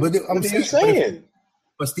 Yeah, but I'm saying.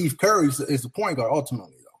 But Steve Curry is the point guard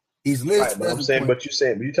ultimately, though. He's listed. Right, but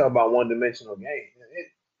you're talking about one-dimensional game.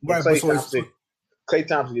 Right, Klay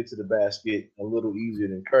Thompson gets to the basket a little easier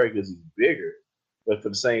than Curry because he's bigger. But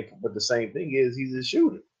the same thing is he's a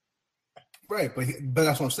shooter. Right, but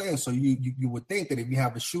that's what I'm saying. So you would think that if you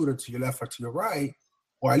have a shooter to your left or to your right,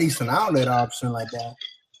 or at least an outlet option like that,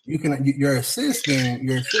 your assist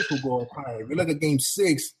will go up higher. If you look at game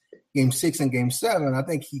 6 and game 7, I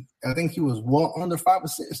think he was well under 5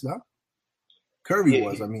 assists, no? Curry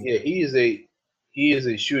was. I mean, yeah, he is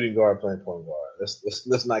a shooting guard playing point guard.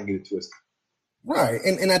 Let's not get it twisted. Right,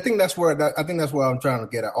 and I think that's where I'm trying to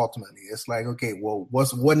get at. Ultimately, it's like, okay, well,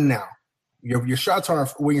 what now? Your shots are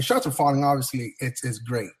falling. Obviously, it's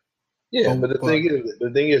great. Yeah, but the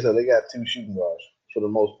thing is that they got 2 shooting guards for the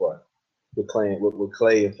most part with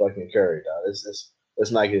Klay and fucking Curry. Dog. Let's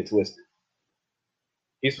not get it twisted.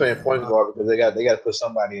 He's playing point guard because they got to put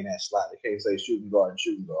somebody in that slot. They can't say shooting guard and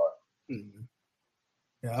shooting guard. Mm-hmm.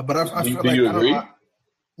 Yeah, but I feel do you agree?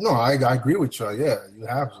 I agree with you. Yeah, you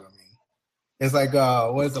have to. I mean, it's like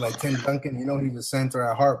what is it, like Tim Duncan? He's a center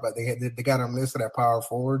at heart, but they got him listed at power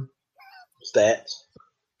forward. Stats.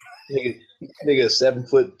 Nigga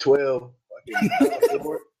 7'12".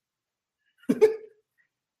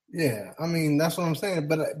 Yeah, I mean that's what I'm saying.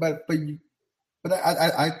 But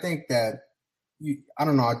I think that I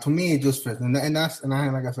don't know. To me, it just fits, and like I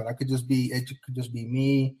said, it could just be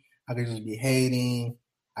me. I could just be hating.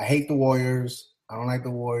 I hate the Warriors. I don't like the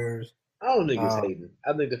Warriors. I don't think it's hating.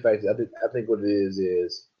 I think the fact that I think what it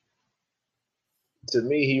is to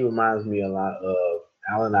me he reminds me a lot of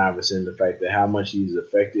Allen Iverson. The fact that how much he's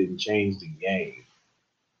affected and changed the game.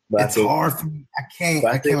 But it's hard for me. I can't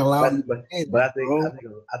allow it. But I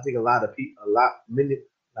think a lot of people, not many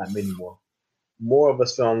more of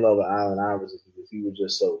us fell in love with Allen Iverson because he was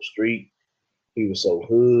just so street. He was so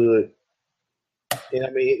hood. And I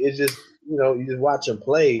mean, it's just, you just watch him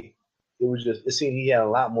play. It seemed he had a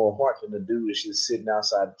lot more heart than the dude that's just sitting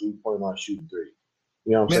outside the 3-point line shooting 3.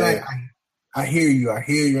 You know what I'm saying? I hear you,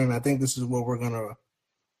 and I think this is what we're gonna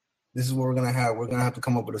have. We're gonna have to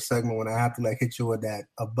come up with a segment when I have to hit you with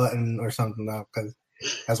a button or something now, because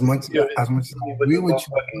as much as I agree with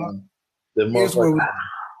you,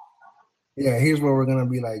 here's where we're gonna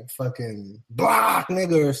be like fucking block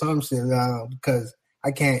nigga or some shit because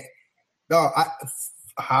I can't. No,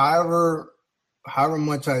 however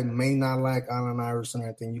much I may not like Allen Iverson or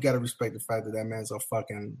anything, you got to respect the fact that man's a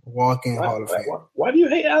fucking walking Hall of Fame. Why do you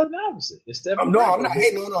hate Allen Iverson? I'm not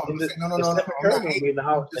hating. No.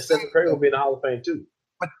 Stephen Curry will be in the Hall of Fame too.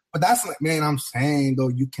 But that's like, man, I'm saying though,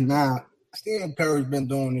 you cannot. Stephen Curry's been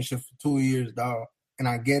doing this shit for 2 years, dog, and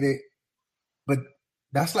I get it. But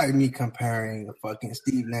that's like me comparing fucking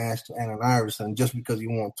Steve Nash to Allen Iverson just because you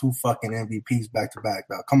want 2 fucking MVPs back to back,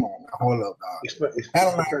 dog. Come on, man, hold up, dog.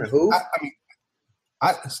 Allen Iverson, who?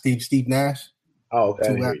 Steve Nash. Oh,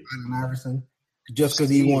 okay. To Allen Iverson. just because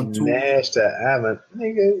he won 2. Nash to Allen,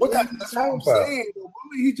 nigga. That's what I'm saying.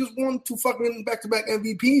 He just won 2 fucking back-to-back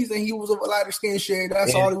MVPs, and he was a lighter skin shade.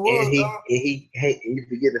 That's all he was. And you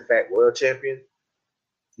forget the fact, world champion.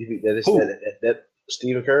 That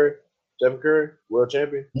Stephen Curry, Stephen Curry, world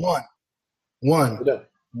champion. One. No, I'm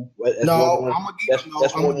gonna give him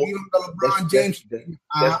the LeBron James.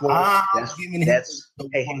 That's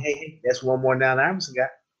one more now than Iverson got.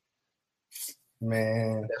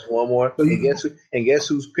 Man, that's one more. So guess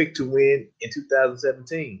who's picked to win in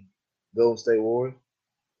 2017? Golden State Warriors.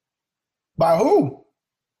 By who?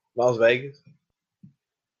 Las Vegas.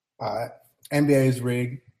 All right. NBA is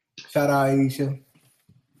rigged. Shout out Aisha.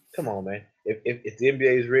 Come on, man. If the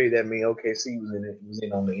NBA is rigged, that means OKC was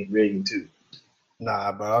in on the rigging too.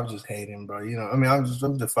 Nah, bro. I'm just hating, bro. You know, I mean, I'm just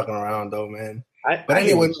fucking around though, man. I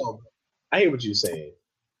hear what you're saying.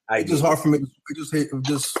 It's just hard for me. It's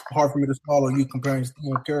just hard for me to swallow you comparing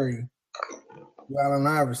Stephen Curry to Allen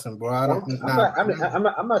Iverson, bro. I'm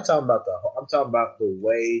not talking about I'm talking about the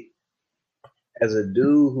way, as a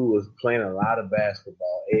dude who was playing a lot of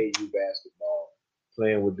basketball, AAU basketball,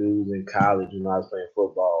 playing with dudes in college when I was playing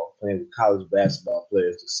football, playing with college basketball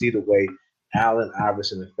players, to see the way Allen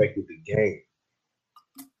Iverson affected the game.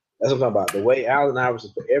 That's what I'm talking about. The way Allen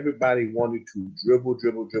Iverson, everybody wanted to dribble.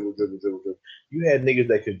 You had niggas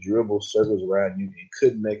that could dribble circles around you and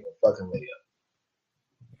couldn't make a fucking layup.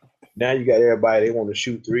 Now you got everybody, they want to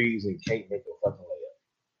shoot threes and can't make a fucking layup.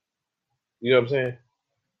 You know what I'm saying?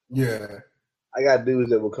 Yeah. I got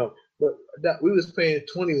dudes that will come. But we was playing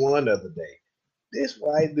 21 the other day. This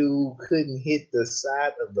white dude couldn't hit the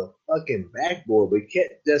side of the fucking backboard, but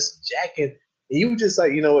kept just jacking. And you were just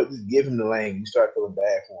like, you know what, just give him the lane. You start feeling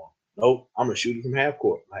bad for him. Nope, I'm going to shoot it from half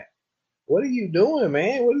court. Like, what are you doing,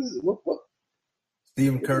 man? What?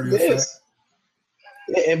 Stephen Curry.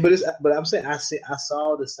 Yeah, but I'm saying I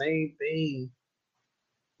saw the same thing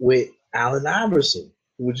with Allen Iverson,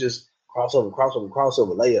 who was just crossover,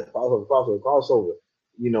 layup, crossover,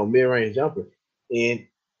 mid-range jumper. And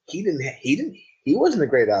he wasn't a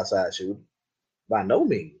great outside shooter by no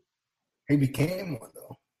means. He became one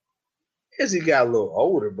though. As he got a little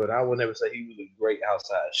older, but I would never say he was a great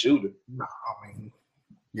outside shooter. No, I'll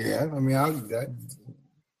give that.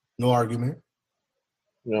 No argument.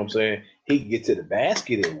 You know what I'm saying? He can get to the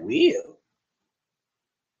basket at will.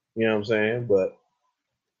 You know what I'm saying? But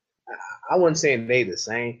I wasn't saying they the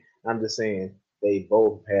same. I'm just saying they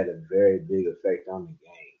both had a very big effect on the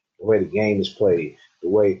game. The way the game is played, the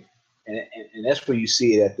way, and that's where you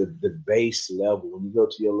see it at the base level. When you go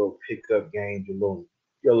to your little pickup games, your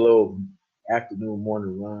little afternoon,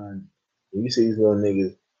 morning run, and you see these little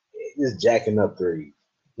niggas just jacking up threes.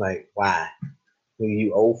 Like, why? When you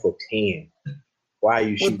 0 for 10, why are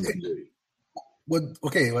you shooting threes?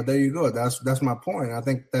 Okay, well there you go. That's my point. I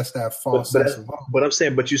think that's that false sense of hope. But I'm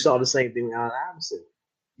saying, but you saw the same thing with Allen Iverson.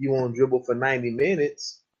 You want to dribble for 90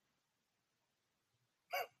 minutes,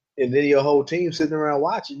 and then your whole team sitting around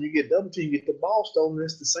watching. You get double team, you get the ball stolen.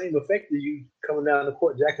 It's the same effect as you coming down the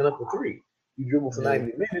court jacking up a three. You dribble for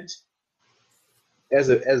 90 minutes. As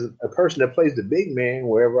a person that plays the big man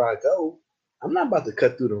wherever I go, I'm not about to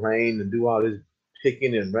cut through the rain and do all this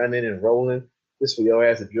picking and running and rolling just for your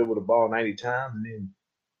ass to dribble the ball 90 times and then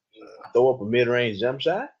throw up a mid-range jump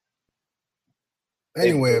shot.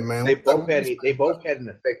 Anyway, they both had an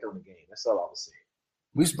effect on the game. That's all I was saying.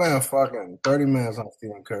 We spent fucking 30 minutes on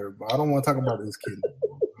Stephen Curry, but I don't want to talk about this kid.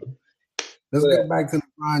 Let's get back to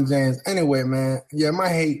LeBron James. Anyway, man, yeah, my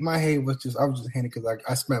hate was just I was just hating because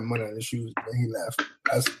I spent money on his shoes and he left.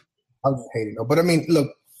 I was just hating though. But I mean,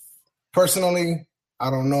 look, personally, I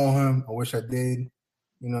don't know him. I wish I did.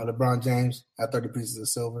 You know, LeBron James had 30 pieces of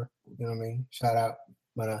silver. You know what I mean? Shout out.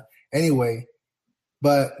 But anyway,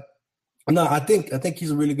 but no, I think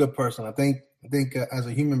he's a really good person. I think as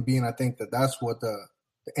a human being, I think that's what the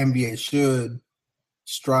NBA should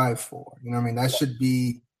strive for. You know what I mean? That should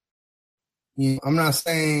be. You know, I'm not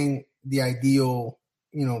saying the ideal,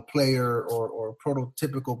 player or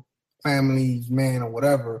prototypical family man or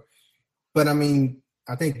whatever, but I mean,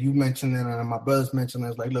 I think you mentioned it and my brothers mentioned it.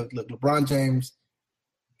 It's like, look, LeBron James,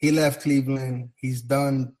 he left Cleveland. He's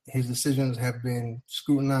done. His decisions have been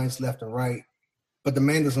scrutinized left and right, but the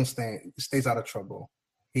man doesn't stays out of trouble.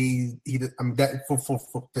 That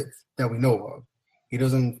we know of. He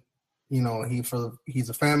doesn't, he's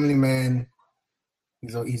a family man.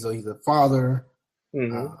 He's a father.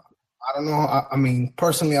 Mm-hmm. I don't know. I mean,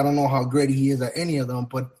 personally, I don't know how great he is at any of them,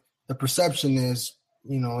 but the perception is,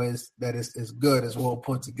 is that it's good, it's well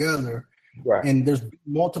put together. Right. And there's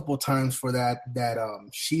multiple times for that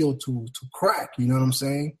shield to crack. You know what I'm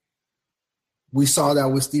saying? We saw that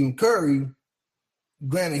with Stephen Curry.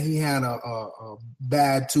 granted, he had a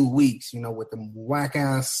bad 2 weeks, with the whack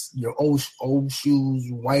ass, your old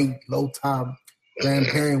shoes, white, low top,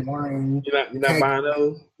 grandparent wine. You're not buying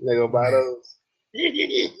those? You're not gonna buy those? Get out of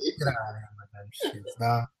here with that shit,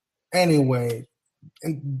 nah. Anyway,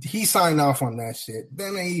 and he signed off on that shit.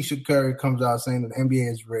 Then Ayesha Curry comes out saying that the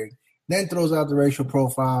NBA is rigged. Then throws out the racial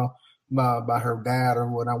profile by her dad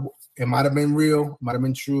or whatnot. It might have been real, might have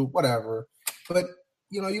been true, whatever. But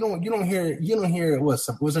you don't hear what's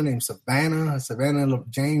her name, Savannah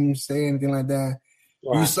James say anything like that.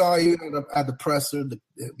 Right. You saw at the presser,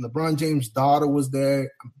 LeBron James' daughter was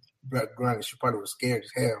there. Granted, she probably was scared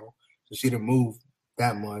as hell, so she didn't move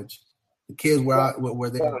that much. The kids were out where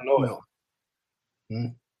they.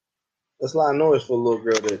 That's a lot of noise for a little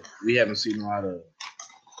girl that we haven't seen a lot of.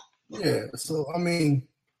 Yeah, so I mean,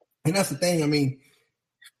 and that's the thing. I mean,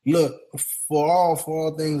 look, for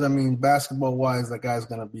all things, I mean, basketball wise, that guy's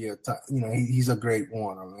gonna be he's a great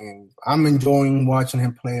one. I mean, I'm enjoying watching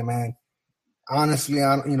him play, man. Honestly,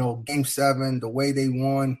 Game 7, the way they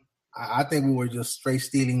won, I think we were just straight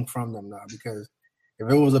stealing from them now. Because if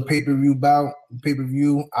it was a pay-per-view,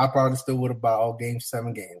 I probably still would have bought all Game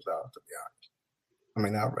 7 games out. To be honest, I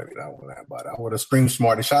mean, not really that one, but I would have Stream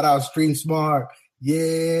Smart. Shout out Stream Smart,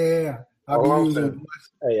 yeah.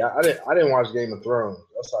 Hey, I didn't watch Game of Thrones.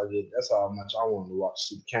 That's how much I wanted to watch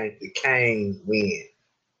the Kane win.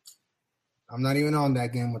 I'm not even on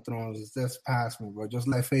that Game of Thrones. It's just past me, bro. Just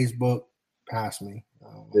like Facebook, past me.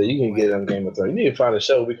 Yeah, you can get on Game of Thrones. You need to find a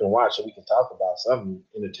show we can watch so we can talk about something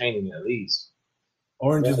entertaining at least.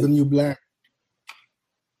 Orange is the New Black.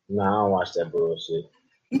 Nah, I don't watch that bullshit.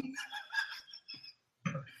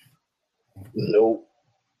 Nope.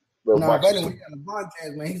 But anyway, LeBron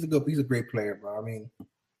James, man, he's a great player, bro. I mean,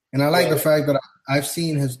 and I like the fact that I've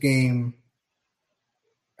seen his game.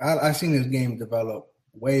 I've seen his game develop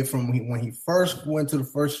way from when he first went to the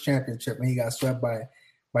first championship and he got swept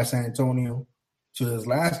by San Antonio to his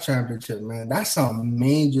last championship. Man, that's a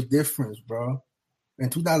major difference, bro. In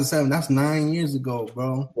 2007, that's 9 years ago,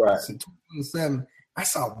 bro. Right. In 2007,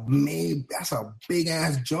 that's a big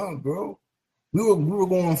ass jump, bro. We were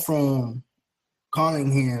going from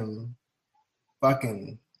calling him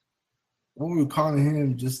fucking, what were we calling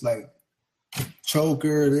him? Just like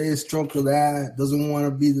choker this, choker that, doesn't want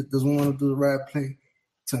to do the right play.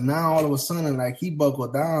 To now all of a sudden, like, he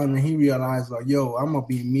buckled down and he realized, like, yo, I'm gonna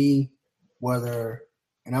be me,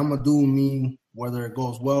 I'm gonna do me whether it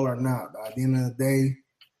goes well or not. At the end of the day,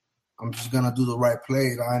 I'm just gonna do the right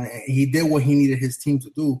play. And he did what he needed his team to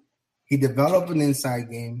do. He developed an inside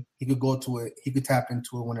game. He could go to it. He could tap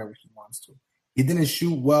into it whenever he wants to. He didn't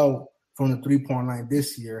shoot well from the 3-point line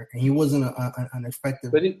this year, and he wasn't an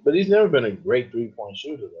effective. But he's never been a great 3-point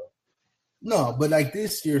shooter, though. No, but like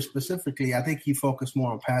this year specifically, I think he focused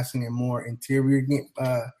more on passing and more interior game,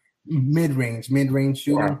 mid-range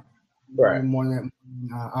shooting, right? More than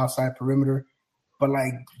outside perimeter. But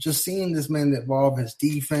like just seeing this man evolve his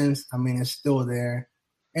defense, I mean, it's still there.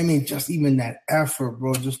 I mean, just even that effort,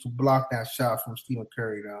 bro, just to block that shot from Stephen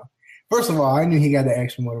Curry, though. First of all, I knew he got the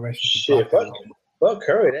extra motivation. Shit, fuck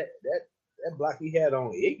Curry. That block he had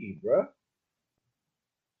on Iggy, bro.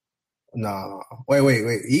 No, wait.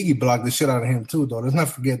 Iggy blocked the shit out of him too, though. Let's not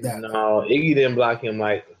forget that. No, Iggy didn't block him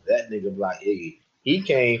like that nigga blocked Iggy. He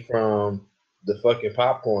came from the fucking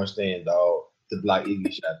popcorn stand, dog, to block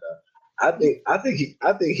Iggy shot, dog. I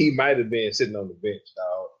think he might have been sitting on the bench,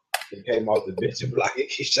 dog, and came off the bench and blocked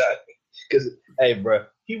Iggy shot. Because, hey, bro,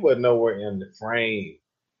 he wasn't nowhere in the frame.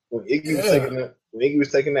 When Iggy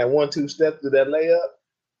was taking that 1-2 step through that layup,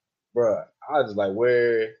 bro, I was just like,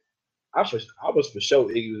 where? I was for sure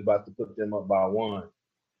Iggy was about to put them up by 1.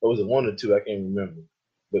 Or was it 1 or 2? I can't remember.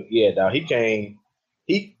 But yeah, dog, he came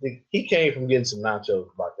from getting some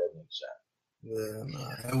nachos about that next shot. Yeah,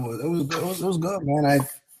 it was good, man.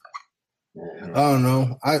 I don't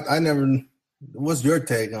know. I never. What's your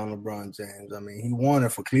take on LeBron James? I mean, he won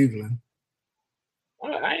it for Cleveland.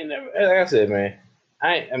 I ain't never. Like I said, man.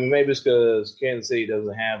 I mean, maybe it's because Kansas City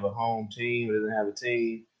doesn't have a home team, doesn't have a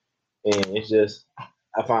team, and it's just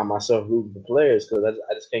I find myself rooting for players because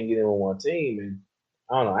I just can't get in on one team, and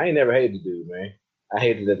I don't know. I ain't never hated the dude, man. I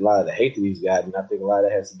hated a lot of the hate that he's got, and I think a lot of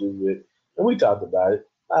that has to do with, and we talked about it,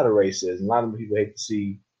 a lot of racism. A lot of people hate to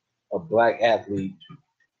see a black athlete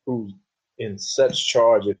who's in such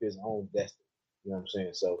charge of his own destiny. You know what I'm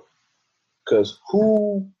saying? So, because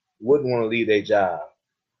who wouldn't want to leave their job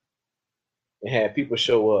and have people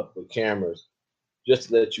show up with cameras just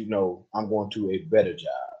to let you know I'm going to a better job?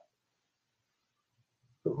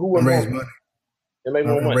 Who would raise money? And make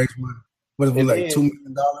more money. Raise money. What is it, like $2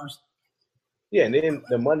 million? Yeah, and then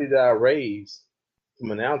the money that I raise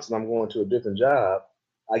from announcing I'm going to a different job,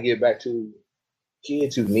 I give back to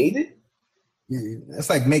kids who need it. Yeah, it's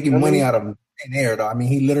like making money out of thin air, though. I mean,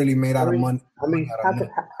 he literally made out of money.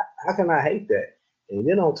 How can I hate that? And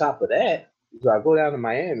then on top of that, so I go down to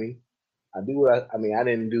Miami. I do what I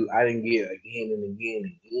didn't get again and again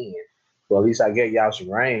and again. But at least I get y'all some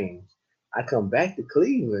range. I come back to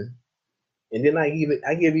Cleveland, and then I give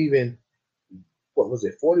what was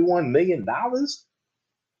it, $41 million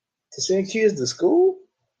to send kids to school?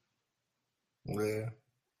 Yeah.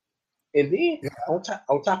 And then on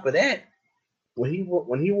top of that, when he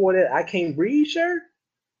wore that "I Can't Breathe" shirt,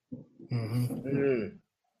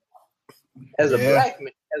 as a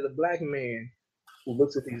black man who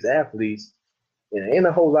looks at these athletes, and ain't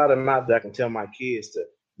a whole lot of them out there I can tell my kids to,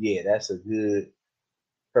 yeah, that's a good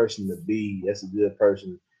person to be. That's a good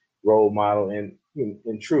person, role model, and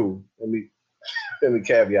true. Let me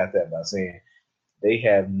caveat that by saying they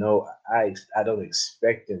have I don't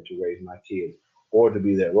expect them to raise my kids or to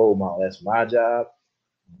be their role model. That's my job.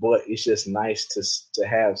 But it's just nice to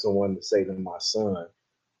have someone to say to my son,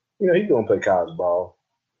 he's gonna play college ball.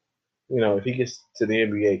 If he gets to the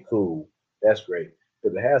NBA, cool. That's great.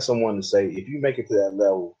 But to have someone to say, if you make it to that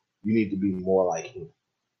level, you need to be more like him.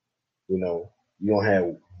 You don't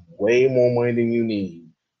have way more money than you need.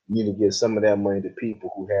 You need to give some of that money to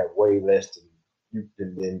people who have way less than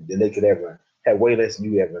they could ever have, way less than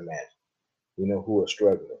you ever imagine. Who are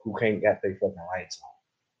struggling, who can't got their fucking lights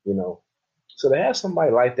on. So to have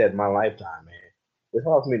somebody like that in my lifetime, man, it's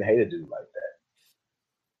hard for me to hate a dude like that.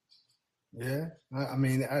 Yeah, I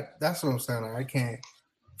mean, that's what I'm saying. I can't.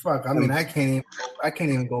 Fuck, I mean, I can't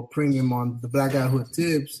even go premium on the black guy who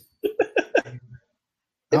tips.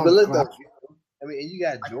 But look, and you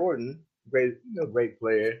got Jordan, great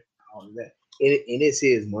player, all of that, and it's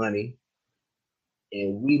his money,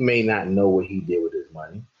 and we may not know what he did with his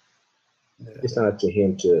money. Yeah. It's not up to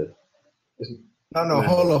him to. No,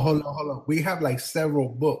 hold on. We have like several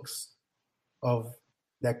books of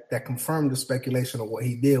that confirm the speculation of what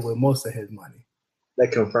he did with most of his money.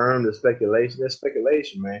 That confirmed the speculation. That's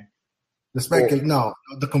speculation, man.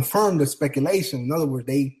 The confirmed the speculation. In other words,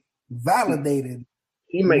 they validated.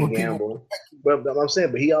 He may gamble, but I'm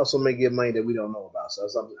saying, but he also may get money that we don't know about. So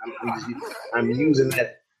I'm using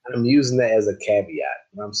that. I'm using that as a caveat. You know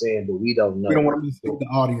what I'm saying, but we don't know. We don't want to mistake the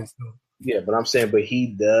audience, though. Yeah, but I'm saying, but he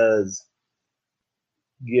does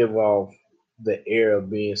give off the air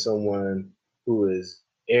of being someone who is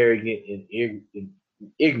arrogant and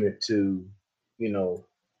ignorant to,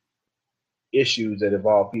 issues that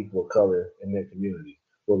involve people of color in their community.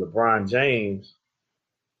 Well, LeBron James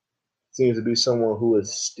seems to be someone who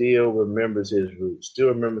still remembers his roots, still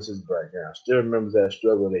remembers his background, still remembers that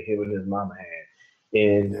struggle that him and his mama had,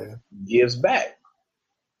 and gives back.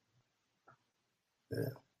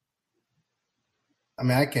 Yeah. I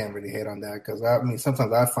mean, I can't really hate on that because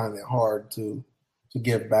sometimes I find it hard to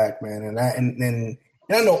give back, man, and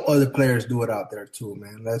I know other players do it out there too,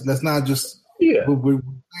 man. Let's not just we're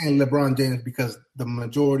saying LeBron James because the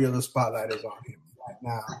majority of the spotlight is on him right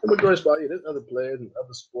now. The majority of the spotlight, there's other players in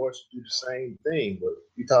other sports do the same thing, but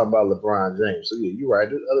you're talking about LeBron James, so yeah, you're right.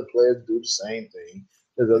 There's other players do the same thing.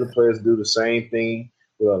 There's other players do the same thing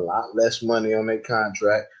with a lot less money on their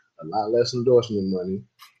contract, a lot less endorsement money.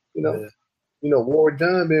 Ward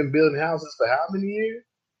Dunn been building houses for how many years?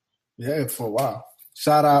 Yeah, for a while.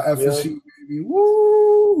 Shout out FSU, baby.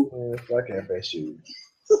 Woo! Fuck FSU.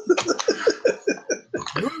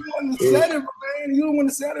 You wouldn't have said it, man. You wouldn't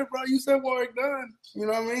have said it, bro. You said Ward Dunn. You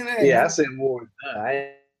know what I mean? Hey, yeah, I said Ward Dunn.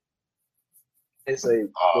 I didn't say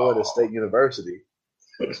Florida State University.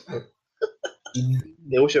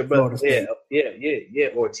 Yeah, what's your brother? Yeah,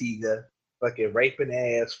 Ortega. Fucking raping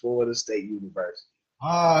ass Florida State University.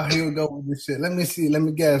 Here we go with this shit. Let me see. Let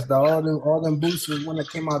me guess. All them boosters when they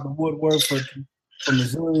came out the woodwork for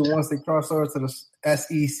Missouri once they crossed over to the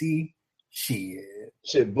SEC.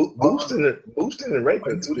 Shit, boosting and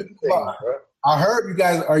raping two different things, bro. I heard you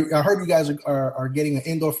guys are getting an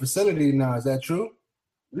indoor facility now. Is that true?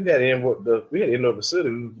 We had an indoor facility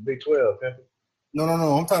with the Big 12. No.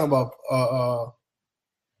 I'm talking about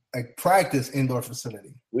a practice indoor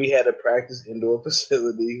facility. We had a practice indoor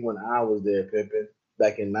facility when I was there, Pimpin',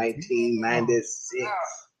 back in 1996.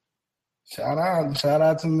 Shout out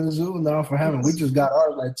to Mizzou now for having. We just got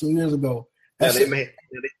ours like 2 years ago. They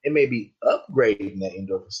may be upgrading that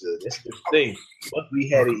indoor facility. That's the thing. But we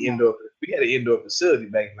had an indoor facility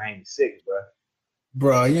back in '96, bro.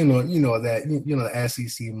 Bro, you know that the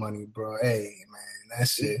SEC money, bro. Hey man, that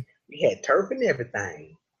shit. We had turf and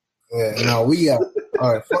everything. Yeah, no, we all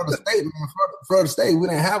right. Florida State, we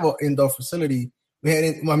didn't have an indoor facility. We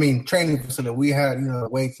had training facility. We had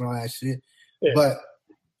weights and all that shit. Yeah. But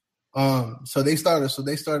So they started,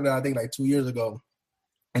 I think, like 2 years ago,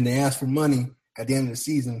 and they asked for money at the end of the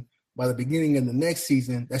season. By the beginning of the next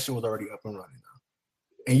season, that shit was already up and running now.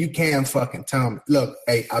 And you can't fucking tell me. Look,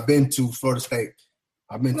 hey, I've been to Florida State.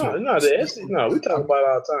 I've been to the SEC. No, we talk about it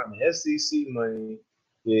all the time. The SEC money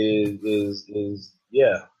is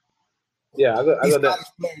yeah. I got that.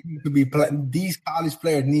 These college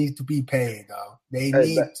players need to be paid, though. They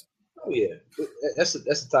need. Oh yeah, that's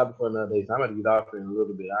a topic for another day. So I'm gonna get off in a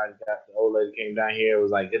little bit. I got the old lady came down here.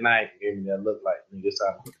 Was like, "Good night." Gave me that look like, "It's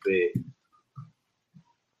time to go to bed."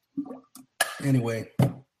 Anyway,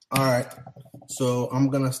 all right. So I'm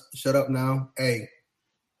gonna shut up now. Hey,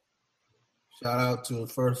 shout out to the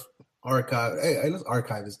first archive. Hey, let's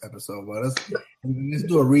archive this episode, but let's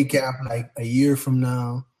do a recap like a year from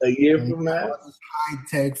now. High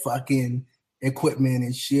tech fucking equipment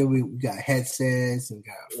and shit. We got headsets and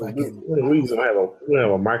got fucking. We're gonna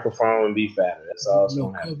have a microphone and be fatter. That's all it's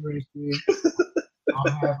gonna happen.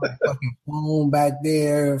 I'll have a fucking phone back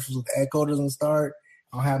there so the echo doesn't start.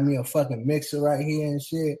 I'll have me a fucking mixer right here and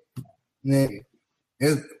shit. And then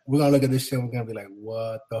we're gonna look at this shit and we're gonna be like,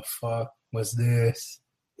 what the fuck was this?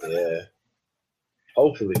 Yeah.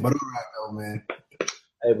 Hopefully. But all right though, man.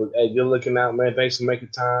 Hey, good looking out, man. Thanks for making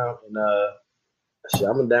time. And shit,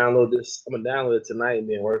 I'm gonna download this. I'm gonna download it tonight and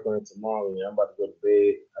then work on it tomorrow. And I'm about to go to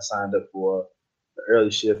bed. I signed up for the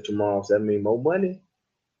early shift tomorrow, so that means more money.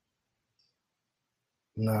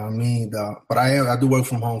 Nah, me dog. But I do work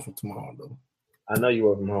from home for tomorrow though. I know you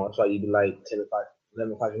work from home. That's why you be like 10 o'clock,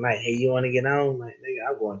 11 o'clock at night. Hey, you want to get on? Like, nigga,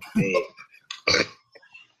 I'm going to bed.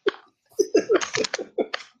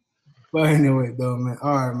 But anyway, though, man.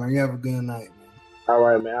 All right, man. You have a good night, man. All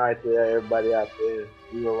right, man. All right, there, everybody out there.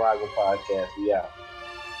 We were Rockin' Podcast. We out.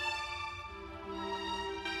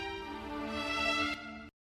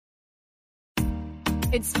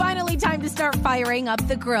 It's finally time to start firing up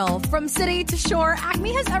the grill. From city to shore,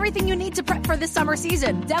 Acme has everything you need to prep for the summer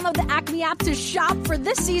season. Download the Acme app to shop for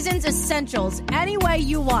this season's essentials any way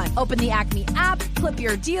you want. Open the Acme app, clip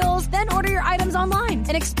your deals, then order your items online.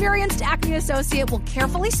 An experienced Acme associate will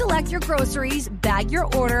carefully select your groceries, bag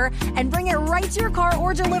your order, and bring it right to your car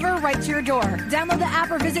or deliver right to your door. Download the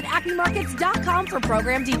app or visit acmemarkets.com for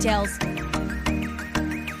program details.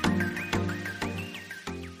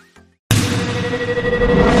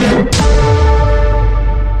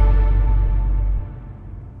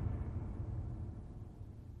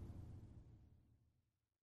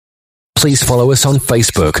 Please follow us on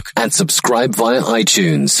Facebook and subscribe via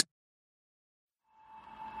iTunes.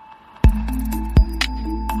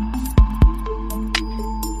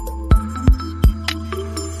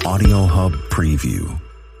 Audio Hub Preview.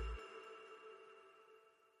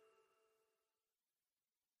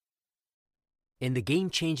 In the Game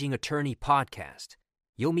Changing Attorney podcast,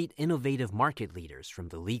 you'll meet innovative market leaders from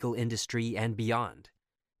the legal industry and beyond,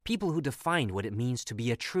 people who define what it means to be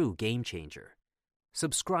a true game changer.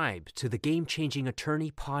 Subscribe to the Game Changing Attorney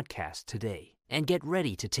podcast today and get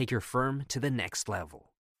ready to take your firm to the next level.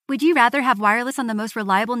 Would you rather have wireless on the most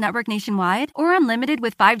reliable network nationwide or unlimited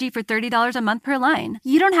with 5G for $30 a month per line?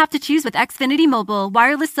 You don't have to choose with Xfinity Mobile.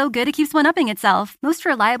 Wireless so good it keeps one-upping itself. Most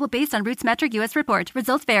reliable based on RootsMetric US report.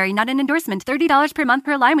 Results vary, not an endorsement. $30 per month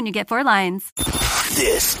per line when you get 4 lines.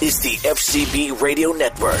 This is the FCB Radio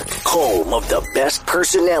Network, home of the best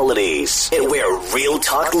personalities and where real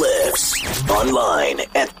talk lives. Online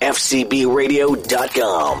at fcbradio.com.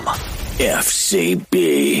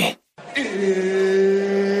 FCB.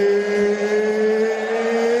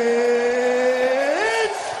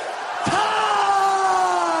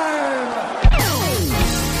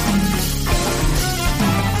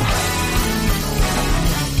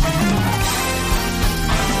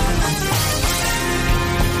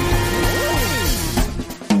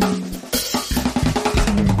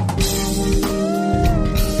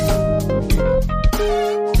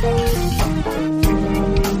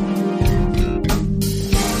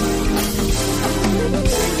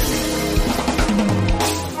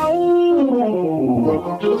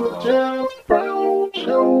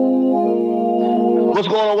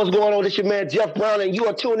 What's going on? It's your man, Jeff Brown, and you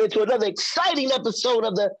are tuned into another exciting episode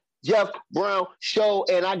of the Jeff Brown Show.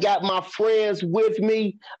 And I got my friends with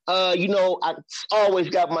me. I always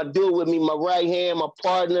got my dude with me, my right hand, my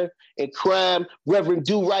partner in crime, Reverend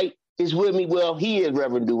Do Right is with me. Well, he is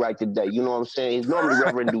Reverend Do Right today. You know what I'm saying? He's normally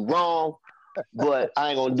Reverend Do Wrong, but I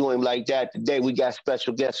ain't going to do him like that. Today we got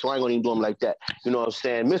special guests, so I ain't going to even do him like that. You know what I'm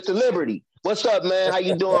saying? Mr. Liberty, what's up, man? How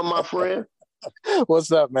you doing, my friend?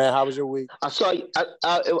 What's up, man? How was your week? I saw you.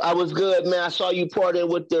 I was good, man. I saw you partying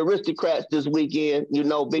with the Aristocrats this weekend. You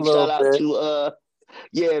know, big shout out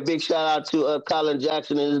to Colin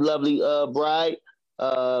Jackson and his lovely bride.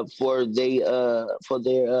 for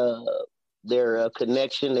their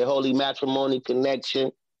connection, their holy matrimony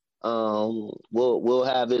connection. We'll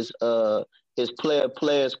have his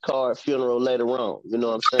players card funeral later on. You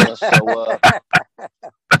know what I'm saying? So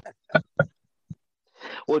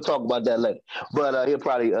we'll talk about that later. But he'll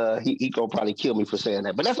probably he gonna probably kill me for saying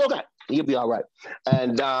that. But that's okay. He'll be all right.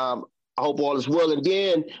 And I hope all is well. And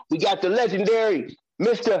then we got the legendary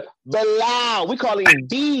Mr. Bilal. We call him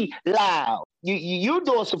Bilal. You're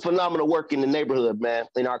doing some phenomenal work in the neighborhood, man,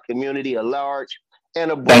 in our community at large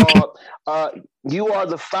and abroad. You are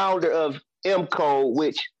the founder of M-Code,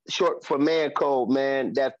 which short for Man Code,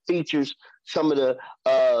 man, that features some of the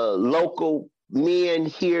local men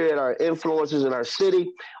here that are influencers in our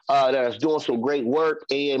city that are doing some great work.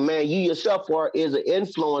 And, man, you yourself is an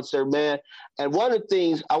influencer, man. And one of the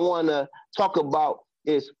things I want to talk about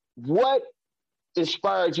is what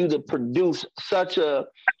inspired you to produce such a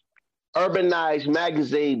urbanized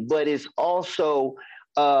magazine, but it's also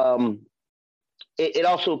it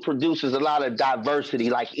also produces a lot of diversity.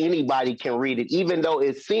 Like anybody can read it, even though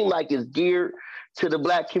it seemed like it's geared to the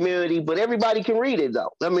Black community, but everybody can read it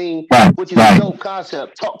though. I mean, which is a dope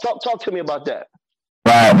concept. Talk to me about that.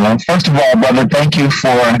 Right. Well, first of all, brother, thank you for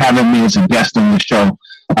having me as a guest on the show.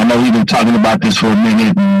 I know we've been talking about this for a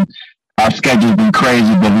minute, and our schedule's been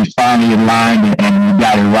crazy, but we finally aligned and we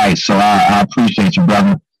got it right. So I appreciate you,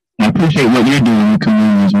 brother. I appreciate what you're doing in the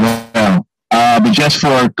community as well. But just for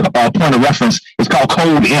a point of reference, it's called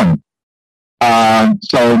Code M.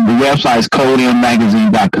 So the website is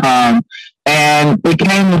codemmagazine.com. And it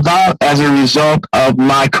came about as a result of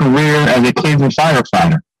my career as a Cleveland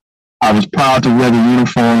firefighter. I was proud to wear the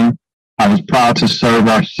uniform. I was proud to serve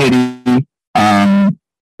our city.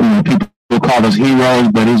 People call us heroes,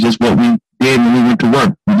 but it's just what we did when we went to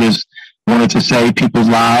work. We just wanted to save people's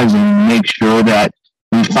lives and make sure that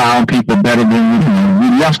we found people better than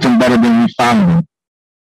we left them better than we found them.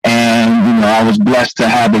 And, I was blessed to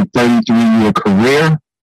have a 33-year career.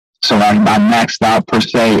 So I maxed out, per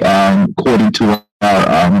se, according to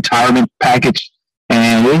our retirement package.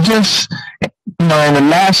 And it just, in the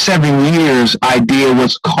last 7 years, I did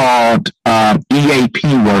what's called EAP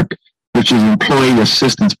work, which is Employee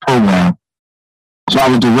Assistance Program. So I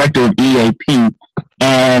was director of EAP,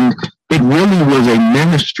 and it really was a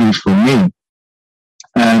ministry for me.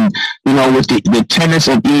 And, with the tenets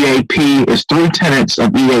of EAP, it's 3 tenets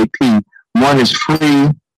of EAP. One is free,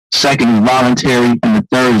 second is voluntary, and the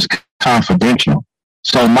third is confidential.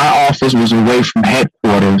 So my office was away from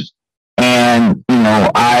headquarters, and,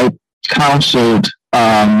 I counseled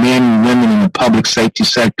men and women in the public safety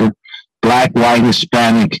sector, Black, white,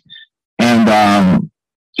 Hispanic, and,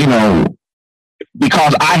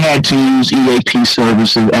 because I had to use EAP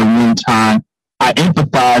services at one time, I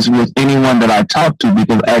empathize with anyone that I talk to,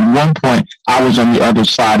 because at one point I was on the other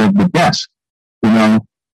side of the desk,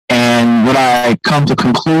 and what I come to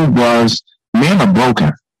conclude was men are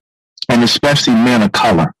broken, and especially men of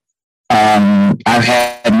color. I've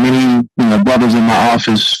had many, brothers in my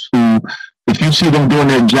office who, if you see them doing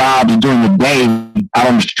their jobs during the day out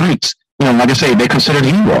on the streets, like I say, they're considered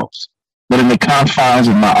heroes. But in the confines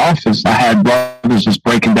of my office, I had brothers just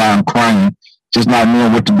breaking down, crying, just not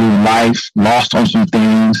knowing what to do in life, lost on some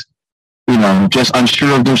things, just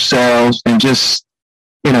unsure of themselves, and just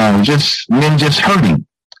men just hurting.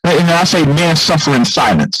 And I say men suffer in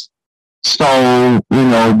silence. So,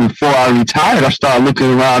 before I retired, I started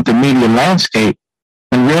looking around the media landscape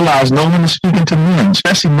and realized no one is speaking to men,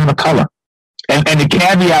 especially men of color. And the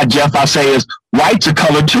caveat, Jeff, I say is whites are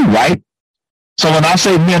color too, right? So when I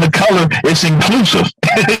say men of color, it's inclusive.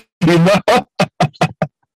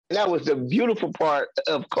 That was the beautiful part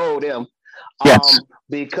of Code M,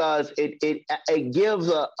 because it gives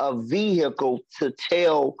a vehicle to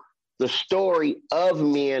tell the story of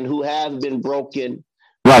men who have been broken,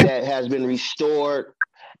 that has been restored,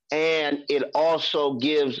 and it also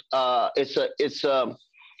gives it's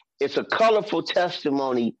a colorful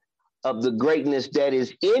testimony of the greatness that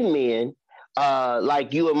is in men,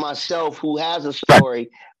 like you and myself, who has a story.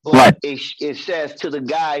 But it says to the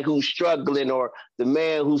guy who's struggling, or the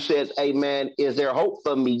man who says, hey, man, is there hope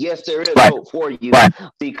for me? Yes, there is hope for you,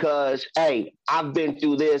 because, hey, I've been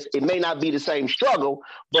through this. It may not be the same struggle,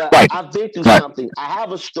 but I've been through something. I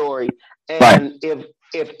have a story. And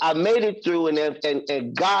if I made it through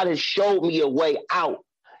and God has showed me a way out,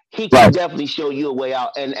 he can definitely show you a way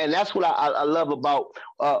out. And that's what I love about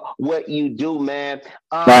what you do, man.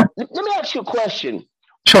 Let me ask you a question.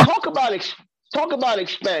 Sure. Talk about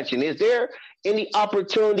expansion. Is there any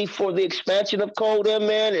opportunity for the expansion of Code M,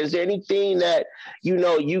 man? Is there anything that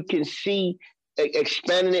you can see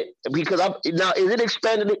expanding it? Because now, is it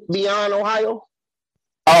expanded beyond Ohio?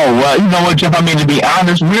 Oh, well, you know what, Jeff? I mean, to be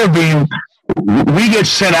honest, we get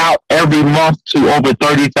sent out every month to over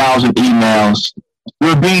 30,000 emails.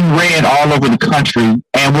 We're being read all over the country,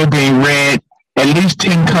 and we're being read at least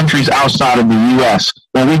 10 countries outside of the U.S.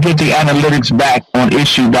 When we get the analytics back on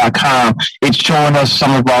issue.com, it's showing us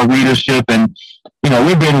some of our readership. And, you know,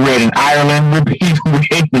 we're being read in Ireland, we're being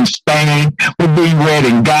read in Spain, we're being read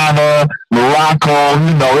in Ghana, Morocco.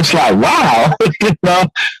 You know, it's like, wow. You know?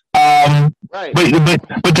 Right.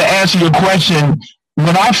 But to answer your question,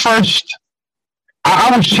 when I was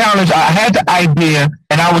challenged, I had the idea,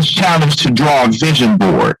 and I was challenged to draw a vision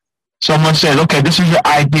board. Someone said, okay, this is your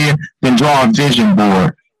idea, then draw a vision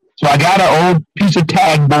board. So I got an old piece of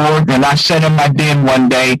tag board, and I sat in my den one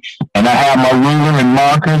day, and I had my ruler and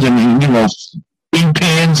markers and, you know, ink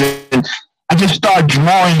pens, and I just started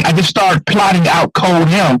drawing. I just started plotting out Code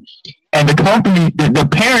M. And the company, the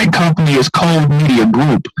parent company is Code Media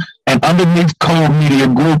Group. And underneath Code Media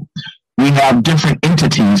Group, we have different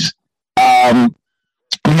entities.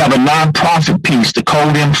 We have a nonprofit piece, the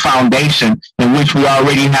Code M Foundation, in which we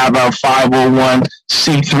already have our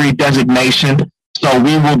 501c3 designation. So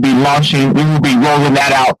we will be rolling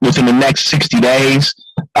that out within the next 60 days.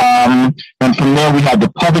 And from there, we have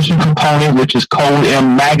the publishing component, which is Code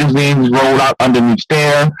M Magazines rolled out underneath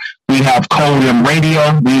there. We have Code M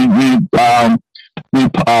Radio. We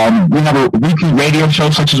have a weekly radio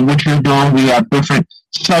show such as what you're doing. We have different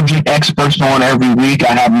subject experts on every week.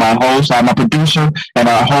 I have my host, I'm a producer, and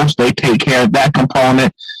our host, they take care of that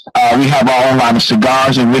component. We have our own line of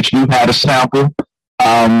cigars in which you've had a sample.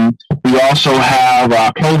 We also have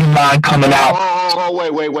our clothing line coming out. Oh,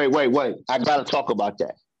 wait. I got to talk about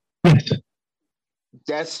that. Yes.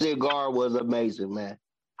 That cigar was amazing, man.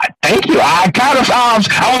 Thank you. I was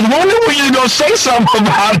wondering when you were going to say something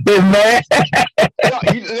about it, man.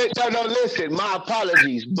 No, listen, my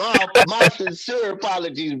apologies. My sincere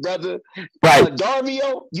apologies, brother. Right.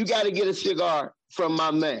 Darvio, you got to get a cigar from my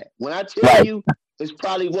man. When I tell you, it's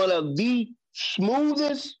probably one of the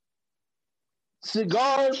smoothest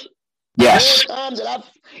cigars. Yes.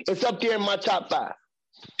 It's up there in my top 5.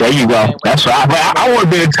 There you go. That's right. I want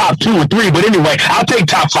to be in top 2 or 3, but anyway, I'll take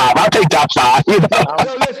top 5. You know?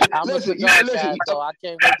 Listen, so I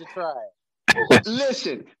can't wait to try it.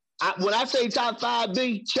 Listen, when I say top 5,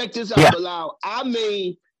 B, check this out, Bilal. I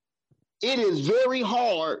mean, it is very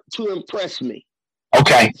hard to impress me.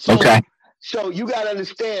 Okay. So you got to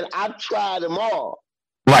understand, I've tried them all.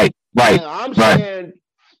 Right. And I'm saying,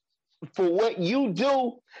 for what you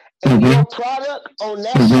do and your product on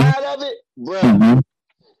that side of it, bro.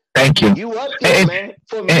 Thank you. You up there, man?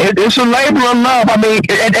 It's a labor of love. I mean,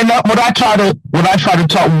 and what I try to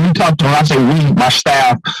talk when we talk to them, I say we, my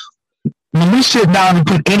staff, when we sit down and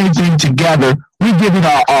put anything together, we give it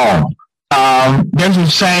our all. There's a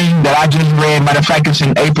saying that I just read. Matter of fact, it's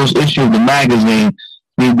in April's issue of the magazine.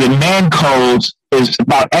 The man codes is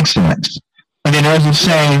about excellence. And then there's a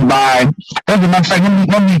saying by, as a matter of fact,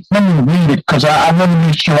 let me read it because I want to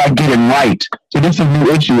make sure I get it right. So this is a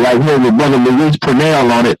new issue right here with Brother Luis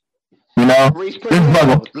Purnell on it. You know, this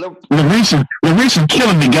brother, Luis is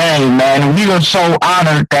killing the game, man. And we are so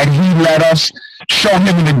honored that he let us show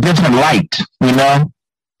him in a different light, you know.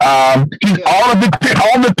 All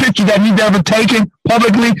the pictures that he's ever taken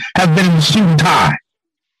publicly have been in the suit and tie.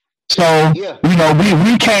 So, you know,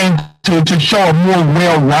 we came to show a more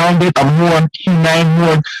well-rounded, a more humane,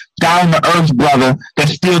 more down-to-earth brother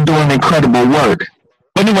that's still doing incredible work.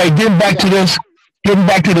 But anyway, getting back to this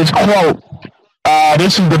quote,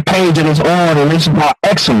 this is the page that is on, and this is about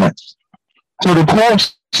excellence. So the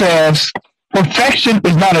quote says, perfection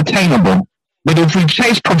is not attainable, but if we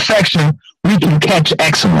chase perfection, we can catch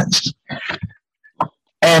excellence.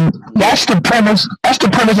 And that's the premise. That's the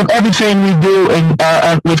premise of everything we do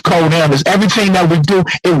with Code M. Is everything that we do,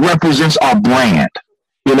 it represents our brand.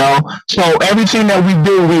 You know, so everything that we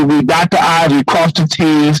do, we dot the I's, we cross the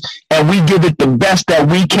T's, and we give it the best that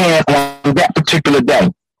we can on that particular day.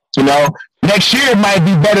 You know, next year it might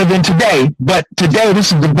be better than today, but today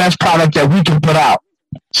this is the best product that we can put out.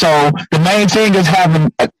 So the main thing is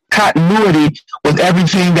having a continuity with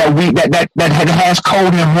everything that has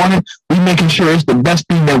Code M on it. We making sure it's the best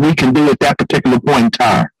thing that we can do at that particular point in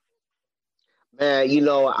time. Man, you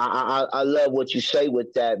know, I love what you say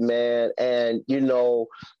with that, man. And, you know,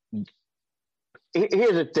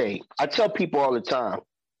 here's the thing. I tell people all the time,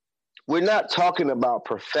 we're not talking about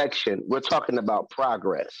perfection. We're talking about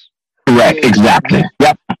progress. Correct, exactly.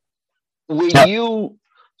 Yep. When you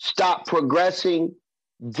stop progressing,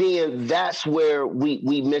 then that's where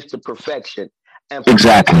we miss the perfection. And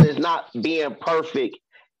perfection is not being perfect.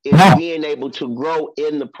 It's being able to grow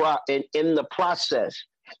in the process.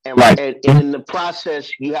 And in the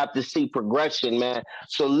process, you have to see progression, man.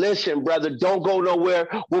 So listen, brother, don't go nowhere.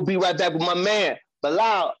 We'll be right back with my man,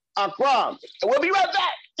 Bilal Akram. And we'll be right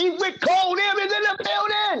back. He's with Cold M is in the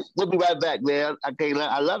building. We'll be right back, man.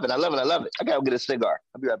 I love it. I gotta go get a cigar.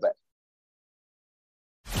 I'll be right back.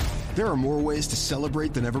 There are more ways to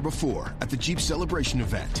celebrate than ever before at the Jeep Celebration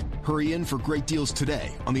event. Hurry in for great deals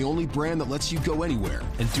today on the only brand that lets you go anywhere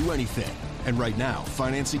and do anything. And right now,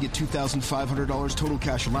 financing at $2,500 total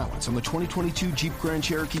cash allowance on the 2022 Jeep Grand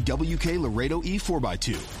Cherokee WK Laredo E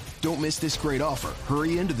 4x2. Don't miss this great offer.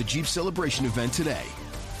 Hurry into the Jeep Celebration event today.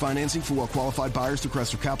 Financing for well-qualified buyers through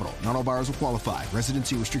Chrysler Capital. Not all buyers will qualify.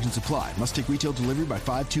 Residency restrictions apply. Must take retail delivery by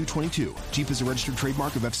 5/2/22. Jeep is a registered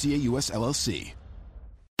trademark of FCA US LLC.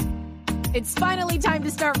 It's finally time to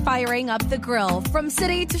start firing up the grill. From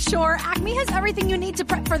city to shore, Acme has everything you need to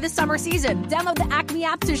prep for the summer season. Download the Acme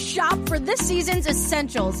app to shop for this season's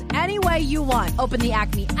essentials any way you want. Open the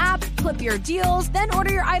Acme app, clip your deals, then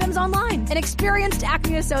order your items online. An experienced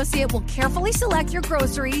Acme associate will carefully select your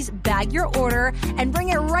groceries, bag your order, and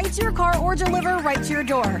bring it right to your car or deliver right to your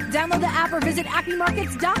door. Download the app or visit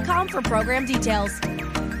acmemarkets.com for program details.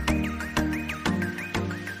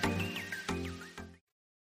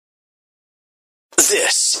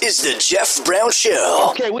 This is the Jeff Brown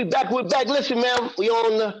Show. Okay, we back. Listen, man, we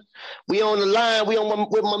on the line. We on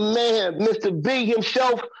with my man, Mr. B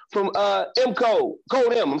himself from M-Code.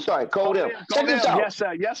 Code M. I'm sorry, Code M. Check this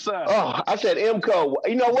out. Yes, sir. Oh, I said M-Code.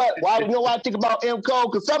 You know what? You know why I think about M-Code?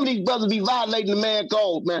 Because some of these brothers be violating the man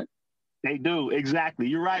code, man. They do, exactly.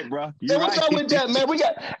 You're right, bro. What's up with that, man?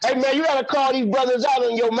 Hey, man, you gotta call these brothers out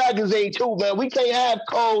on your magazine too, man. We can't have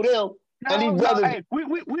Code M. No, hey,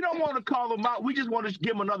 we don't want to call them out. We just want to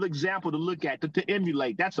give them another example to look at, to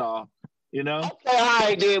emulate. That's all, you know? Okay, all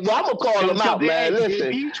right, then. Well, I'm going to call them out, man.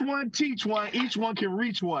 Listen. Each one teach one. Each one can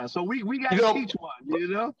reach one. So we got to teach one,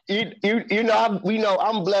 you know?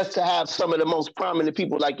 I'm blessed to have some of the most prominent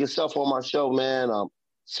people like yourself on my show, man.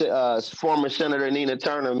 Former Senator Nina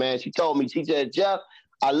Turner, man. She told me, she said, Jeff,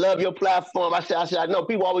 I love your platform. I said, I know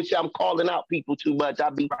people always say I'm calling out people too much.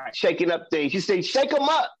 I be shaking up things. She said, shake them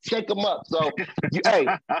up. So, hey,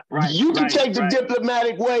 you can take the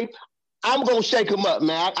diplomatic way. I'm going to shake them up,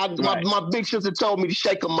 man. My big sister told me to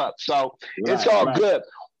shake them up. So it's all good.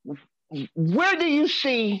 Where do you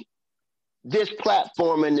see this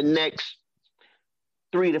platform in the next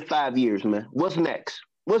 3 to 5 years, man? What's next?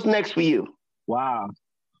 What's next for you? Wow.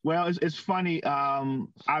 Well, it's funny.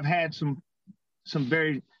 I've had some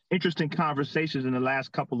very interesting conversations in the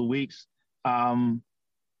last couple of weeks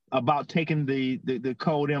about taking the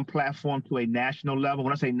Code M platform to a national level.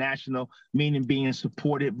 When I say national, meaning being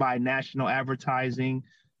supported by national advertising.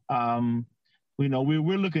 We're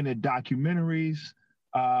looking at documentaries.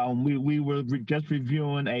 We were just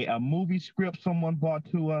reviewing a movie script someone brought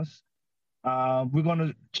to us. We're going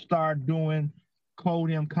to start doing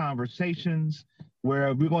Code M conversations,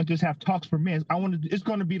 where we're going to just have talks for men. It's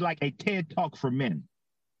going to be like a TED Talk for men.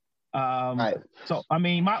 So, I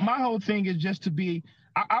mean, my whole thing is just to be,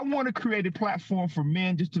 I want to create a platform for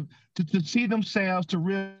men just to see themselves, to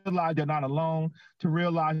realize they're not alone, to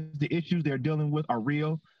realize the issues they're dealing with are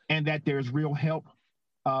real and that there's real help,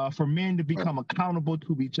 for men to become accountable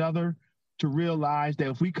to each other, to realize that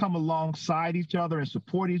if we come alongside each other and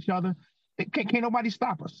support each other, can't nobody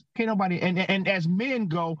stop us. Can't nobody. And as men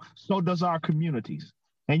go, so does our communities.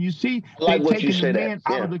 And you see, they've taken the men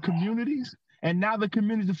out of the communities, and now the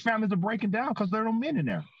communities, the families are breaking down because there are no men in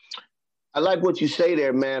there. I like what you say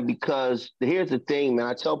there, man, because here's the thing, man.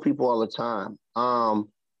 I tell people all the time,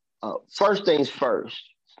 first things first,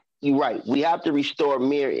 you're right. We have to restore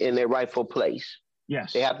men in their rightful place.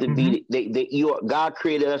 Yes. They have to be, God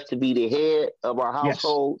created us to be the head of our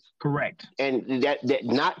households. Yes. Correct. And that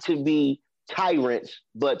not to be tyrants,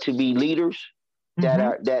 but to be leaders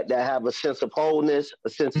that have a sense of wholeness, a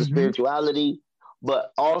sense of spirituality,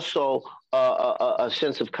 but also a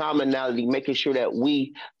sense of commonality, making sure that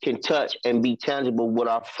we can touch and be tangible with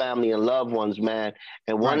our family and loved ones, man.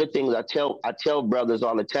 And one of the things I tell brothers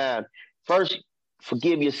all the time, first,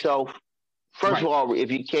 forgive yourself. First of all,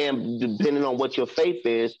 if you can, depending on what your faith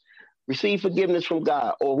is, receive forgiveness from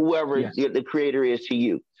God or whoever the creator is to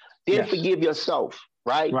you. Then forgive yourself,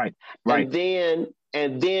 right? Right.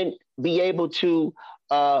 And then be able to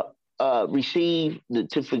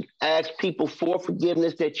ask people for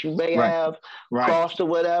forgiveness that you may have crossed or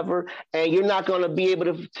whatever. And you're not going to be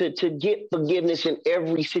able to get forgiveness in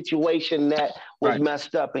every situation that was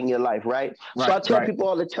messed up in your life, right? So I tell people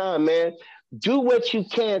all the time, man, do what you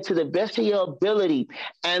can to the best of your ability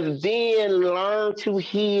and then learn to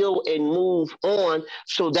heal and move on.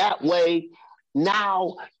 So that way,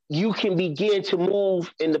 now you can begin to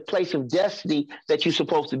move in the place of destiny that you're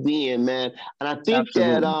supposed to be in, man. And I think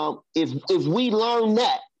that if we learn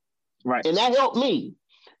that, right, and that helped me.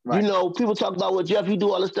 Right. You know, people talk about, well, Jeff, you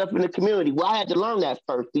do all this stuff in the community. Well, I had to learn that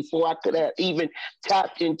first before I could have even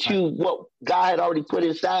tapped into what God had already put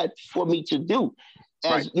inside for me to do.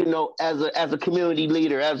 As you know, as a community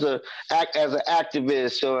leader, as an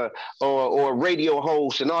activist or radio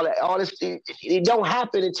host and all this, it don't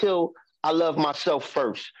happen until I love myself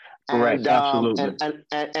first. Correct. Absolutely.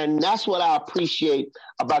 And that's what I appreciate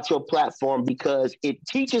about your platform, because it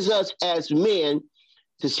teaches us as men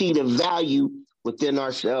to see the value within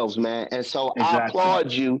ourselves, man. And so I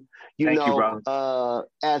applaud you, you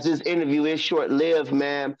as this interview is short-lived,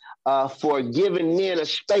 man, for giving men a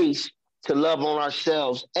space to love on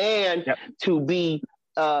ourselves and to be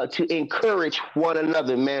to encourage one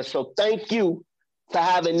another, man. So thank you for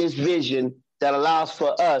having this vision that allows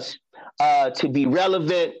for us to be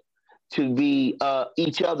relevant, to be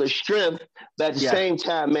each other's strength, but at the same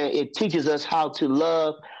time, man, it teaches us how to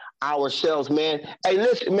love ourselves, man. Hey,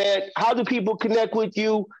 listen, man, how do people connect with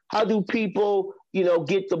you? How do people,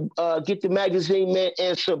 get the magazine, man,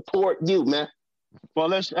 and support you, man?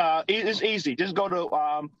 Well, it's easy. Just go to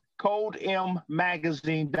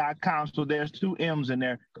CodeMMagazine.com. So there's 2 M's in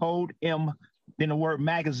there. CodeM, then the word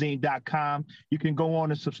magazine.com. You can go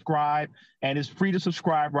on and subscribe, and it's free to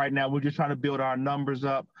subscribe right now. We're just trying to build our numbers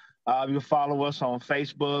up. You can follow us on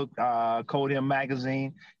Facebook, Code M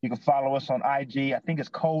Magazine. You can follow us on IG. I think it's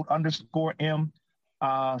Code_M.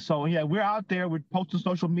 So yeah, we're out there. We're posting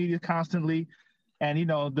social media constantly. And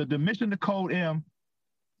the mission of Code M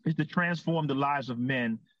is to transform the lives of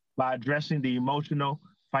men by addressing the emotional,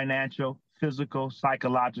 financial, physical,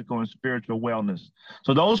 psychological, and spiritual wellness.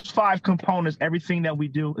 So those 5 components, everything that we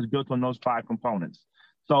do is built on those 5 components.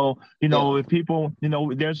 So, if people,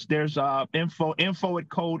 there's info at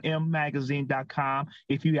CodeMMagazine.com.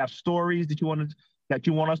 If you have stories that you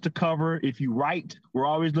want us to cover, if you write, we're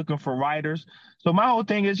always looking for writers. So my whole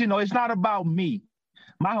thing is, it's not about me.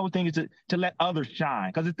 My whole thing is to let others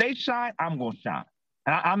shine. Because if they shine, I'm going to shine.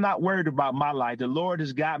 And I'm not worried about my life. The Lord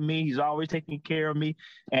has got me. He's always taking care of me.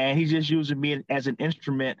 And he's just using me as an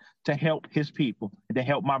instrument to help his people, and to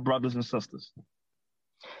help my brothers and sisters.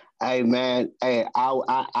 Hey, man, I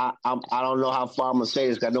don't know how far I'm going to say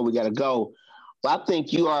this, because I know we got to go. But I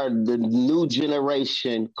think you are the new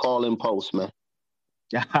generation Calling Post, man.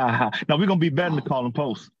 No, we're going to be better than Calling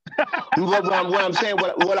Post. what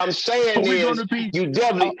I'm saying is you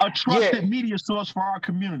definitely a trusted media source for our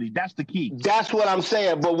community. That's the key. That's what I'm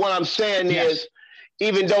saying. But what I'm saying is,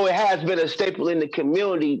 even though it has been a staple in the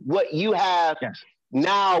community, what you have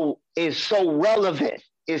now is so relevant.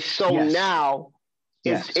 It's so now.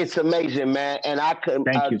 It's amazing, man. And I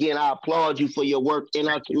applaud you for your work in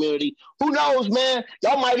our community. Who knows, man?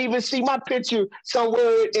 Y'all might even see my picture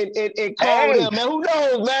somewhere in Caldwell, man. Who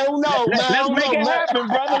knows, man? Let's make it happen,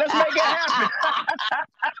 brother. Let's make it happen.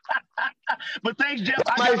 But thanks, Jeff.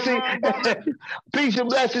 Peace and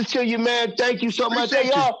blessings to you, man. Thank you so much. Hey,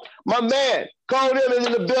 y'all, my man, Caldwell is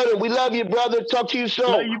in the building. We love you, brother. Talk to you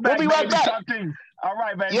soon. We'll be right back. All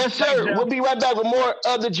right, man. Yes, sir. Thanks, we'll be right back with more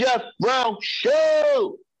of the Jeff Brown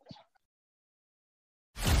Show.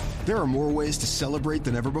 There are more ways to celebrate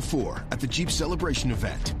than ever before at the Jeep Celebration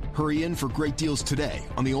event. Hurry in for great deals today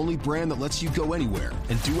on the only brand that lets you go anywhere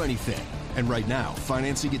and do anything. And right now,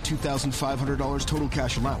 financing at $2,500 total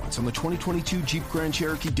cash allowance on the 2022 Jeep Grand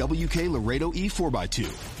Cherokee WK Laredo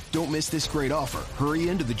E4x2. Don't miss this great offer. Hurry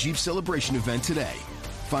into the Jeep Celebration event today.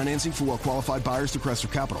 Financing for well-qualified buyers through Chrysler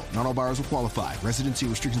Capital. Not all buyers will qualify. Residency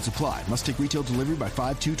restrictions apply. Must take retail delivery by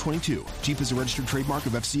 5/2/22. Jeep is a registered trademark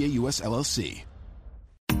of FCA US LLC.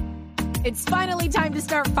 It's finally time to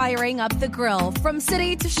start firing up the grill. From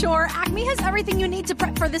city to shore, Acme has everything you need to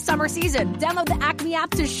prep for the summer season. Download the Acme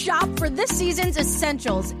app to shop for this season's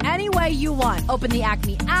essentials any way you want. Open the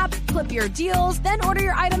Acme app, clip your deals, then order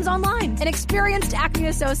your items online. An experienced Acme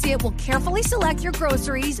associate will carefully select your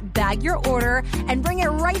groceries, bag your order, and bring it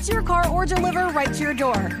right to your car or deliver right to your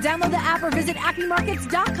door. Download the app or visit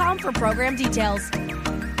acmemarkets.com for program details.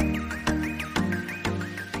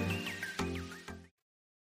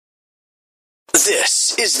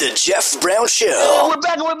 This is the Jeff Brown Show.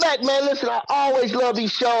 We're back, man. Listen, I always love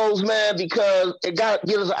these shows, man, because it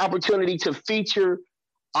gives us an opportunity to feature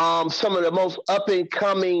some of the most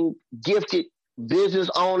up-and-coming, gifted business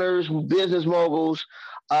owners, business moguls,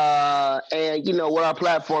 and, with our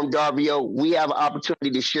platform, Darvio, we have an opportunity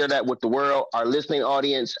to share that with the world, our listening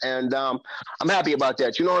audience, and I'm happy about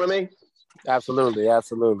that. You know what I mean? Absolutely.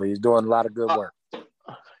 He's doing a lot of good work.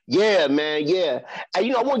 Yeah, man. Yeah. And,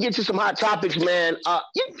 you know, I want to get to some hot topics, man.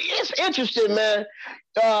 It's interesting, man.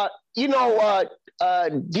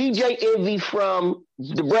 DJ Envy from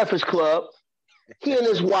The Breakfast Club, he and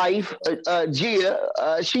his wife,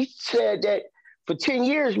 Gia, she said that for 10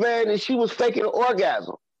 years, man, and she was faking an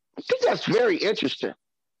orgasm. I think that's very interesting.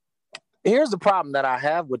 Here's the problem that I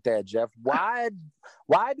have with that, Jeff. Why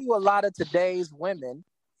do a lot of today's women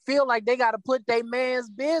feel like they got to put their man's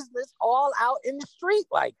business all out in the street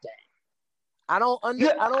like that? I don't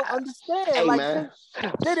understand. Hey, like, man.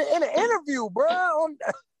 Did it in an interview, bro,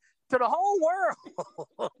 to the whole world.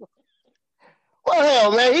 Well,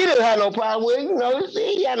 hell, man, he didn't have no problem with it. You know,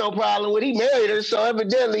 he had no problem with it. He married her, so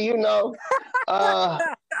evidently, you know.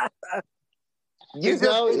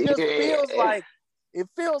 It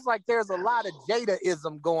feels like there's a lot of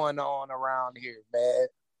Jada-ism going on around here, man.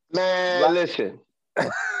 Man, listen,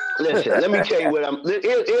 let me tell you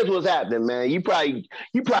here's what's happening, man. You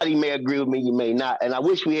probably may agree with me, you may not. And I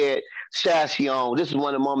wish we had Sassy on. This is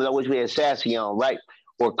one of the moments I wish we had Sassy on, right?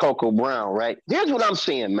 Or Coco Brown, right? Here's what I'm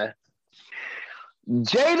saying, man.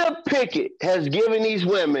 Jada Pinkett has given these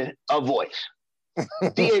women a voice.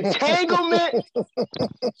 The entanglement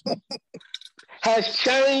has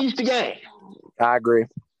changed the game. I agree.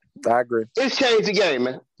 It's changed the game,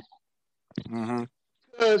 man. Mm-hmm.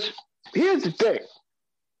 Because here's the thing.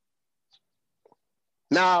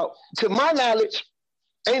 Now, to my knowledge,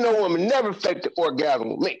 ain't no woman never faked an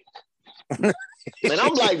orgasm with me. And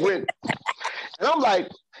I'm like Rick. And I'm like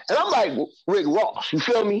Rick Ross. You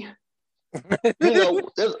feel me? You know,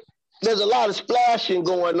 there's a lot of splashing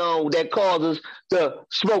going on that causes the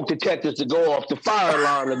smoke detectors to go off, the fire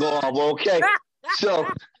alarm to go off. Okay, so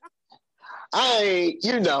I ain't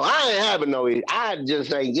having no. I just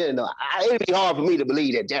say, it'd be hard for me to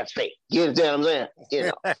believe that that's fake. You understand what I'm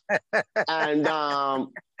saying? You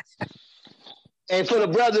know, and for the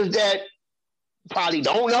brothers that probably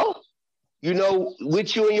don't know, you know,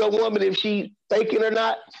 with you and your woman, if she faking or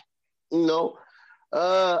not, you know,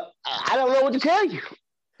 I don't know what to tell you.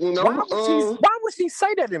 You know, why would she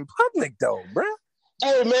say that in public though, bro?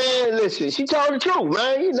 Hey man, listen, she told the truth,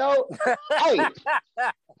 man. You know, hey.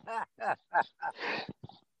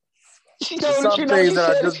 She told Some things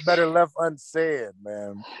that are just better left unsaid,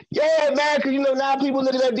 man. Yeah, man, because, you know, now people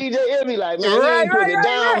look at that DJ Envy like, man, you ain't putting it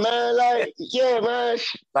down, man. Like, yeah, man.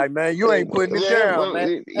 Like, man, you ain't putting it down,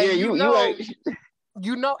 man. Yeah, you ain't.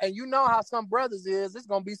 You know how some brothers is. There's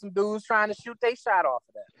going to be some dudes trying to shoot their shot off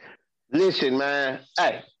of that. Listen, man.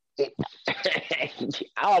 Hey.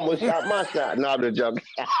 I almost shot my shot. No, I'm just joking.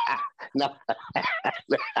 No.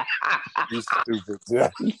 You stupid. Yeah.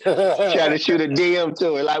 Trying to shoot a DM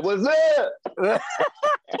to it. Like, what's up?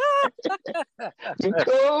 You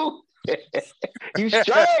cool? You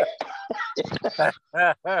straight?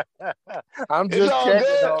 I'm just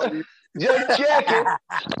checking on you. Just checking.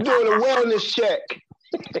 Doing a wellness check.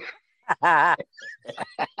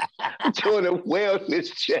 Doing a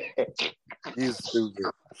wellness check. You stupid.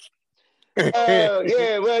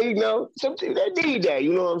 Yeah, well, you know, something they need that.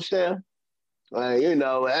 You know what I'm saying? You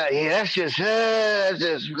know, that's just rough.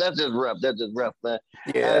 That's just rough, man.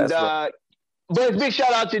 Yeah. And but big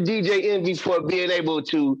shout out to DJ Envy for being able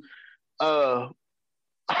to, I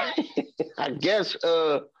guess,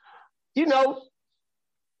 you know,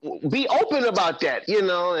 be open about that, you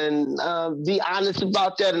know, and be honest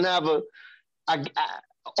about that, and have a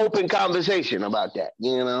open conversation about that,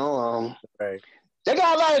 you know. Right. They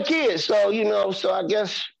got a lot of kids, so you know. So I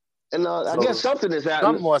guess, I guess something is happening.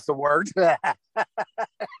 Something must have worked.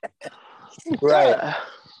 Right.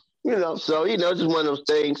 You know, so you know, just one of those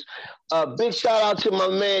things. Big shout out to my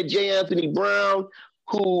man J. Anthony Brown,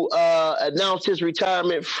 who announced his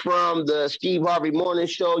retirement from the Steve Harvey Morning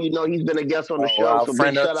Show. You know, he's been a guest on the show. Wow. So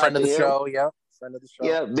friend big of shout out the to him. show. Yeah, friend of the show.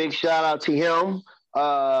 Yeah, big shout out to him.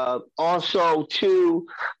 Also, too,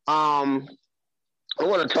 I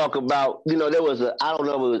want to talk about, you know, there was I don't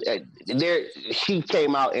know, she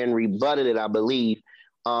came out and rebutted it, I believe,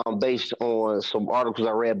 based on some articles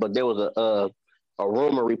I read, but there was a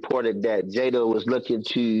rumor reported that Jada was looking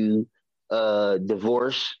to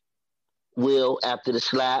divorce Will after the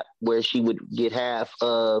slap, where she would get half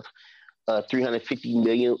of $350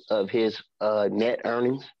 million of his net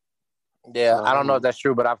earnings. Yeah, I don't know if that's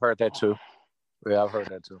true, but I've heard that too. Yeah, I've heard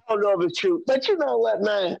that too. I don't know if it's true, but you know what,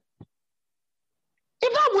 man?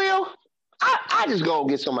 If I will, I just go and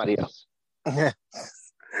get somebody else.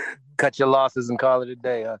 Cut your losses and call it a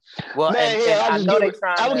day. Huh? Well, man,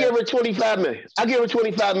 I would give her $25 million. I give her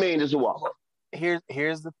 $25 million just to walk. Here's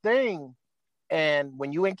the thing, and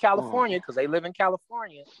when you in California, because they live in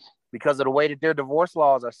California, because of the way that their divorce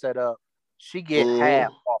laws are set up, she get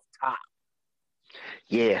half off top.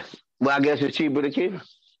 Yeah. Well, I guess it's cheaper to keep.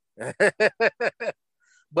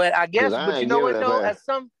 But I guess, but you know what though?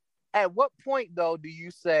 At what point though do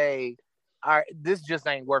you say, all right, this just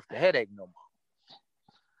ain't worth the headache no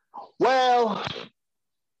more? Well,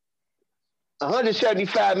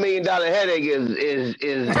 $175 million headache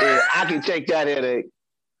is I can take that headache.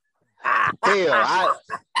 Hell,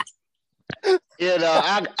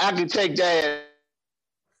 I can take that.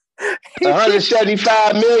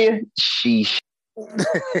 175 million. Sheesh.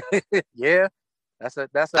 Yeah, that's a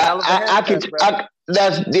hell of a headache.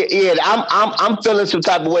 I'm feeling some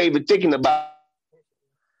type of way even thinking about.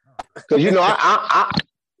 Because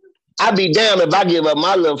I'd be damned if I give up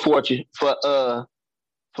my little fortune for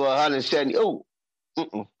 170. Oh,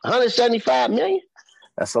 175 million.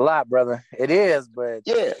 That's a lot, brother. It is, but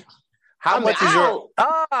yeah. How much is your?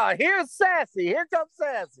 Here's Sassy. Here comes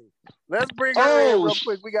Sassy. Let's bring her in real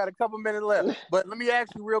quick. We got a couple minutes left, but let me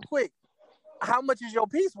ask you real quick: how much is your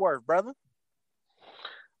piece worth, brother?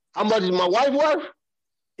 How much is my wife worth?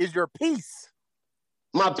 Is your piece?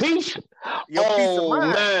 My piece? Your piece of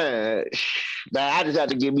mind. Man, I just have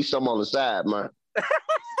to give me some on the side, man.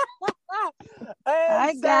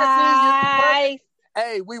 Hey, guys.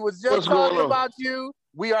 Hey, we was just talking about you.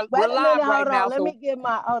 We're live right now. Let me get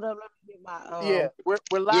my. Yeah, we're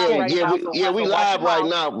live right now. We live right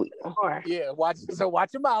now. Yeah, watch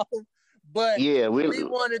your mouth. But yeah,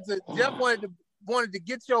 Jeff wanted to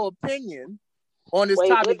get your opinion on this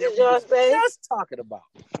topic that we were just talking about.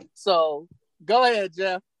 So go ahead,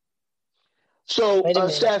 Jeff. So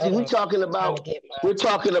Sassy, we're talking about the.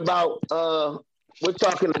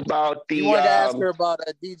 You wanted to ask her about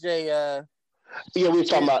a DJ. Yeah, we were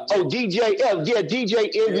talking about DJ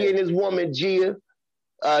Envy and his woman Gia.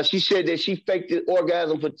 She said that she faked the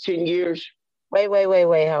orgasm for 10 years. Wait.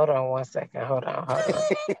 Hold on one second. Hold on.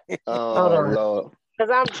 Hold on. Lord. Because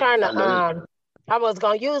I'm trying to I was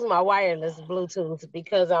gonna use my wireless Bluetooth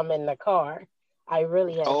because I'm in the car. I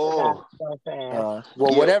really have to so fast.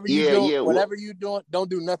 Whatever you doing, don't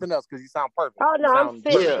do nothing else because you sound perfect. Oh no, I'm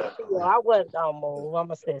sitting still. I wasn't gonna move. I'm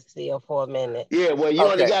gonna sit still for a minute. Yeah, well, you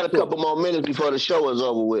only got a couple more minutes before the show is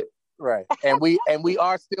over with. Right, and we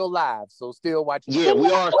are still live, so still watching. Yeah,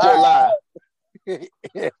 we are still live.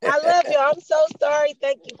 I love you. I'm so sorry.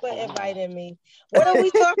 Thank you for inviting me. What are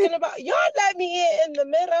we talking about? Y'all let me in the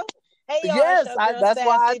middle. Hey, y'all, yes, that's Sassy,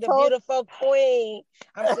 why I the told beautiful queen.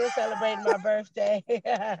 I'm still celebrating my birthday.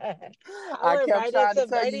 I kept trying to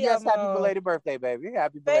tell you, yes, happy belated birthday, baby.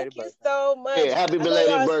 Happy belated birthday. Thank you so much. Yeah, happy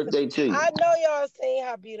belated birthday to you. I know y'all seen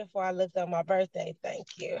how beautiful I looked on my birthday.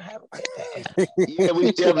 Thank you. Have a good day. Yeah,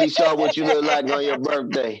 we definitely saw what you look like on your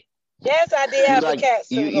birthday. Yes, I did have a cat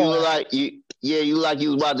suit you look like you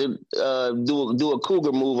was about to do a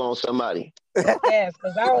cougar move on somebody. Yes,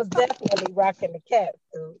 because I was definitely rocking the cat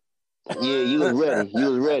suit. Yeah, you was ready.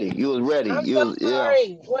 I'm so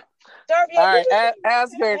sorry. What? All right,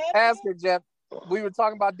 ask her, Jeff. We were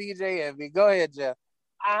talking about DJ Envy. Go ahead, Jeff.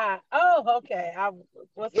 Okay.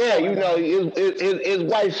 His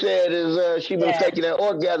wife said she been faking that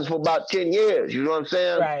orgasm for about 10 years. You know what I'm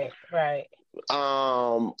saying? Right.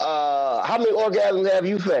 How many orgasms have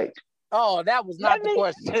you faked? Oh, that was not the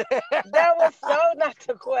question. That was so not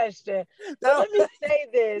the question. So let me say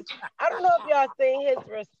this. I don't know if y'all seen his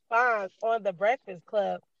response on The Breakfast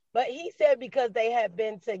Club, but he said because they had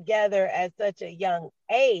been together at such a young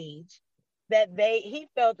age that he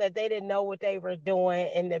felt that they didn't know what they were doing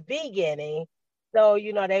in the beginning. So,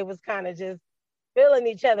 they was kind of just filling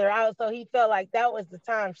each other out. So he felt like that was the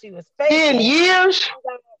time she was faking. 10 years?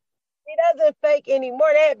 He doesn't fake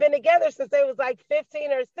anymore. They had been together since they was like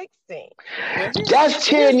 15 or 16. That's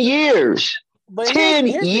 10 years. But 10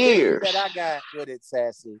 here's years. The issue that I got with it,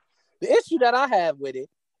 Sassy. The issue that I have with it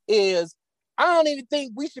is I don't even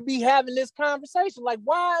think we should be having this conversation. Like,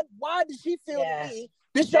 why did she feel to me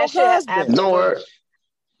this your husband? No,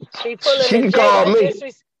 she pulling she called me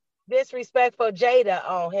disrespectful Jada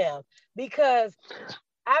on him because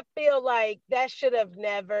I feel like that should have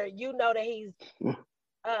never. That he's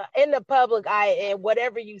in the public eye, and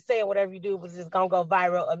whatever you say and whatever you do was just gonna go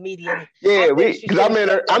viral immediately. Yeah, because I'm in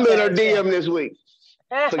her DM this week.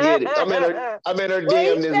 Forget it. I'm in her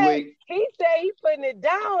DM this week. He said he's putting it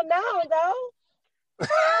down now, though.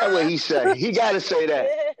 That's what he said. He got to say that.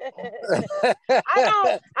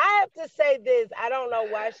 I have to say this. I don't know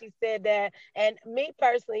why she said that. And me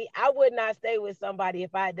personally, I would not stay with somebody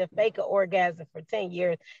if I had to fake an orgasm for 10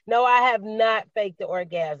 years. No, I have not faked the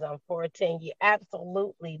orgasm for 10 years.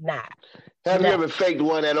 Absolutely not. Have you ever faked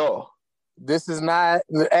one at all? This is not.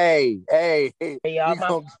 Hey. You're not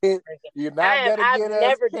gonna get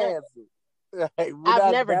us canceled. Hey,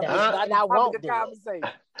 I've never done it, and I won't do it.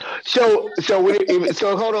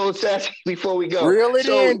 So hold on, Sassy, before we go. Reel it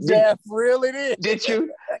in, Jeff. Reel it in. Did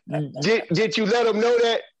you let them know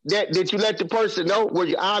that? Did you let the person know? Were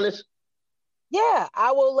you honest? Yeah,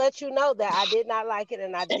 I will let you know that I did not like it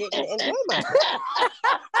and I didn't enjoy myself.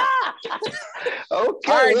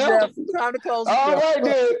 Okay. All right, well, Jeff. Time to close. All right,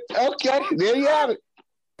 then. Okay, there you have it.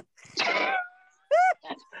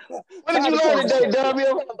 What did you learn today,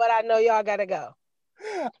 W? But I know y'all gotta go.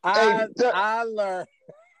 I learned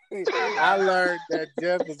that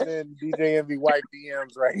Jeff is in DJ Envy white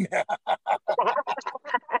DMs right now.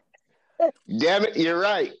 Damn it, you're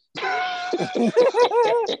right. A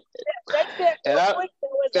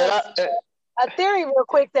theory real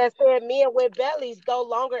quick that said men with bellies go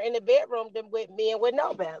longer in the bedroom than with men with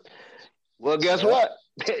no belly. Well, guess what?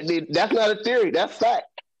 That's not a theory. That's fact.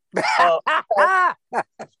 And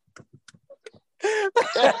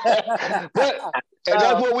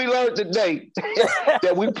that's what we learned today.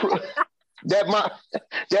 that we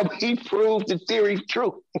proved the theory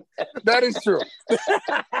true. That is true.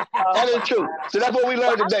 That is true. So that's what we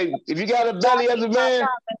learned today. If you got a belly as a man,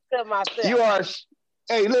 you are.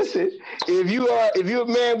 Hey, listen. If you're a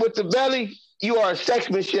man with the belly, you are a sex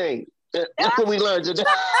machine. That's what we learned today.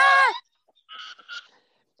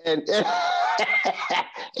 And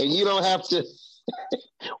you don't have to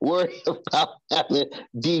worry about having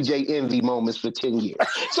DJ Envy moments for 10 years.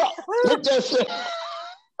 So with that said,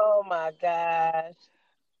 oh my gosh.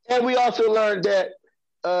 And we also learned that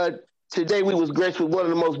today we was graced with one of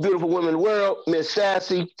the most beautiful women in the world, Miss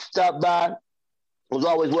Sassy, stopped by. Was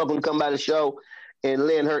always welcome to come by the show and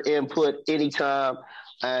lend her input anytime.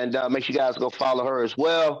 And make sure you guys go follow her as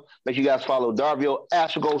well. Make sure you guys follow Darville.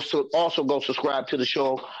 Also go subscribe to the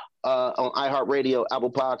show on iHeartRadio,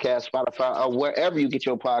 Apple Podcasts, Spotify, or wherever you get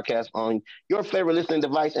your podcast on your favorite listening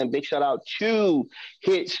device. And big shout out to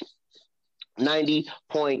Hits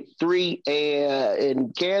 90.3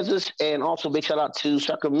 in Kansas, and also big shout out to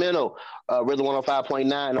Sacramento, Rhythm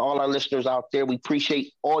 105.9, and all our listeners out there. We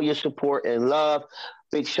appreciate all your support and love.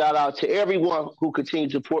 Big shout out to everyone who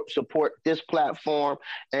continues to support this platform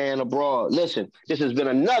and abroad. Listen, this has been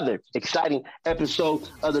another exciting episode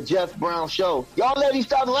of the Jeff Brown Show. Y'all ladies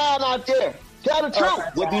stop lying out there. Tell the truth.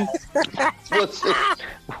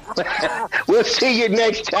 We'll see you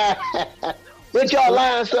next time. Put y'all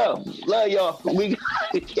lines up. Love y'all. We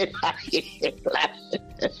get out of here.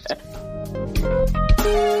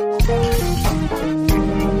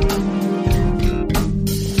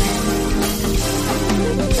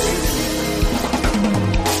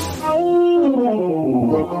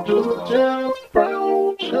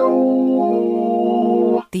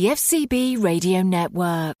 The FCB Radio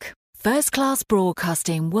Network. First class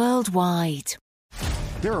broadcasting worldwide.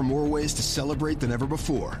 There are more ways to celebrate than ever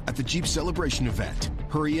before at the Jeep Celebration event.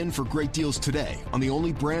 Hurry in for great deals today on the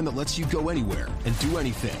only brand that lets you go anywhere and do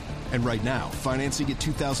anything. And right now, financing at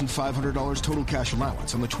 $2,500 total cash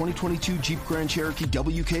allowance on the 2022 Jeep Grand Cherokee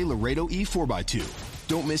WK Laredo E4x2.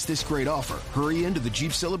 Don't miss this great offer. Hurry into the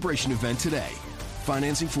Jeep Celebration event today.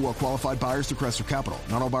 Financing for well-qualified buyers through Chrysler Capital.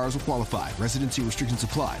 Not all buyers will qualify. Residency restrictions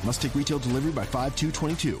apply. Must take retail delivery by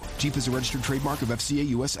 5/2/22. Jeep is a registered trademark of FCA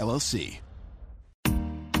US LLC.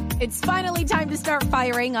 It's finally time to start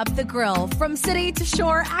firing up the grill. From city to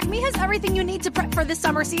shore, Acme has everything you need to prep for the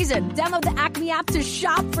summer season. Download the Acme app to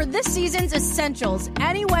shop for this season's essentials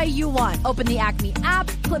any way you want. Open the Acme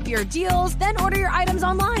app, clip your deals, then order your items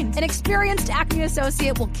online. An experienced Acme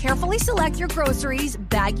associate will carefully select your groceries,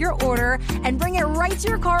 bag your order, and bring it right to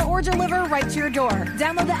your car or deliver right to your door.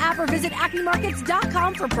 Download the app or visit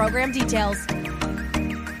acmemarkets.com for program details.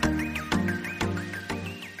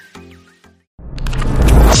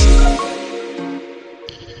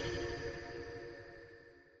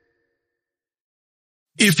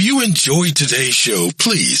 If you enjoyed today's show,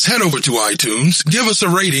 please head over to iTunes, give us a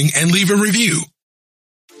rating, and leave a review.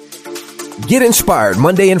 Get inspired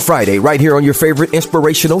Monday and Friday right here on your favorite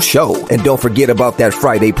inspirational show. And don't forget about that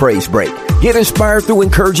Friday praise break. Get inspired through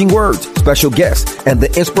encouraging words, special guests, and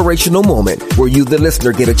the inspirational moment where you, the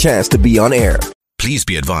listener, get a chance to be on air. Please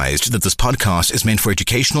be advised that this podcast is meant for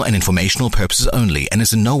educational and informational purposes only and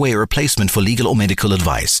is in no way a replacement for legal or medical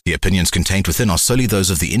advice. The opinions contained within are solely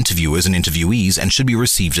those of the interviewers and interviewees and should be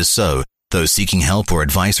received as so. Those seeking help or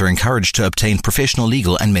advice are encouraged to obtain professional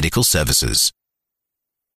legal and medical services.